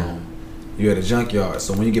 like you had a junkyard.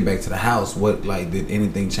 So when you get back to the house, what did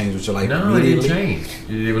anything change with your life? No, it didn't change.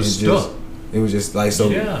 It was stuck. It was just like so.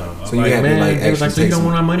 Yeah. So you had to like actually so you don't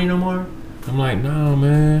want our money no more? I'm like, no,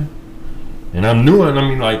 man. And I'm new, and I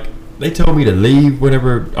mean, like they told me to leave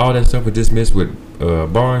whenever all that stuff was dismissed with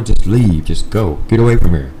Barnes. Just leave, just go, get away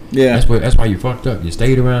from here. Yeah. That's why you fucked up. You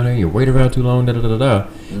stayed around here. You waited around too long.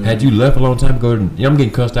 Mm-hmm. Had you left a long time ago, I'm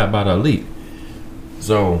getting cussed out by the elite.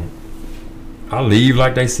 So I leave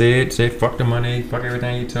like they said fuck the money, fuck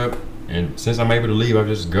everything you took. And since I'm able to leave, I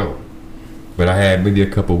just go. But I had maybe a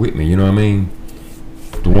couple with me. You know what I mean?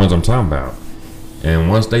 The ones I'm talking about. And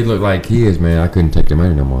once they look like kids, man, I couldn't take their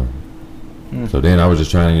money no more. So then I was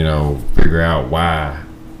just trying to, figure out why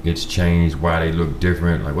it's changed, why they look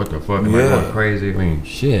different. Like, what the fuck? Am I going crazy? I mean,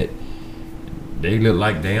 shit. they look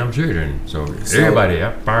like damn children. So everybody,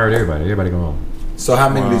 I fired everybody. Everybody go home. So how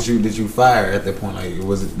many did you fire at that point? Like,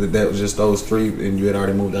 was it that was just those 3, and you had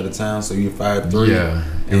already moved out of town, so you fired 3? Yeah,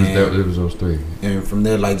 it was those 3. And from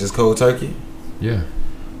there, like, just cold turkey. Yeah.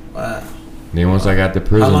 Wow. Then once I got to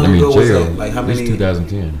prison, how long ago jail. Was that? Like how many? This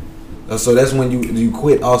 2010. So that's when you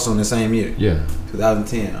quit also in the same year. Yeah.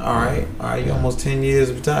 2010. All right. You almost 10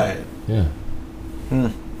 years retired. Yeah.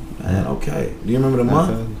 Man, okay. Do you remember the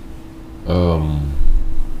month?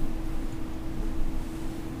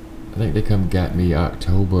 I think they got me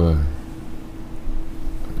October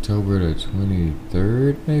the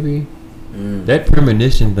 23rd, maybe. That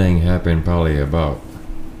premonition thing happened probably about,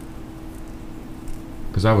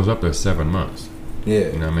 because I was up there 7 months. Yeah.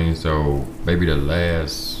 You know what I mean? So maybe the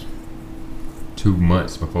last 2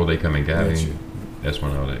 months before they come and got me, that's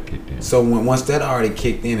when all that kicked in. So once that already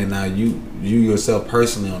kicked in, and now you yourself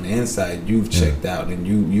personally on the inside, you've checked out and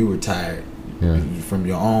you retired from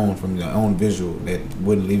your own visual that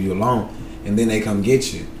wouldn't leave you alone, and then they come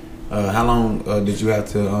get you. How long did you have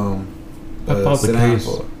to sit down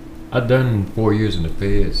for? I've done 4 years in the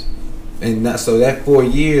feds, and so that 4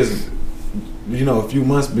 years. You know, a few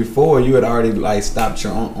months before, you had already like stopped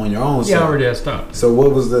on your own. Yeah, I already had stopped. So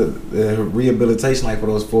what was the rehabilitation like for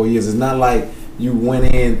those 4 years? It's not like you went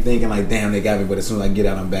in thinking like, damn, they got me, but as soon as I get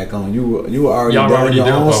out, I'm back on. You were already doing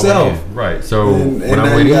your own self. Right. So when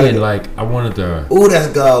I went in, like, I wanted to. Ooh,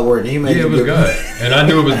 that's God working. He made it was God, and I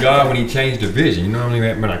knew it was God when He changed the vision. You know what I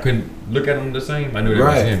mean? When I couldn't look at Him the same, I knew that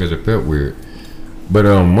was Him because it felt weird. But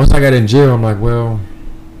once I got in jail, I'm like, well,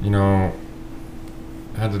 you know,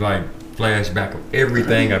 I had to like flashback of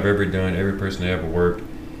everything I've ever done, every person I ever worked,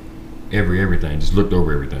 everything. Just looked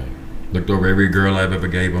over everything. Looked over every girl I've ever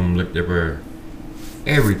gave them. Looked over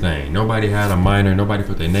everything. Nobody had a minor. Nobody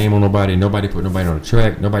put their name on nobody. Nobody put nobody on the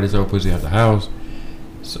track. Nobody sold pussy out the house.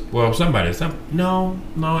 So, well, no.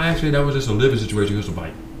 Actually, that was just a living situation. It was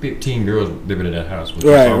like 15 girls living in that house.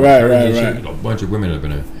 Right. A bunch of women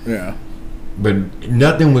living there. Yeah. But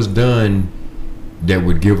nothing was done that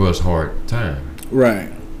would give us hard time.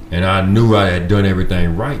 Right. And I knew I had done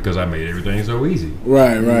everything right because I made everything so easy.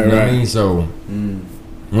 Right. You know what I mean? So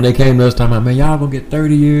when they came to us talking about, man, y'all gonna get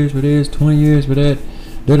 30 years for this, 20 years for that,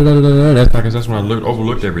 that's when I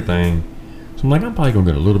overlooked everything. So I'm like, I'm probably gonna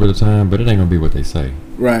get a little bit of time, but it ain't gonna be what they say.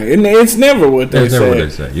 Right, and it's never what they say. Never what they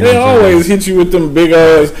say. You they always hit you with them big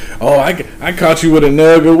ass. Oh, I caught you with a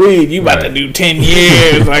nug of weed. You about to do 10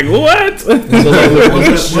 years? Like what?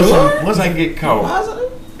 So once I get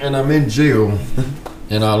caught and I'm in jail,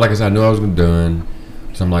 and like I said, I knew I was done.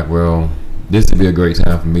 So I'm like, well, this would be a great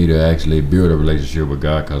time for me to actually build a relationship with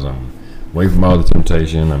God because I'm away from all the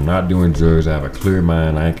temptation. I'm not doing drugs. I have a clear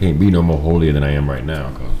mind. I can't be no more holier than I am right now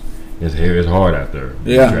because it's hard out there.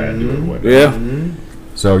 Trying to do it.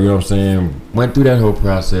 So, you know what I'm saying? Went through that whole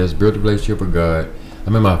process, built a relationship with God.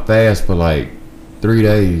 I'm in my fast for like 3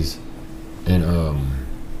 days. And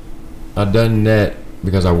I done that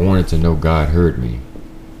because I wanted to know God heard me.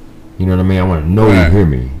 You know what I mean? I want to know He heard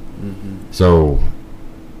me. So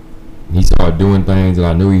He started doing things that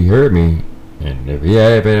I knew He heard me. And if it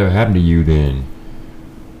ever happened to you, then,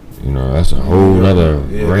 you know, that's a whole other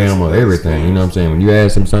realm of everything. You know what I'm saying? When you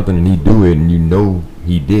ask Him something and He do it and you know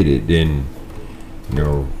He did it, then, you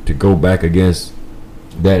know, to go back against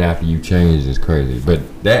that after you changed is crazy. But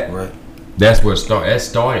that's what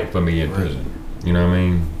started for me in prison. You know what I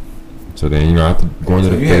mean? So then, you know, after going to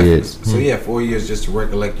the feds. So you had 4 years just to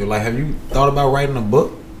recollect your life. Have you thought about writing a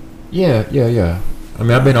book? Yeah. I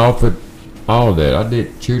mean, I've been offered all that. I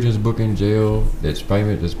did children's book in jail that's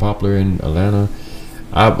famous, that's popular in Atlanta.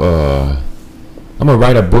 I'm gonna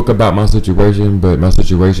write a book about my situation, but my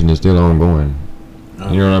situation is still ongoing.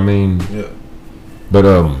 You know what I mean? Yeah. But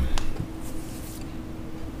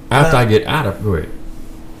after I get out of go ahead.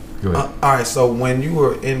 All right. So when you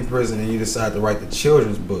were in prison and you decided to write the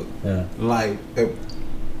children's book, like,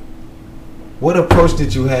 what approach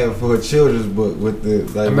did you have for a children's book with the?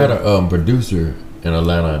 Like, I met a producer in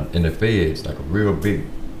Atlanta in the feds, like a real big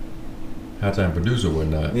high-time producer or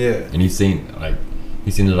whatnot. Yeah. And he seemed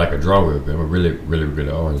it like a drawer of him, a really, really good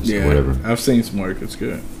artist or whatever. I've seen some work. It's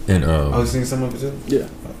good. And I've seen some of it too. Yeah.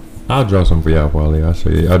 I'll draw some for y'all, Wally. I'll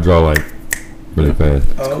show you. I'll draw like really fast.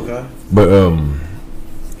 Oh, okay. But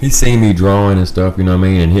he seen me drawing and stuff, you know what I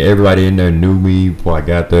mean? And everybody in there knew me before I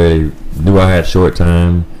got there. They knew I had short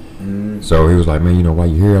time. So he was like, man, you know, while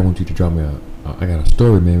you're here, I want you to draw me I got a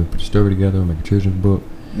story, man. We put a story together, make a children's book.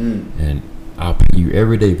 And I'll pay you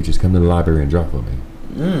every day if you just come to the library and draw for me.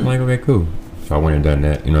 I'm like, okay, cool. So I went and done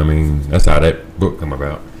that, you know what I mean? That's how that book come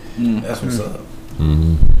about. That's what's up.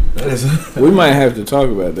 We might have to talk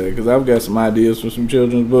about that because I've got some ideas for some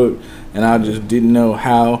children's book, and I just didn't know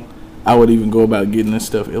how I would even go about getting this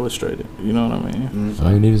stuff illustrated. You know what I mean?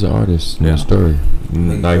 All you need is an artist and a story.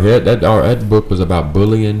 Like that book was about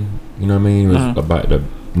bullying. You know what I mean? It was about the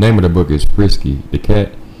name of the book is Frisky the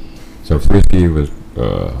cat. So Frisky was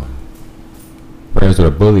friends with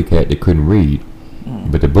a bully cat that couldn't read,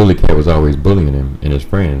 but the bully cat was always bullying him and his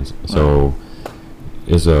friends. So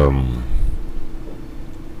it's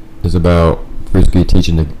about Frisky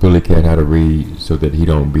teaching the bully cat how to read so that he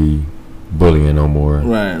don't be bullying no more.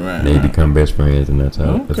 Right. And they become best friends, and that's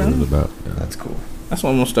how that's what it's about. Yeah. That's cool. That's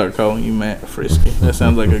what I'm gonna start calling you, Matt Frisky. That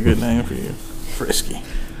sounds like a good name for you, Frisky.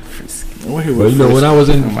 Well, you know, when I was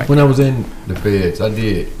in the feds,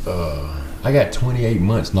 I got 28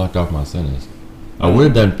 months knocked off my sentence. I would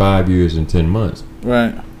have done 5 years and 10 months.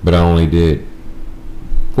 Right. But I only did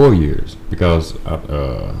 4 years because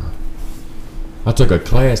I took a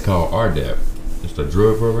class called RDAP. It's a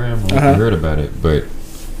drug program. I don't know if you heard about it, but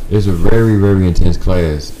it's a very, very intense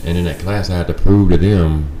class. And in that class, I had to prove to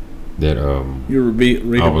them that you were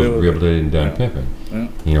I was rehabilitated and done pimping. Yeah.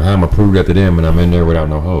 You know, how am I prove that to them and I'm in there without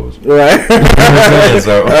no hoes? Right.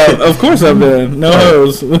 So, of course I'm done. No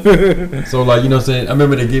hoes. So, like, you know what I'm saying? I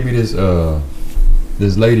remember they gave me this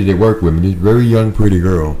this lady that worked with me, this very young, pretty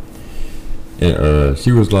girl. And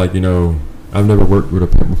she was like, you know, I've never worked with a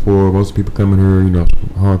pimp before. Most people come in here, you know,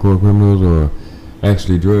 hardcore criminals or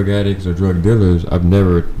actually drug addicts or drug dealers. I've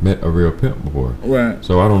never met a real pimp before. Right.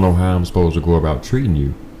 So I don't know how I'm supposed to go about treating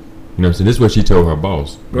you. You know what I'm saying? This is what she told her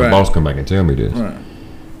boss. Her boss come back and tell me this. Right.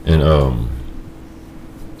 And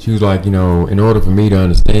she was like, you know, in order for me to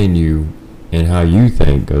understand you and how you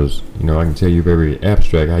think, because, you know, I can tell you very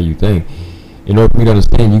abstract how you think. In order for me to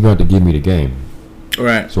understand, you're going to have to give me the game.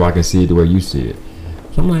 Right. So I can see it the way you see it.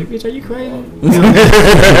 So I'm like, bitch, are you crazy?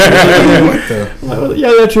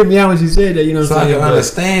 Yeah, that tripped me out when she said that, you know what I'm saying? So I can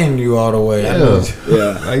understand you all the way.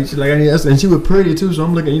 Yeah. And she was pretty too, so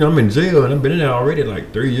I'm looking, you know, I'm in jail and I've been in there already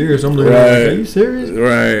like 3 years. So I'm looking like, are you serious?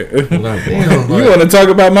 Right. I'm like, damn. You want to talk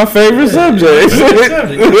about my favorite subject. This is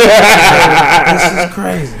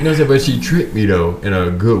crazy. You know what I'm saying? But she tricked me though in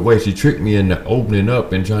a good way. She tricked me into opening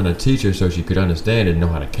up and trying to teach her so she could understand and know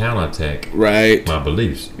how to counterattack my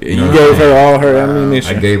beliefs. You gave her all her ammunition.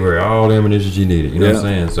 I gave her all the ammunition she needed. You know what I'm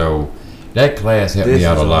saying? So that class helped me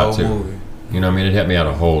out a lot too. You know what I mean? It helped me out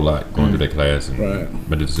a whole lot going through that class. And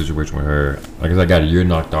but the situation with her, like I got a year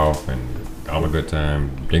knocked off and all a good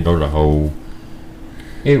time. Didn't go to the hole.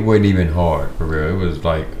 It wasn't even hard for real. It was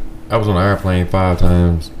like I was on an airplane 5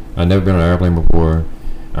 times. I'd never been on an airplane before.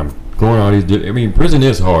 I'm going all these. I mean, prison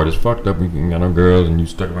is hard. It's fucked up. You got no girls and you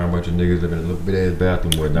stuck around a bunch of niggas living in a little bit ass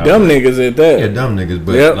bathroom. Whatnot. Dumb niggas at that. Yeah, dumb niggas.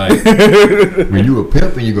 But like when you a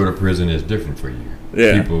pimp and you go to prison, it's different for you.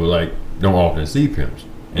 Yeah. People like don't often see pimps,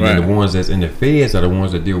 and then the ones that's in the feds are the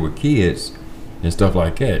ones that deal with kids and stuff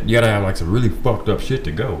like that. You gotta have like some really fucked up shit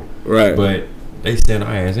to go. Right. But they send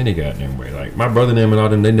our ass any goddamn way. Like my brother and them and all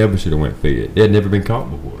them, they never should have went fed. They had never been caught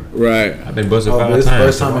before. Right. I've been busted 5 times.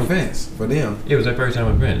 First time offense for them. It was their first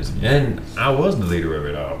time offense, and I was the leader of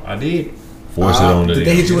it all. I did force it on them. Did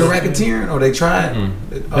they hit you with racketeering or they tried?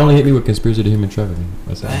 They only hit me with conspiracy to human trafficking.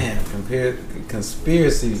 Damn,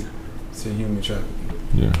 conspiracy to human trafficking.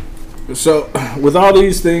 Yeah. So, with all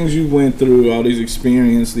these things you went through, all these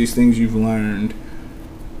experiences, these things you've learned,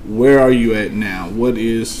 where are you at now? What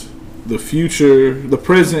is the future, the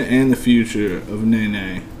present and the future of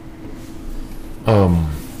Nene?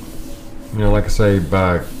 You know, like I say,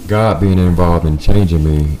 by God being involved in changing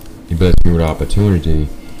me, He blessed me with the opportunity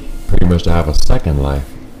pretty much to have a second life.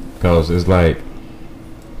 Because it's like,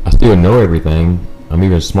 I still know everything. I'm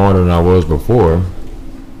even smarter than I was before.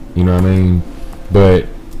 You know what I mean? But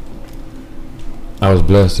I was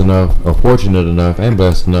blessed enough, or fortunate enough, and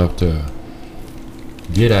blessed enough to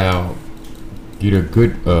get out, get a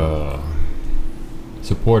good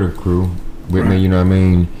supportive crew with me, you know what I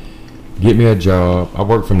mean? Get me a job. I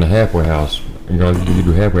work from the halfway house. You know, you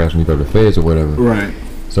do halfway house when you go to the feds or whatever. Right.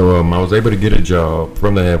 So I was able to get a job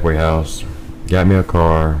from the halfway house, got me a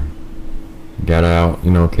car, got out,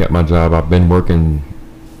 you know, kept my job. I've been working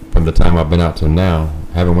from the time I've been out till now.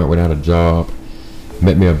 Haven't went without a job.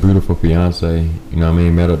 Met me a beautiful fiance, you know what I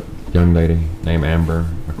mean? Met a young lady named Amber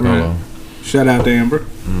McCullough. Right. Shout out to Amber.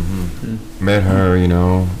 Met her, you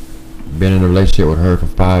know, been in a relationship with her for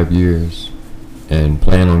 5 years and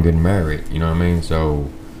plan on getting married, you know what I mean? So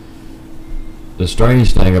the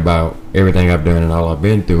strange thing about everything I've done and all I've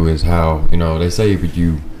been through is how, you know, they say if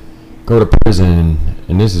you go to prison,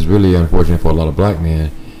 and this is really unfortunate for a lot of black men,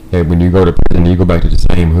 that when you go to prison, you go back to the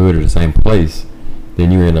same hood or the same place,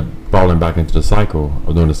 then you end up falling back into the cycle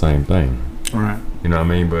of doing the same thing. Right. You know what I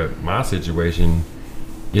mean? But my situation,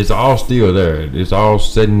 it's all still there. It's all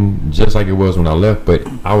sitting just like it was when I left, but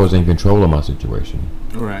I was in control of my situation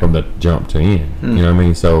from the jump to end. You know what I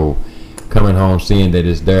mean? So coming home, seeing that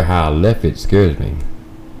it's there how I left it scares me.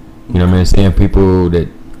 You know what I mean? Seeing people that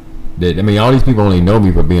I mean, all these people only know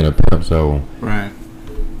me for being a pimp, so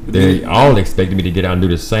they all expected me to get out and do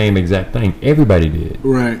the same exact thing. Everybody did.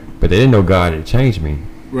 Right. But they didn't know God had changed me.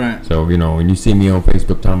 Right. So, you know, when you see me on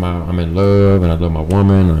Facebook talking about I'm in love and I love my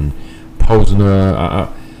woman and posting her,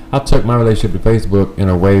 I took my relationship to Facebook in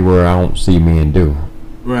a way where I don't see men do.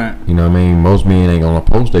 Right. You know what I mean? Most men ain't gonna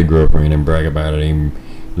post their girlfriend and brag about it and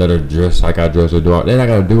let her dress like I dress or do all. They're not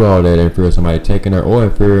gonna do all that in fear of somebody taking her or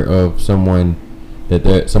in fear of someone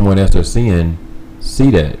someone else they're seeing see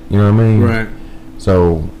that. You know what I mean? Right.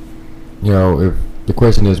 So, you know, if the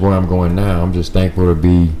question is where I'm going now, I'm just thankful to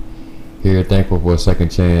be here, thankful for a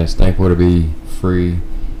second chance, thankful to be free,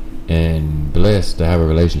 and blessed to have a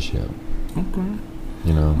relationship. Okay.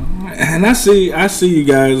 You know. And I see you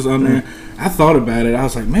guys on there. I thought about it. I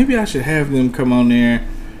was like, maybe I should have them come on there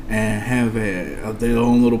and have their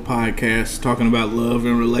own little podcast talking about love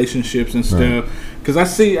and relationships and stuff. Because I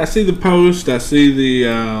see the post, I see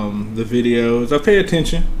the videos. I pay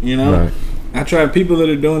attention, you know. Right. I try people that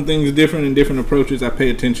are doing things different and different approaches. I pay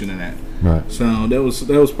attention to that. Right. So that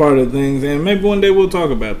was part of the things, and maybe one day we'll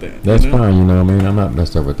talk about that. That's fine, you know what I mean? I'm not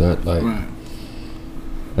messed up with that. Like,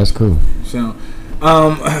 that's cool. So,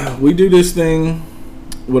 we do this thing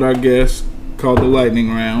with our guests called the lightning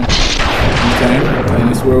round. Okay,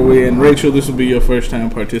 and it's where and Rachel, this will be your first time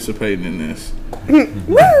participating in this.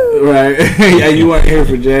 Woo! Right? Yeah, you weren't here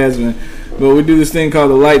for Jasmine, but we do this thing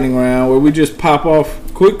called the lightning round where we just pop off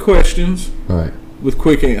quick questions, with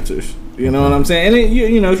quick answers. You know what I'm saying? And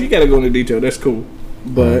you know, if you got to go into detail, that's cool.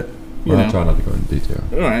 But you know, I try not to go into detail.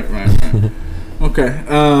 Right. Okay.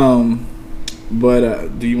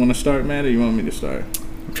 But do you want to start, Matt, or you want me to start?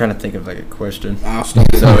 I'm trying to think of like a question. I'll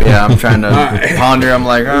start. So yeah, I'm trying to ponder. I'm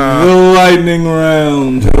like, the lightning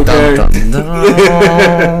round. Okay. Dun, dun, dun.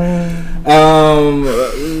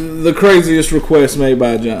 The craziest request made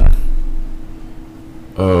by John.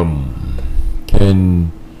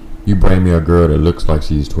 Can you bring me a girl that looks like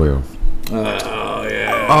she's 12? Oh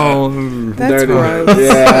yeah. Oh, that's gross.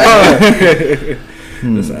 Yeah.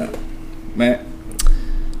 That's out. Matt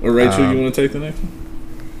or Rachel, you want to take the next one?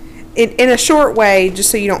 In a short way, just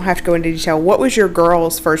so you don't have to go into detail, what was your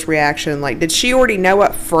girl's first reaction? Like, did she already know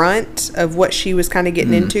up front of what she was kind of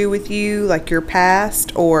getting into with you, like your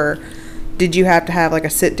past, or did you have to have like a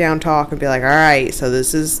sit down talk and be like, all right, so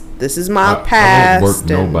this is my past? I won't work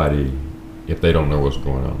nobody if they don't know what's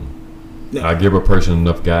going on. No. I give a person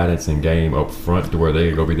enough guidance and game up front to where they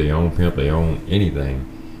can go be their own pimp, their own anything.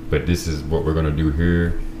 But this is what we're gonna do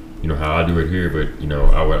here. You know how I do it here, but you know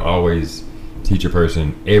I would always teach a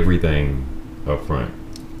person everything up front.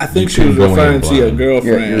 I think she was referring to your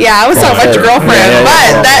girlfriend. Yeah, I was talking about your girlfriend,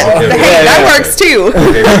 but that works too.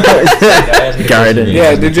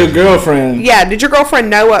 Yeah, did your girlfriend? Yeah, did your girlfriend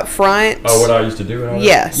know up front? Oh, what I used to do?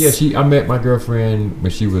 Yes. Yeah, I met my girlfriend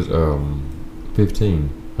when she was 15.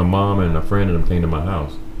 Her mom and a friend of them came to my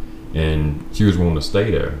house, and she was wanting to stay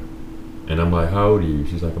there. And I'm like, how old are you?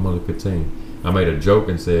 She's like, I'm only 15. I made a joke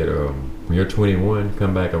and said, when you're 21,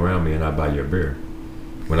 come back around me and I'll buy you a beer.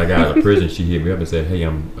 When I got out of prison, she hit me up and said, hey,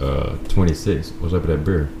 I'm 26. What's up with that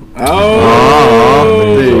beer?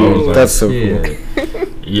 Oh, like, that's so cool.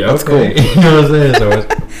 Yeah, that's cool. You know what I'm saying? So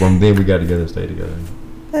from then we got together and stayed together.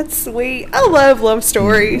 That's sweet. I love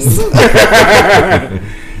stories.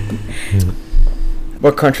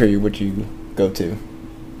 What country would you go to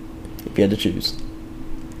if you had to choose?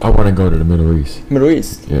 I want to go to the Middle East. Middle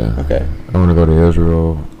East? Yeah. Okay. I want to go to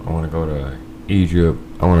Israel. I want to go to Egypt.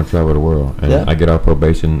 I want to travel the world. And I get off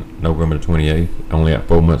probation November the 28th. I only have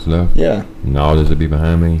 4 months left. Yeah. And all this will be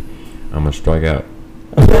behind me. I'm going to strike out.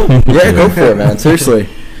 Yeah, go for it, man. Seriously.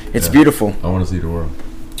 It's beautiful. I want to see the world.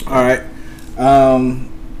 All right.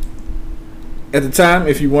 At the time,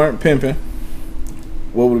 if you weren't pimping,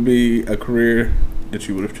 what would be a career that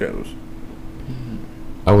you would have chose?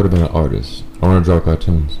 I would have been an artist. I want to draw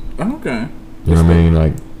cartoons. Okay. You know what I mean?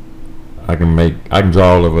 Like, I can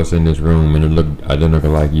draw all of us in this room and it look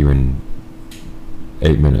identical like you in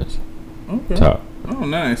 8 minutes. Okay. Top. Oh,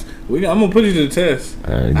 nice. I'm gonna put you to the test.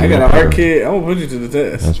 I got an art kid. I'm gonna put you to the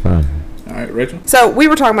test. That's fine. All right, Rachel. So we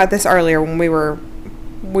were talking about this earlier when we were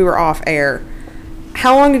off air.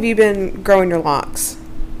 How long have you been growing your locks?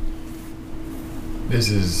 This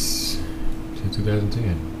is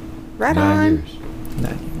 2010. Right 9 on. years.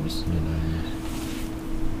 9 years. Yeah, 9 years.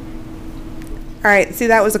 right. See,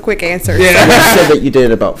 that was a quick answer. Yeah. You said that you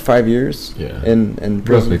did about 5 years. Yeah. In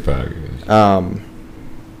prison. Roughly 5 years.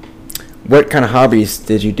 What kind of hobbies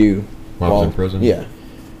did you do while I was in prison? Yeah.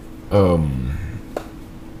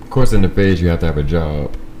 Of course, in the phase you have to have a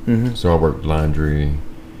job. Mm-hmm. So I worked laundry.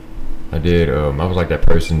 I did. I was like that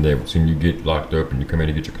person that when you get locked up and you come in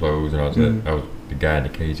to get your clothes, and I was the guy in the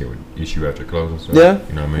cage that would issue out your clothes and stuff. Yeah.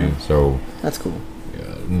 You know what I mean? So that's cool.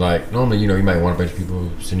 Yeah. Like normally, you might want a bunch of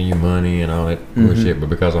people sending you money and all that bullshit, but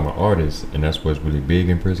because I'm an artist and that's what's really big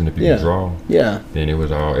in prison, if you can draw, then it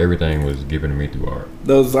was everything was given to me through art.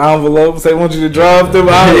 Those envelopes they want you to draw through.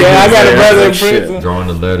 I got a brother in prison. Drawing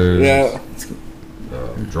the letters. Yeah.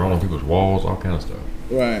 Drawing on people's walls, all kind of stuff.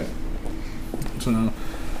 Right. So,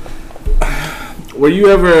 were you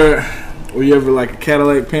ever like a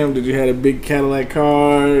Cadillac pimp? Did you have a big Cadillac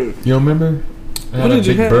car? You don't remember? I had a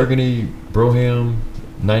big burgundy Broham,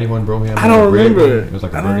 91 Broham. I don't remember it. It was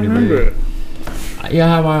like a burgundy red.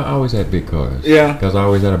 Yeah, I always had big cars. Yeah. Because I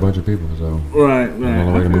always had a bunch of people, so. Right. On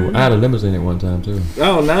the way to move. I had a limousine at one time, too.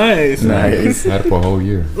 Oh, nice. I had it for a whole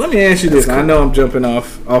year. Let me ask you this. Cool. I know I'm jumping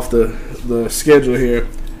off the schedule here.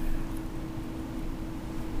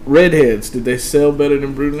 Redheads, did they sell better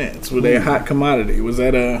than brunettes? Were they a hot commodity? Was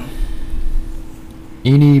that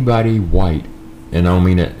anybody white, and I don't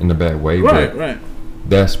mean that in a bad way, but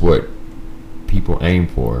that's what people aim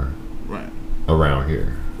for around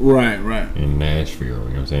here. Right. In Nashville, you know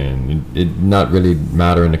what I'm saying? It not really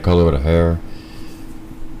matter in the color of the hair,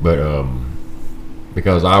 but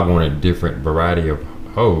because I wanted a different variety of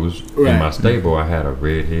hoes in my stable, I had a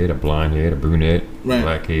redhead, a blonde head, a brunette,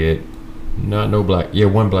 black head. No black. Yeah,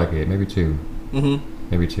 one blackhead, maybe two.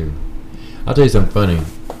 Maybe two. I'll tell you something funny.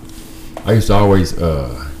 I used to always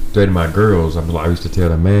threaten my girls. I used to tell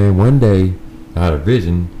them, man, one day I had a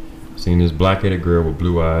vision. Seen this black-headed girl with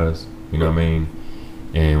blue eyes. You know what I mean?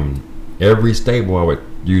 And every stable I would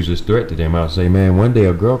use this threat to them. I would say, man, one day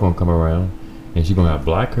a girl gonna come around and she gonna have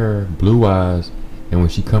black hair, blue eyes, and when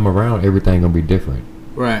she come around, everything gonna be different.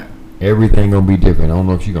 Right. Everything gonna be different. I don't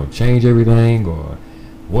know if she gonna change everything or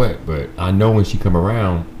what, but I know when she come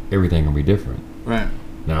around, everything gonna be different. Right.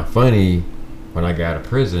 Now, funny, when I got out of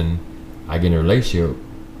prison, I get in a relationship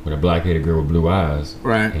with a black-headed girl with blue eyes.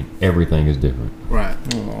 Right. And everything is different. Right.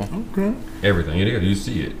 Okay. Everything. It is. You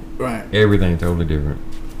see it. Right. Everything totally different.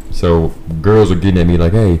 So girls are getting at me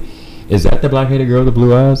like, hey, is that the black-headed girl with the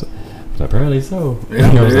blue eyes? So apparently so. Yeah,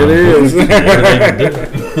 you know it is.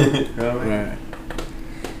 Right.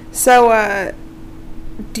 So,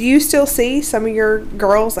 do you still see some of your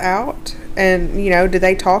girls out? And, do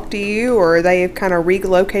they talk to you, or they have kind of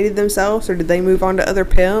relocated themselves, or did they move on to other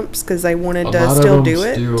pimps because they wanted to still do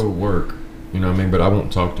it? Still work, you know what I mean? But I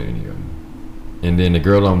won't talk to any of them. And then the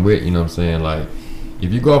girl I'm with, you know what I'm saying? Like,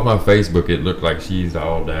 if you go off my Facebook, it looked like she's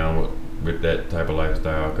all down with that type of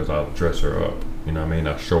lifestyle because I'll dress her up. You know what I mean?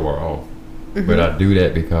 I show her off. Mm-hmm. But I do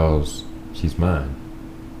that because she's mine.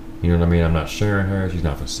 You know what I mean? I'm not sharing her. She's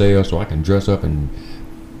not for sale, so I can dress up and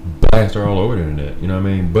blast her all over the internet. You know what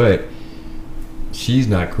I mean? But she's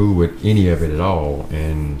not cool with any of it at all,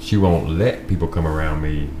 and she won't let people come around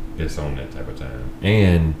me that's on that type of time.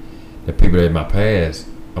 And the people that in my past,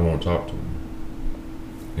 I won't talk to them.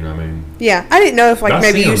 You know what I mean? Yeah, I didn't know if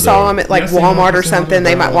maybe you saw them at Walmart or something.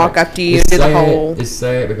 They might walk up to you and do the whole. It's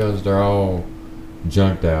sad because they're all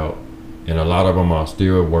junked out, and a lot of them are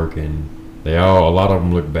still working. A lot of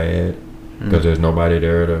them look bad because there's nobody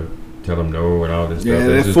there to tell them no and all this stuff. Yeah,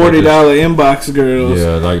 that $40 inbox girls.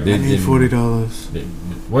 Yeah, like they need $40.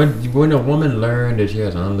 When a woman learns that she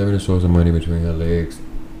has an unlimited source of money between her legs,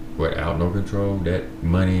 without no control, that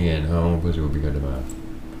money and her own pussy will be her demise.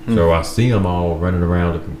 So I see them all running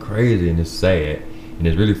around looking crazy, and it's sad, and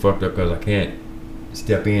it's really fucked up because I can't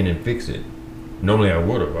step in and fix it. Normally I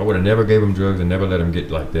would have. I would have never gave them drugs and never let them get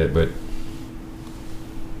like that, but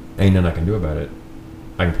ain't nothing I can do about it.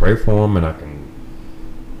 I can pray for them, and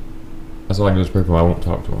that's all I can do is pray for them. I won't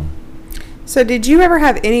talk to them. So did you ever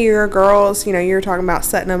have any of your girls, you were talking about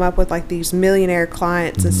setting them up with these millionaire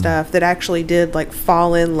clients and stuff that actually did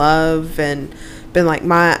fall in love and been like,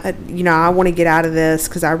 I want to get out of this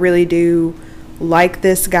because I really do like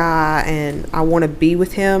this guy and I want to be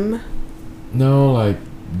with him? No,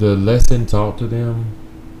 the lesson taught to them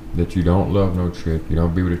that you don't love no trick, you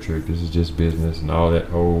don't be with a trick, this is just business and all that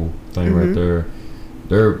whole thing right there.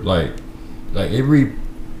 They're like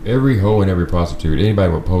every hoe and every prostitute,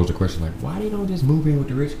 anybody would pose the question why they don't just move in with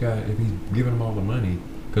the rich guy if he's giving them all the money?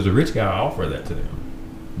 Because the rich guy offer that to them,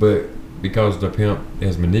 but because the pimp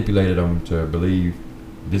has manipulated them to believe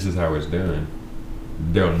this is how it's done,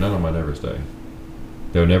 none of them will never stay.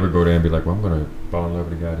 They'll never go there and be like, well, I'm gonna fall in love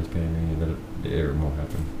with the guy that's paying me, and it won't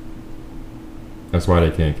happen. That's why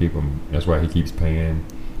they can't keep him. That's why he keeps paying.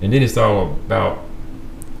 And then it's all about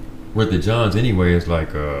with the Johns anyway. It's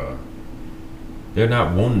like they're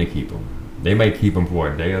not wanting to keep them. They may keep them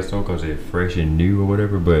for a day or so because they're fresh and new or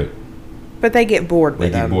whatever, but they get bored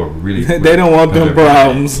with them. They get bored really. They don't want them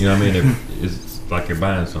problems. You know what I mean? It's like you're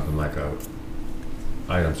buying something like a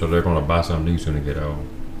item, so they're gonna buy something new soon to get old.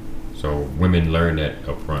 So women learn that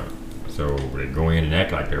up front. So they go in and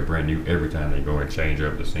act like they're brand new every time they go and change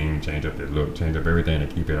up the scene, change up their look, change up everything to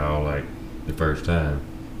keep it all like the first time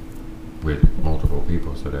with multiple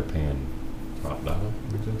people. So they're paying $5.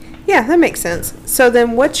 Yeah, that makes sense. So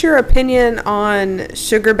then what's your opinion on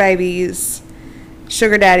sugar babies,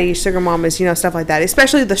 sugar daddies, sugar mamas, stuff like that?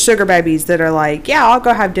 Especially the sugar babies that are like, yeah, I'll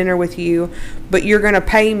go have dinner with you, but you're going to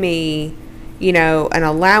pay me, an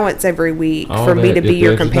allowance every week for me to be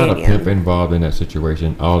your companion. There's not a pimp involved in that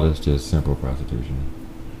situation. All that's just simple prostitution,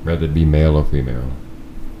 whether it be male or female.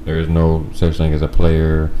 There is no such thing as a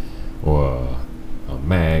player or a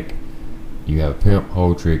Mac. You have a pimp,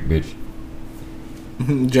 whole trick, bitch.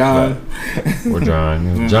 John. Or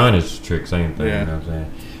John. John is trick, same thing. Yeah. You know what I'm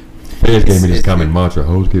saying? Feds gave me this common mantra: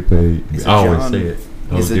 hoes get paid. I always say it.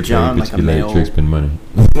 Hoes get paid, bitches get laid, tricks spend money.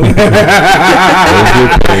 Hoes get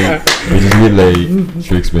paid, bitches get laid,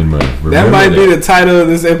 tricks spend money. That might be the title of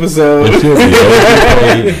this episode. It should be. Hoes get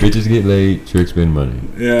paid, bitches get laid, tricks spend money.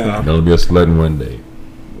 Yeah. That'll be a slut in one day.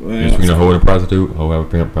 Between a hoe and a prostitute, hoe have a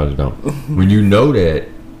pimp, prostitute don't. When you know that,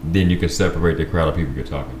 then you can separate the crowd of people you're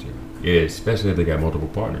talking to. Yeah, especially if they got multiple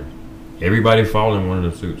partners. Everybody fall in one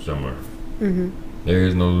of the suits somewhere. Mm-hmm. There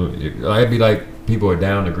is no. It'd be like people are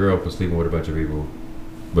down the girl for sleeping with a bunch of people,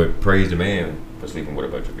 but praise the man for sleeping with a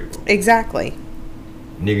bunch of people. Exactly.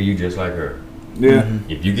 Nigga, you just like her. Yeah. Mm-hmm.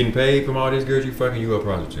 If you getting paid from all these girls you fucking, you a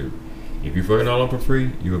prostitute. If you fucking all of them for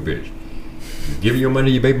free, you a bitch. You giving your money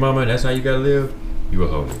to your baby mama and that's how you gotta live, you a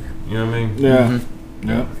hoe. You know what I mean? Yeah. Mm-hmm.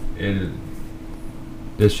 Yeah.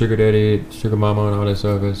 This sugar daddy, sugar mama, and all that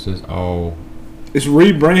stuff, it's just all. It's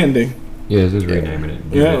rebranding. Yeah, it's just renaming it.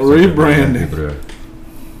 Yeah, rebranding.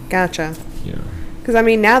 Gotcha. Yeah. Because,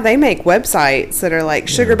 now they make websites that are like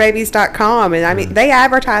sugarbabies.com. And, they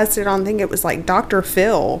advertised it on, I think it was like Dr.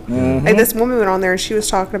 Phil. Mm-hmm. And this woman went on there and she was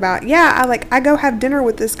talking about, I go have dinner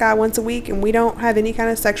with this guy once a week and we don't have any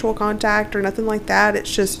kind of sexual contact or nothing like that.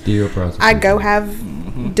 It's just, still prostitution. I go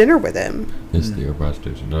have dinner with him. It's still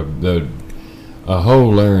prostitution. A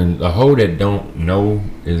hoe that don't know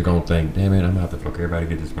is gonna think, damn it, I'm gonna have to fuck everybody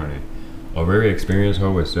to get this money. A very experienced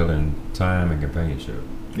hoe is selling time and companionship.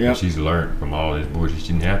 Yeah. She's learned from all this bullshit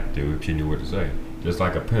she didn't have to do if she knew what to say. Just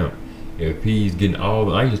like a pimp. If he's getting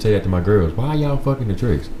I used to say that to my girls, why y'all fucking the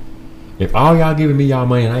tricks? If all y'all giving me y'all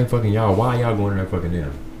money and I ain't fucking y'all, why y'all going in there fucking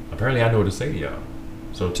them? Apparently I know what to say to y'all.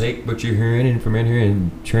 So take what you're hearing from in here and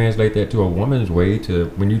translate that to a woman's way to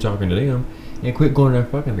when you talking to them and quit going there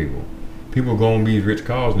fucking people. People go on these rich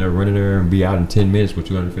cars and they're running there and be out in 10 minutes with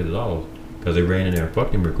 $250 because they ran in there and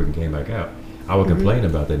fucked him real quick and came back out. I would complain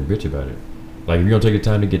about that and bitch about it. Like if you don't take the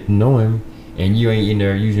time to get to know him and you ain't in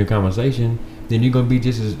there using your conversation, then you're gonna be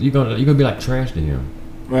you're gonna be like trash to him.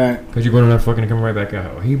 Right. Because you're going in there fucking and coming right back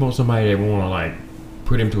out. He wants somebody that wanna like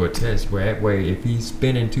put him to a test where that way if he's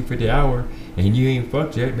spending $250 an hour and you ain't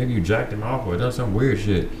fucked yet, maybe you jacked him off or done some weird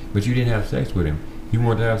shit, but you didn't have sex with him. He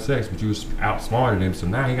wanted to have sex, but you outsmarted him, so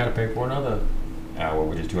now he got to pay for another hour,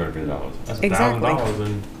 which is $250. That's $1,000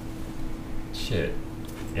 and shit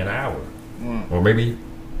an hour, or maybe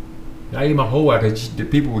not even a whole hour, because the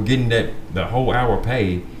people were getting the whole hour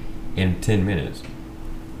pay in 10 minutes,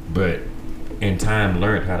 but in time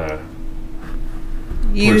learned how to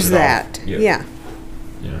use that. Yeah.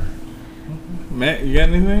 Matt, you got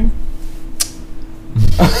anything?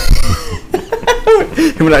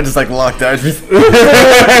 When I just like locked eyes with Matt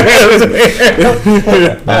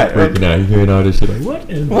freaking out. You hearing all this shit like, what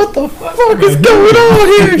the fuck is going on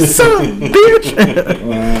here, son, bitch?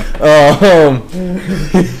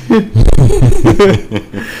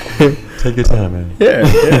 Take your time, man. Yeah.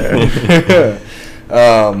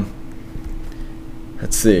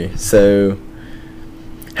 Let's see. So,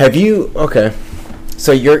 have you? Okay.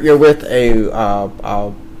 So you're with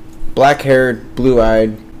a black-haired,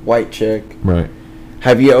 blue-eyed, white chick. Right.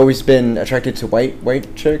 Have you always been attracted to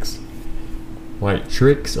white chicks? White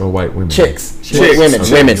tricks or white women? Chicks.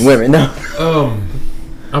 Women. No.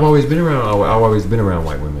 I've always been around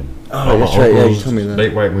white women. Oh, that's right. Yeah, you told me that.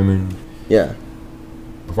 Date white women. Yeah.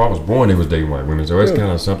 Before I was born, they was dating white women, so it's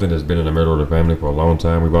kind of something that's been in the middle of the family for a long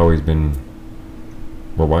time. We've always been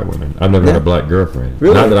with white women. I've never had a black girlfriend.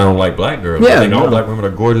 Really? Not that I don't like black girls. Yeah, I think all black women are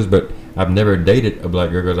gorgeous, but I've never dated a black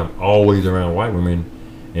girl because I'm always around white women,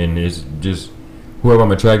 and it's just whoever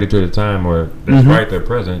I'm attracted to at the time or that's right there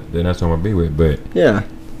present, then that's who I'm gonna be with. But yeah,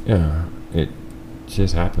 it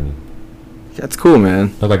just happened. That's cool,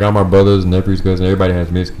 man. Like all my brothers, nephews, cousins, everybody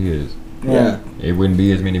has mixed kids. Yeah. It wouldn't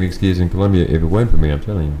be as many mixed kids in Columbia if it wasn't for me. I'm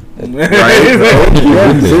telling you. Right?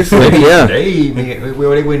 Yeah.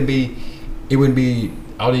 It wouldn't be. It wouldn't be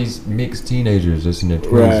all these mixed teenagers just in their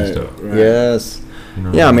 20s and stuff. Right. Yes. You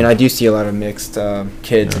know, yeah, I mean, I do see a lot of mixed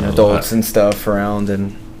kids and adults and stuff around,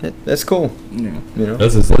 and that's cool. Yeah. You know.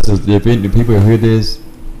 That's if people hear this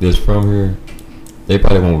from here, they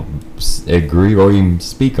probably won't agree or even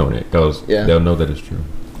speak on it because they'll know that it's true.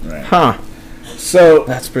 Right. Huh. So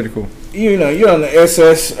that's pretty cool. You know, you're on the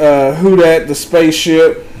SS WhoDat, the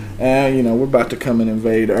spaceship, and you know we're about to come and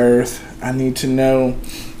invade Earth. I need to know.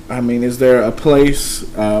 I mean, is there a place,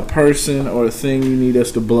 a person, or a thing you need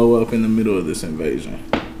us to blow up in the middle of this invasion?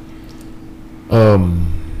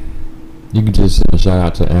 You can just send a shout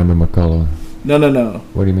out to Amber McCullough. No.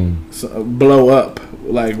 What do you mean? So, blow up.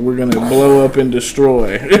 Like, we're going to blow up and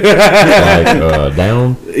destroy.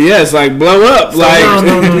 Down? Yes, like, blow up. Like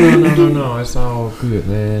No. It's all good,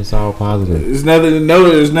 man. It's all positive. There's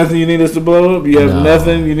nothing you need us to blow up? You have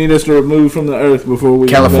nothing you need us to remove from the earth before we...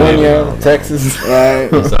 California, Texas. Right.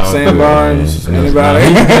 Sandbars. Anybody?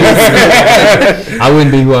 I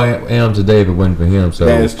wouldn't be who I am today if it wasn't for him. So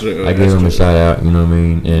that's true. I gave him a shout out, you know what I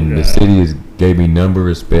mean? And the city gave me number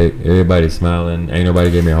respect. Everybody's smiling. Ain't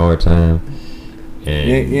nobody gave me a hard time.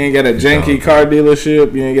 And you ain't got a janky car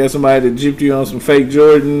dealership. You ain't got somebody that gypped you on some fake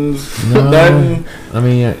Jordans. No, nothing. I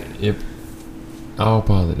mean, all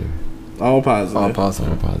positive. All positive. All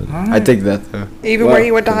positive. All positive. I dig that though. Even where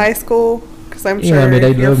you went to high school, because I'm sure I mean,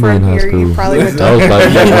 they you're loved me from in high here. school. You probably went to. I was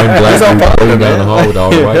like one black dude going down the hall with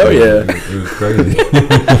all the white. Hell yeah. It was crazy.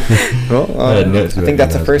 Well, I think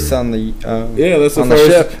that's the first on the that's the on first.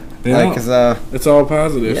 the ship. Yeah. Like, it's all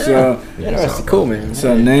positive. Yeah. So interesting, cool, man.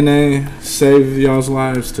 So Nene saved y'all's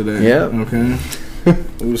lives today. Yeah. Okay.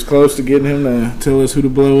 It was close to getting him to tell us who to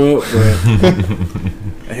blow up, but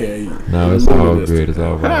hey, no, it's all good. It's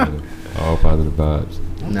all positive. All positive vibes.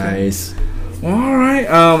 Nice. Well, all right.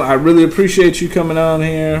 I really appreciate you coming on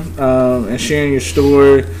here and sharing your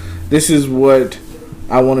story. This is what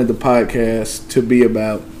I wanted the podcast to be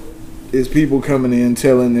about. Is people coming in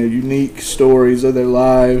telling their unique stories of their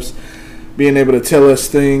lives, being able to tell us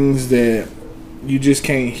things that you just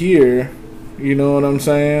can't hear. You know what I'm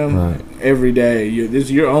saying? Right. Every day,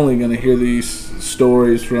 you're only gonna hear these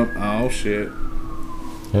stories from. Oh shit!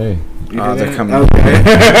 Hey. They're coming. Okay.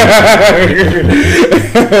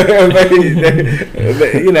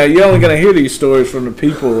 You know, you're only gonna hear these stories from the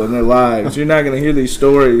people and their lives. You're not gonna hear these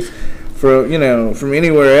stories from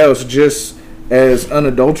anywhere else. Just as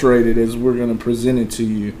unadulterated as we're going to present it to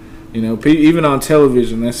you. You know, even on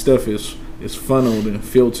television, that stuff is funneled and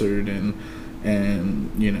filtered and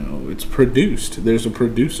you know, it's produced. There's a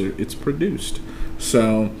producer. It's produced.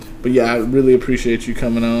 So, but yeah, I really appreciate you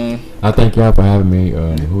coming on. I thank y'all for having me.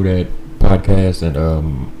 WhoDat podcast and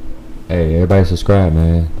hey, everybody subscribe,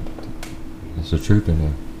 man. It's the truth in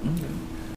there.